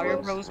it Mario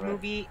was Bros red.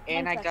 movie,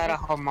 and I got a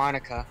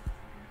harmonica.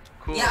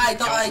 Cool. Yeah, I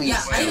thought. Please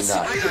Yeah, I do just.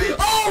 not.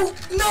 Oh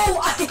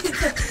no!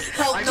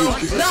 Help! No! I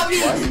Not me!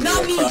 Flying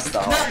Not me! across the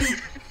hall. Not me!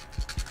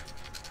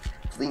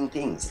 Fleeing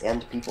things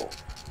and people.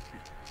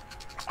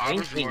 I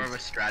was Fling more of a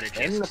things strategist.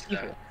 and the though.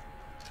 people.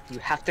 You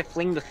have to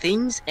fling the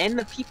things and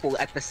the people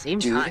at the same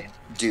Dude, time.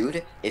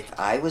 dude, if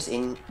I was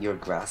in your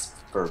grasp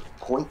for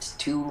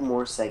 0.2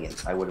 more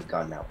seconds, I would have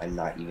gone out. I'm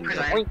not even Chris,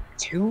 joking.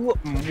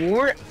 0.2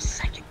 more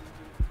seconds.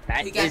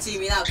 That You can't is see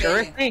me now, sure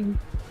can you? thing.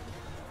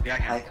 Yeah, I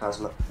can. Hi,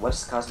 Cosmo.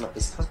 What's Cosmo?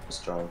 Is Cosmos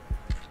drawing?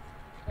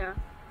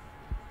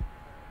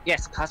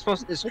 Yes,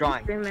 Cosmos is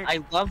drawing. I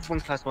love when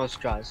Cosmos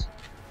draws.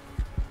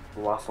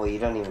 Waffle, you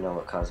don't even know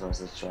what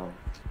Cosmos is drawing.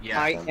 Yeah.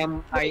 I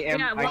am.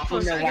 Yeah, I Waffle,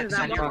 do know second, what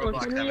send your Waffle,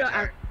 Roblox send me your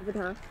avatar.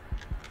 avatar.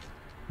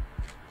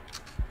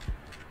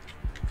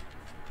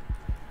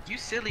 You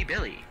silly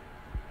Billy.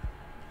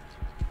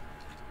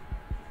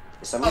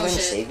 Is someone Oh, going to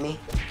shit. save me?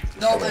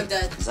 No, Okay. I'm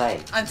dead.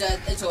 Zion. I'm dead.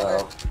 It's over.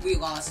 Oh. We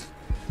lost.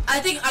 I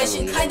think I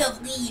should Oh, kind no.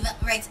 of leave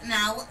right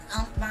now.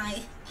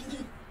 Bye.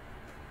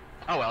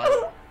 Oh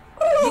well.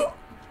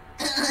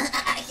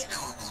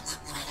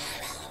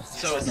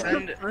 So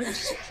send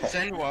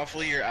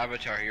Waffle your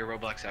avatar, your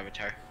Roblox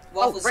avatar.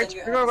 Waffle, Oh, send right,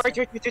 your right,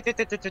 avatar.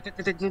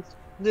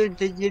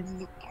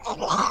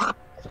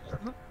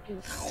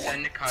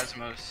 Send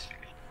Cosmos.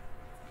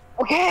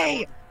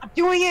 Okay, I'm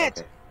doing it.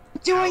 Okay.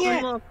 I'm doing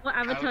it. Well, what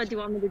avatar do you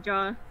want me to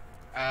draw?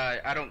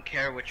 I don't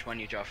care which one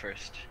you draw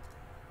first.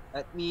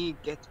 Let me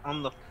get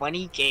on the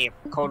funny game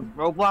called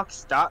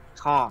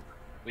Roblox.com.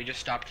 We just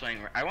stopped playing.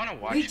 I want to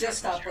watch. We just Cosmos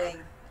stopped draw. playing.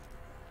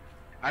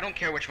 I don't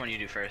care which one you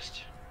do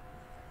first.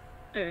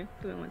 Okay,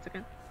 give me 1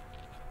 second.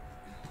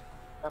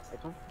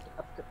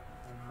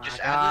 Just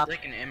add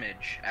like an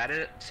image. Add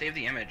it. Save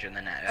the image and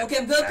then add. Okay,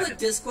 I'm gonna add put it.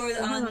 Discord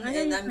Hold on, on, I and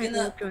didn't I'm find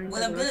gonna. Discord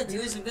What I'm gonna avatar.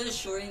 do is I'm gonna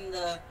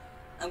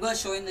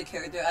showing the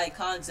character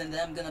icons, and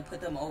then I'm gonna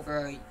put them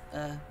over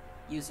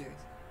users.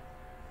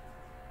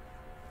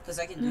 Cause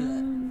I can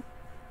do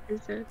that.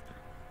 Is it?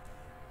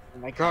 Oh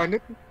my god,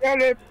 look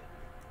at it.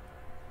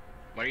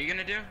 What are you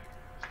gonna do?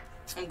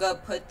 I'm gonna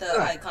put the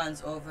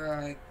icons over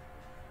our.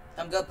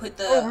 I'm gonna put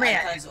the Oh,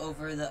 man. icons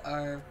over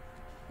our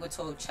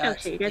little chat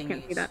Okay, you guys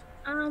can't see thingies. that.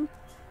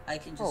 I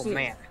can just. Oh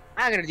man,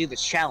 I gotta do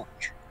this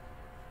challenge.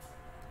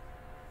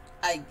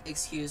 I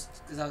excused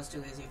because I was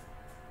too lazy.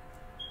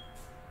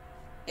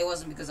 It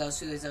wasn't because I was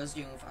too lazy. I was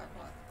doing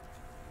Fireball.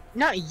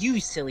 Not you,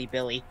 silly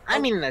Billy.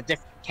 I'm in a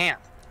different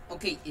camp.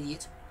 Okay,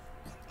 idiot.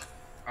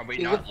 Are we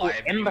You not little live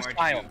anymore?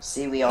 imbecile.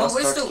 See, we all No,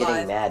 we're start still getting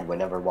live. mad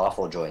whenever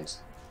Waffle joins.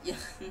 Yeah.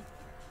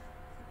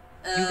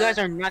 You guys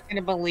are not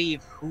gonna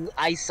believe who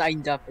I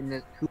signed up in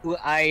the who.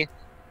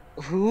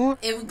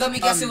 It gonna be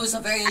guess it um, was a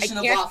I variation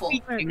of can't waffle.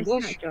 speak Alright, it's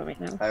English. not draw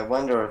right now. I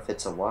wonder if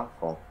it's a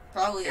waffle.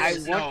 Probably I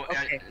is. want- No,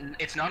 okay.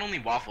 it's not only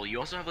Waffle. You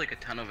also have like a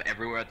ton of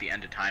Everywhere at the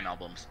End of Time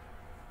albums.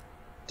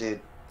 Dude,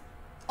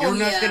 Oh, You're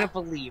not yeah. gonna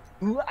believe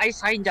who I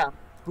signed up.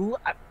 Who?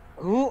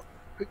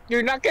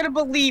 You're not gonna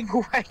believe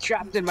who I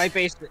trapped in my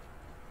basement.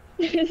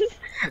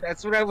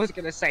 That's what I was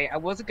gonna say. I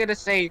wasn't gonna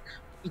say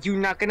you're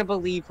not gonna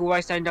believe who I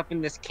signed up in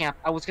this camp.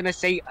 I was gonna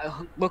say,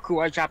 look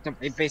who I trapped in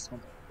my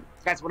basement.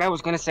 That's what I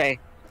was gonna say.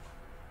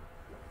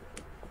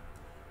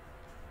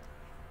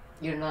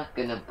 you're not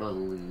gonna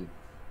believe.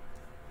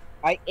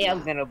 I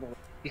am gonna bully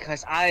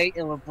because I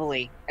am a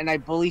bully, and I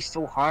bully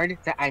so hard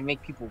that I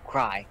make people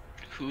cry.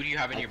 Who do you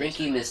have in I your think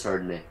he basement?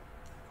 misheard me.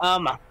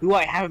 Who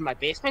I have in my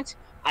basement?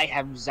 I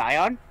have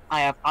Zion.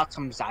 I have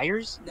Autumn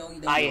Zyres. No,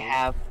 you don't. I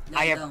have No,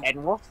 I you have don't.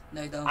 Edwolf.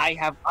 No, you don't. I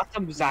have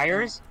Autumn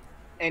Zyres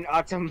and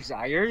Autumn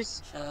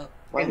Zyres. Shut up.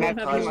 Why And not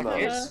that's pretty much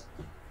Cosmos?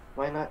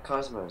 Why not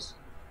Cosmos?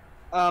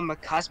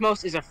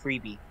 Cosmos is a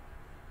freebie.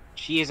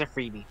 She is a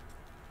freebie.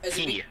 Is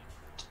it, He.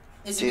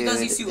 is it because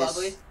Dude, he's too this-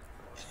 ugly?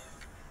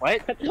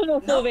 What?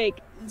 Homophobic.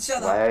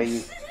 Shut Why up. are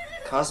you?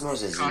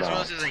 Cosmos is Cosmos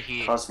not. is a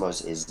he.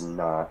 Cosmos is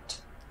not.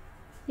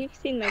 You've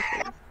seen my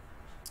face.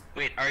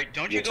 Wait,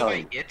 don't You're you go by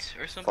telling it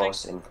or something?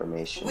 False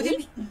information. What do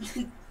you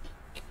mean?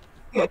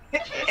 It.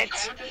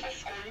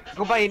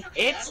 Go by an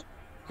it?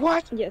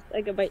 What? Yes,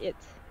 I go by it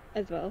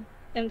as well.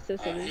 I'm so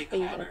sorry. But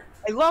you go.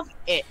 I love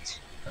it.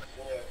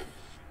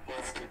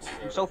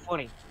 I'm so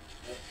funny.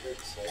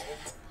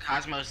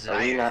 Cosmos Are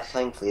we not Zyres.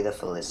 playing Flee the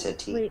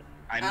Felicity? Wait,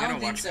 I'm I gonna don't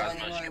think watch so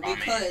Cosmos anymore. draw We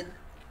me. could.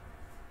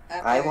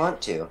 I After-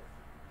 want to.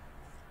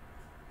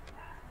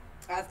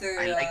 After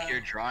I like your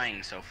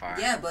drawing so far.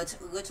 yeah, but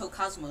Little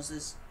Cosmos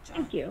is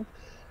Thank you.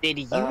 Did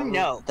you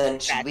know? Then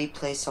should that- we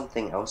play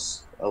something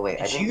else? Oh wait,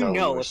 I Did didn't you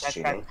know you were that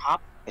streaming. that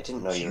top? I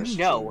didn't know Did you were you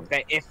streaming. know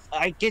that if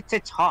I get to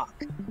talk?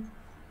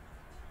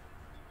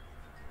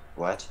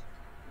 What?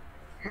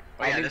 Oh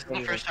yeah, this is the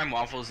first time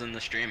Waffle's in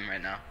the stream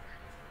right now.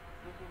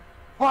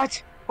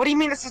 What? What do you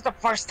mean this is the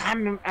first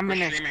time I'm We're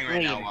in a streaming stream?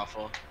 right now,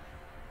 Waffle.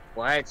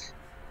 What?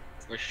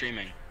 We're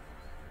streaming.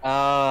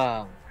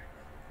 Hello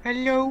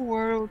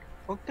world.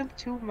 Welcome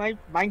to my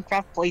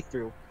Minecraft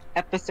playthrough,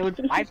 episode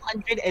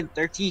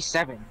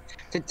 537.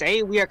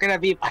 Today we are gonna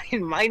be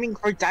mining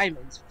for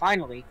diamonds,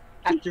 finally.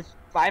 After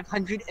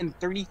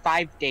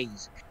 535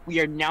 days, we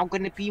are now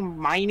gonna be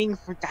mining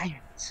for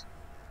diamonds.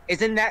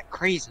 Isn't that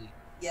crazy?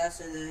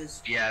 yes, it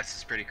is. Yeah, this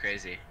is pretty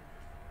crazy.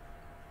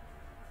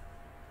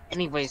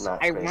 Anyways,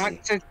 Not I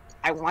crazy.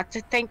 want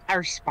to thank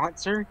our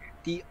sponsor,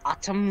 the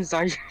Autumn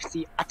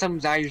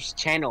Zires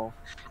channel.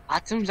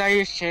 Autumn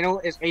Zires channel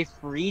is a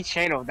free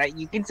channel that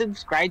you can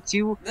subscribe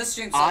to This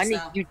stream on sucks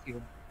now.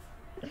 YouTube.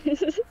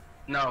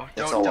 No,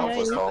 It's don't all close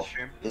Waffle's the fault.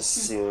 stream. As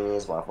soon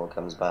as Waffle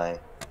comes by.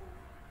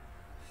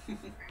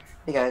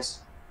 Hey guys.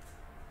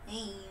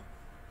 Hey.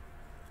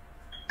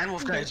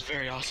 Enwolf Guy is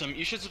very awesome.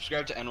 You should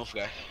subscribe to Enwolf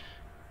Guy.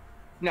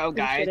 No,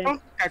 guys, shouldn't.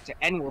 don't subscribe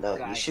to Enwolf No,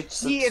 Guy. you should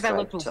He is a subscribe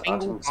little to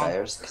bingo Autumn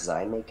Sires because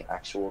I make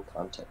actual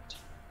content.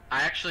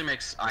 I actually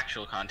make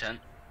actual content.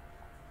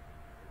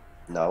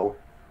 No.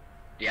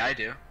 Yeah, I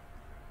do.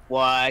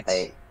 What?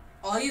 Hey,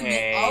 All you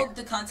Hey. make, all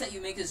the content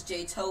you make is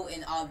JTO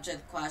and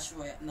Object Clash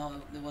Royale.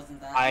 No, it wasn't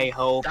that. I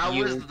hope That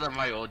was you.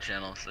 my old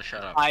channel, so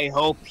shut up. I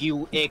hope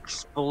you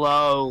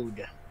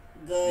explode.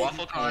 Good.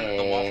 WaffleCon,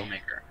 the Hey. waffle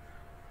maker.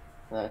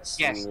 that's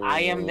Yes,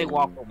 I am the mean.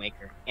 waffle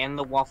maker, and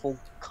the waffle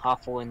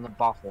coffle, and the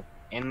boffle,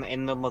 and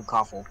the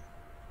mccoffle,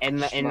 and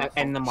the Shut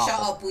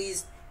muffle. up,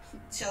 please.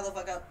 Shut the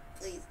fuck up,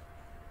 please.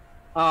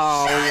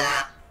 Oh,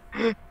 Shut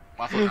up.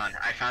 WaffleCon,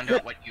 I found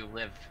out what you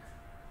live.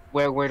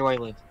 where do I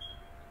live?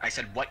 I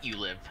said what you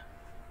live.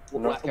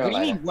 North What do you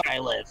Carolina. mean where I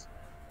live?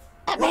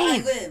 What Where I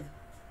mean? live.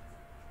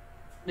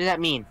 What does that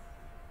mean?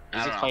 I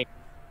Just don't know. explain.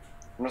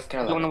 North I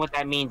Carolina. don't know what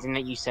that means, and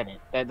that you said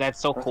it.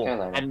 That's so North cool.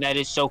 Carolina. And that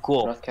is so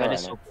cool. North That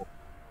is Carolina. so cool.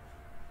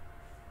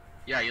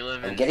 Yeah, you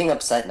live I'm in... getting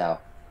upset now.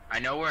 I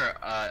know where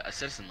a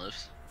citizen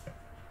lives.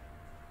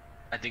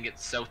 I think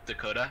it's South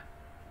Dakota.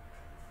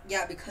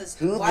 Yeah, because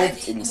Who why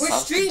lived we're in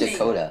South streaming.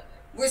 Dakota?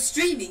 We're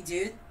streaming,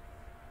 dude.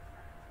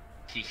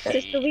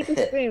 Just delete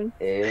the stream.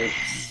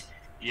 Oops.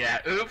 Yeah,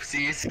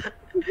 oopsies.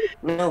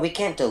 No, we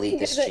can't delete the You're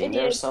the stream.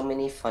 There are idiot. so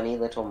many funny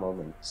little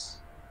moments.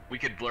 We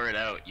could blur it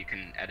out. You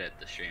can edit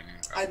the stream.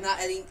 I'm not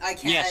editing. I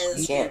can't Yes, edit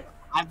You the can't. stream.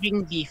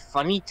 Having the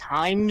funny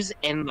times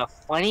and the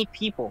funny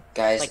people.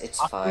 Guys, Like, it's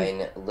awesome.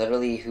 fine.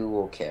 Literally, who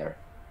will care?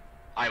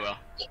 I will.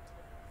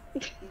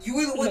 You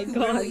were the Oh one my who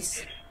God. really.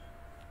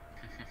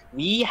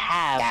 We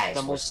have Guys,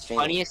 the we're most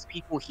streaming. funniest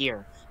people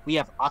here. We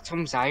have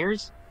Autumn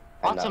Zires,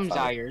 I'm not Autumn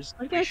funny. Zires,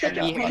 I guess should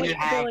I we can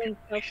have-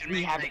 explain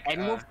we have Like,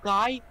 Enwolf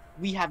Guy,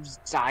 we have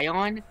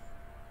Zion,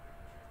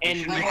 and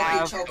should we I make hope you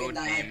have choke code and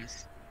die.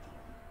 names.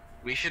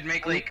 We should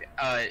make like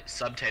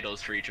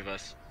subtitles for each of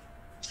us.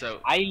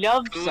 So I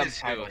love who is who?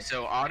 subtitles.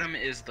 So Autumn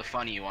is the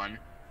funny one.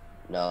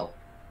 No.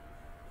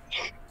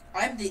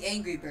 I'm the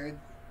angry bird.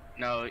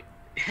 No,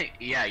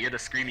 yeah, you're the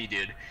screamy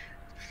dude.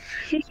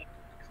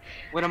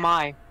 What am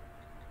I?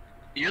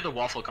 You're the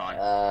WaffleCon.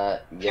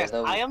 You're Yes,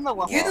 the. I am the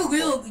waffle. You're the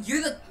Waffle. real.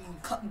 You're the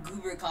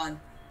GooberCon.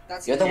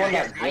 That's You're the Yeah, one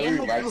yeah, that I really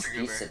am likes the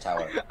Pizza Goober.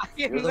 Tower. I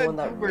am You're the one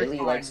that really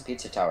Goober likes Con.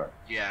 Pizza Tower.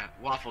 Yeah,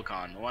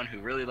 WaffleCon, the one who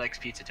really likes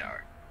Pizza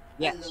Tower.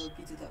 Yes. Hello,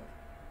 Pizza Tower.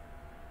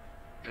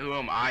 Who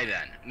am I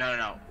then?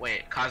 No,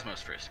 wait,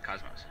 Cosmos first.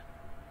 Cosmos.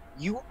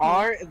 You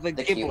are the,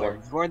 The cute Gibbler.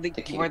 one. You are the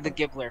The cute you are the one.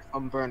 Gibbler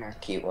from Burner.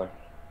 Cute one.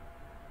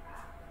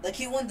 The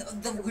cute one. The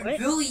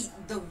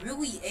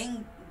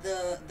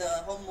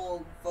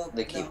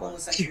The cute one.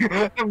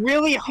 homosexual. A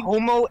really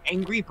homo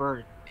angry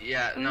bird.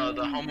 Yeah, no,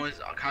 the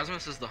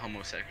Cosmos is the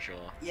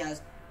homosexual.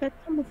 Yes. That's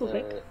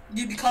homophobic.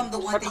 You become the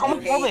one That's thing you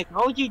hate. homophobic.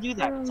 How would you do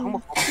that? It's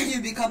homophobic.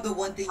 You become the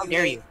one thing How you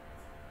dare hate. you?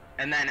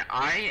 And then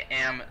I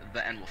am the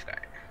Enwolf guy.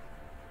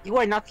 You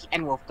are not the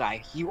Enwolf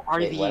guy. You are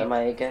Wait, what am the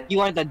I again? you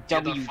are the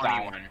You're W the funny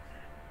guy. one.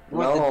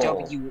 You are the No.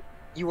 W.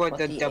 You are What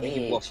the the W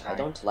age? wolf guy. I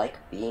don't like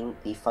being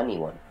the funny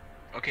one.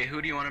 Okay,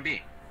 who do you want to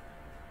be?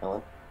 I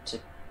want to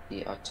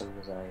be Autumn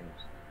Desires.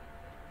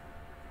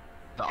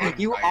 The Autumn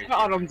You Fire are dude.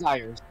 Autumn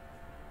Zires.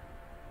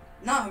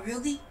 Not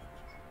really.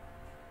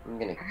 I'm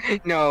gonna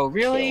No,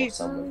 really? kill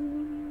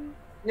someone.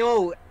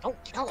 No,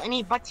 don't kill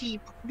anybody,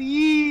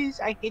 please.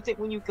 I hate it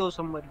when you kill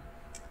somebody.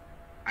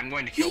 I'm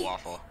going to kill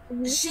Waffle.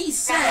 She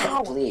said.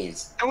 Ow.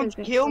 Please. Don't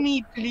kill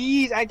me,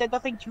 please. I did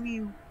nothing to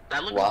you.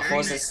 That looks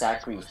Waffle's very a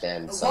Sacri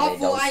fan, so Waffle,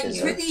 they don't I'm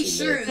deserve pretty to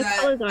sure live. The that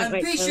colors aren't I'm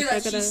right, pretty so sure they're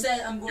that she gonna- said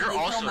I'm going You're to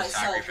kill also a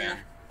myself. Sacri fan.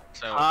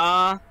 So, You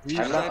I'm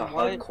said not a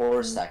what?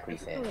 hardcore Sacri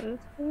fan.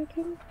 what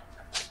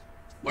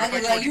if I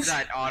Like, told you you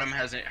that Autumn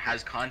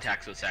has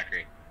contacts with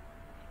Sacri?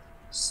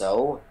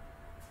 So,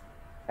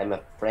 I'm a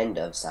friend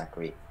of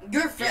Sacri.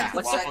 You're friends Yeah,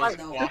 with what's the Sacri, part-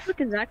 though. Yeah. That's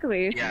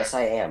exactly. Yeah. Yes,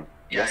 I am.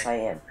 Yeah. Yes, I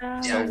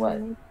am. So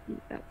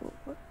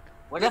what?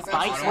 What if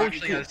I told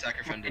actually you has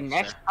Soccer the Foundation,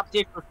 next so.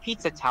 update for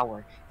Pizza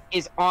Tower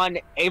is on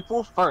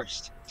April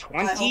 1st,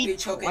 I hope you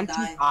choke and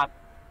die. 2025?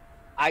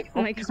 I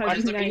Oh my hope God, When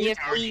is the nice. Pizza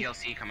Tower simultaneously,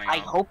 DLC coming I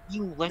out? hope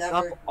you lick Never.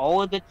 up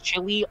all of the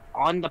chili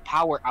on the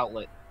power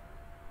outlet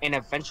and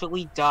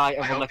eventually die I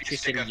of hope you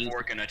stick electricity a use.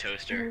 fork in a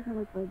toaster.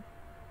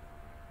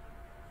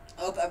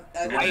 I hope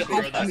I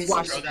hope you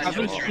watch Throw that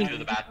 17 toaster into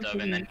the bathtub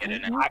and then get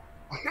in it.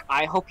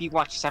 I hope you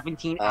watch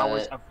 17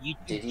 hours of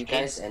YouTube. Did you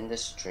kids. guys end the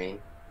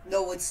stream?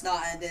 No, it's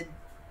not ended.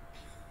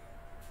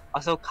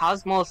 Also,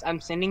 Cosmos,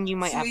 I'm sending you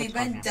my So we've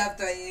avatar been now. death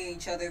threatening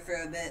each other for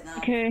a bit now.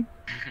 Okay.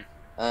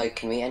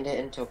 Can we end it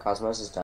until Cosmos is done?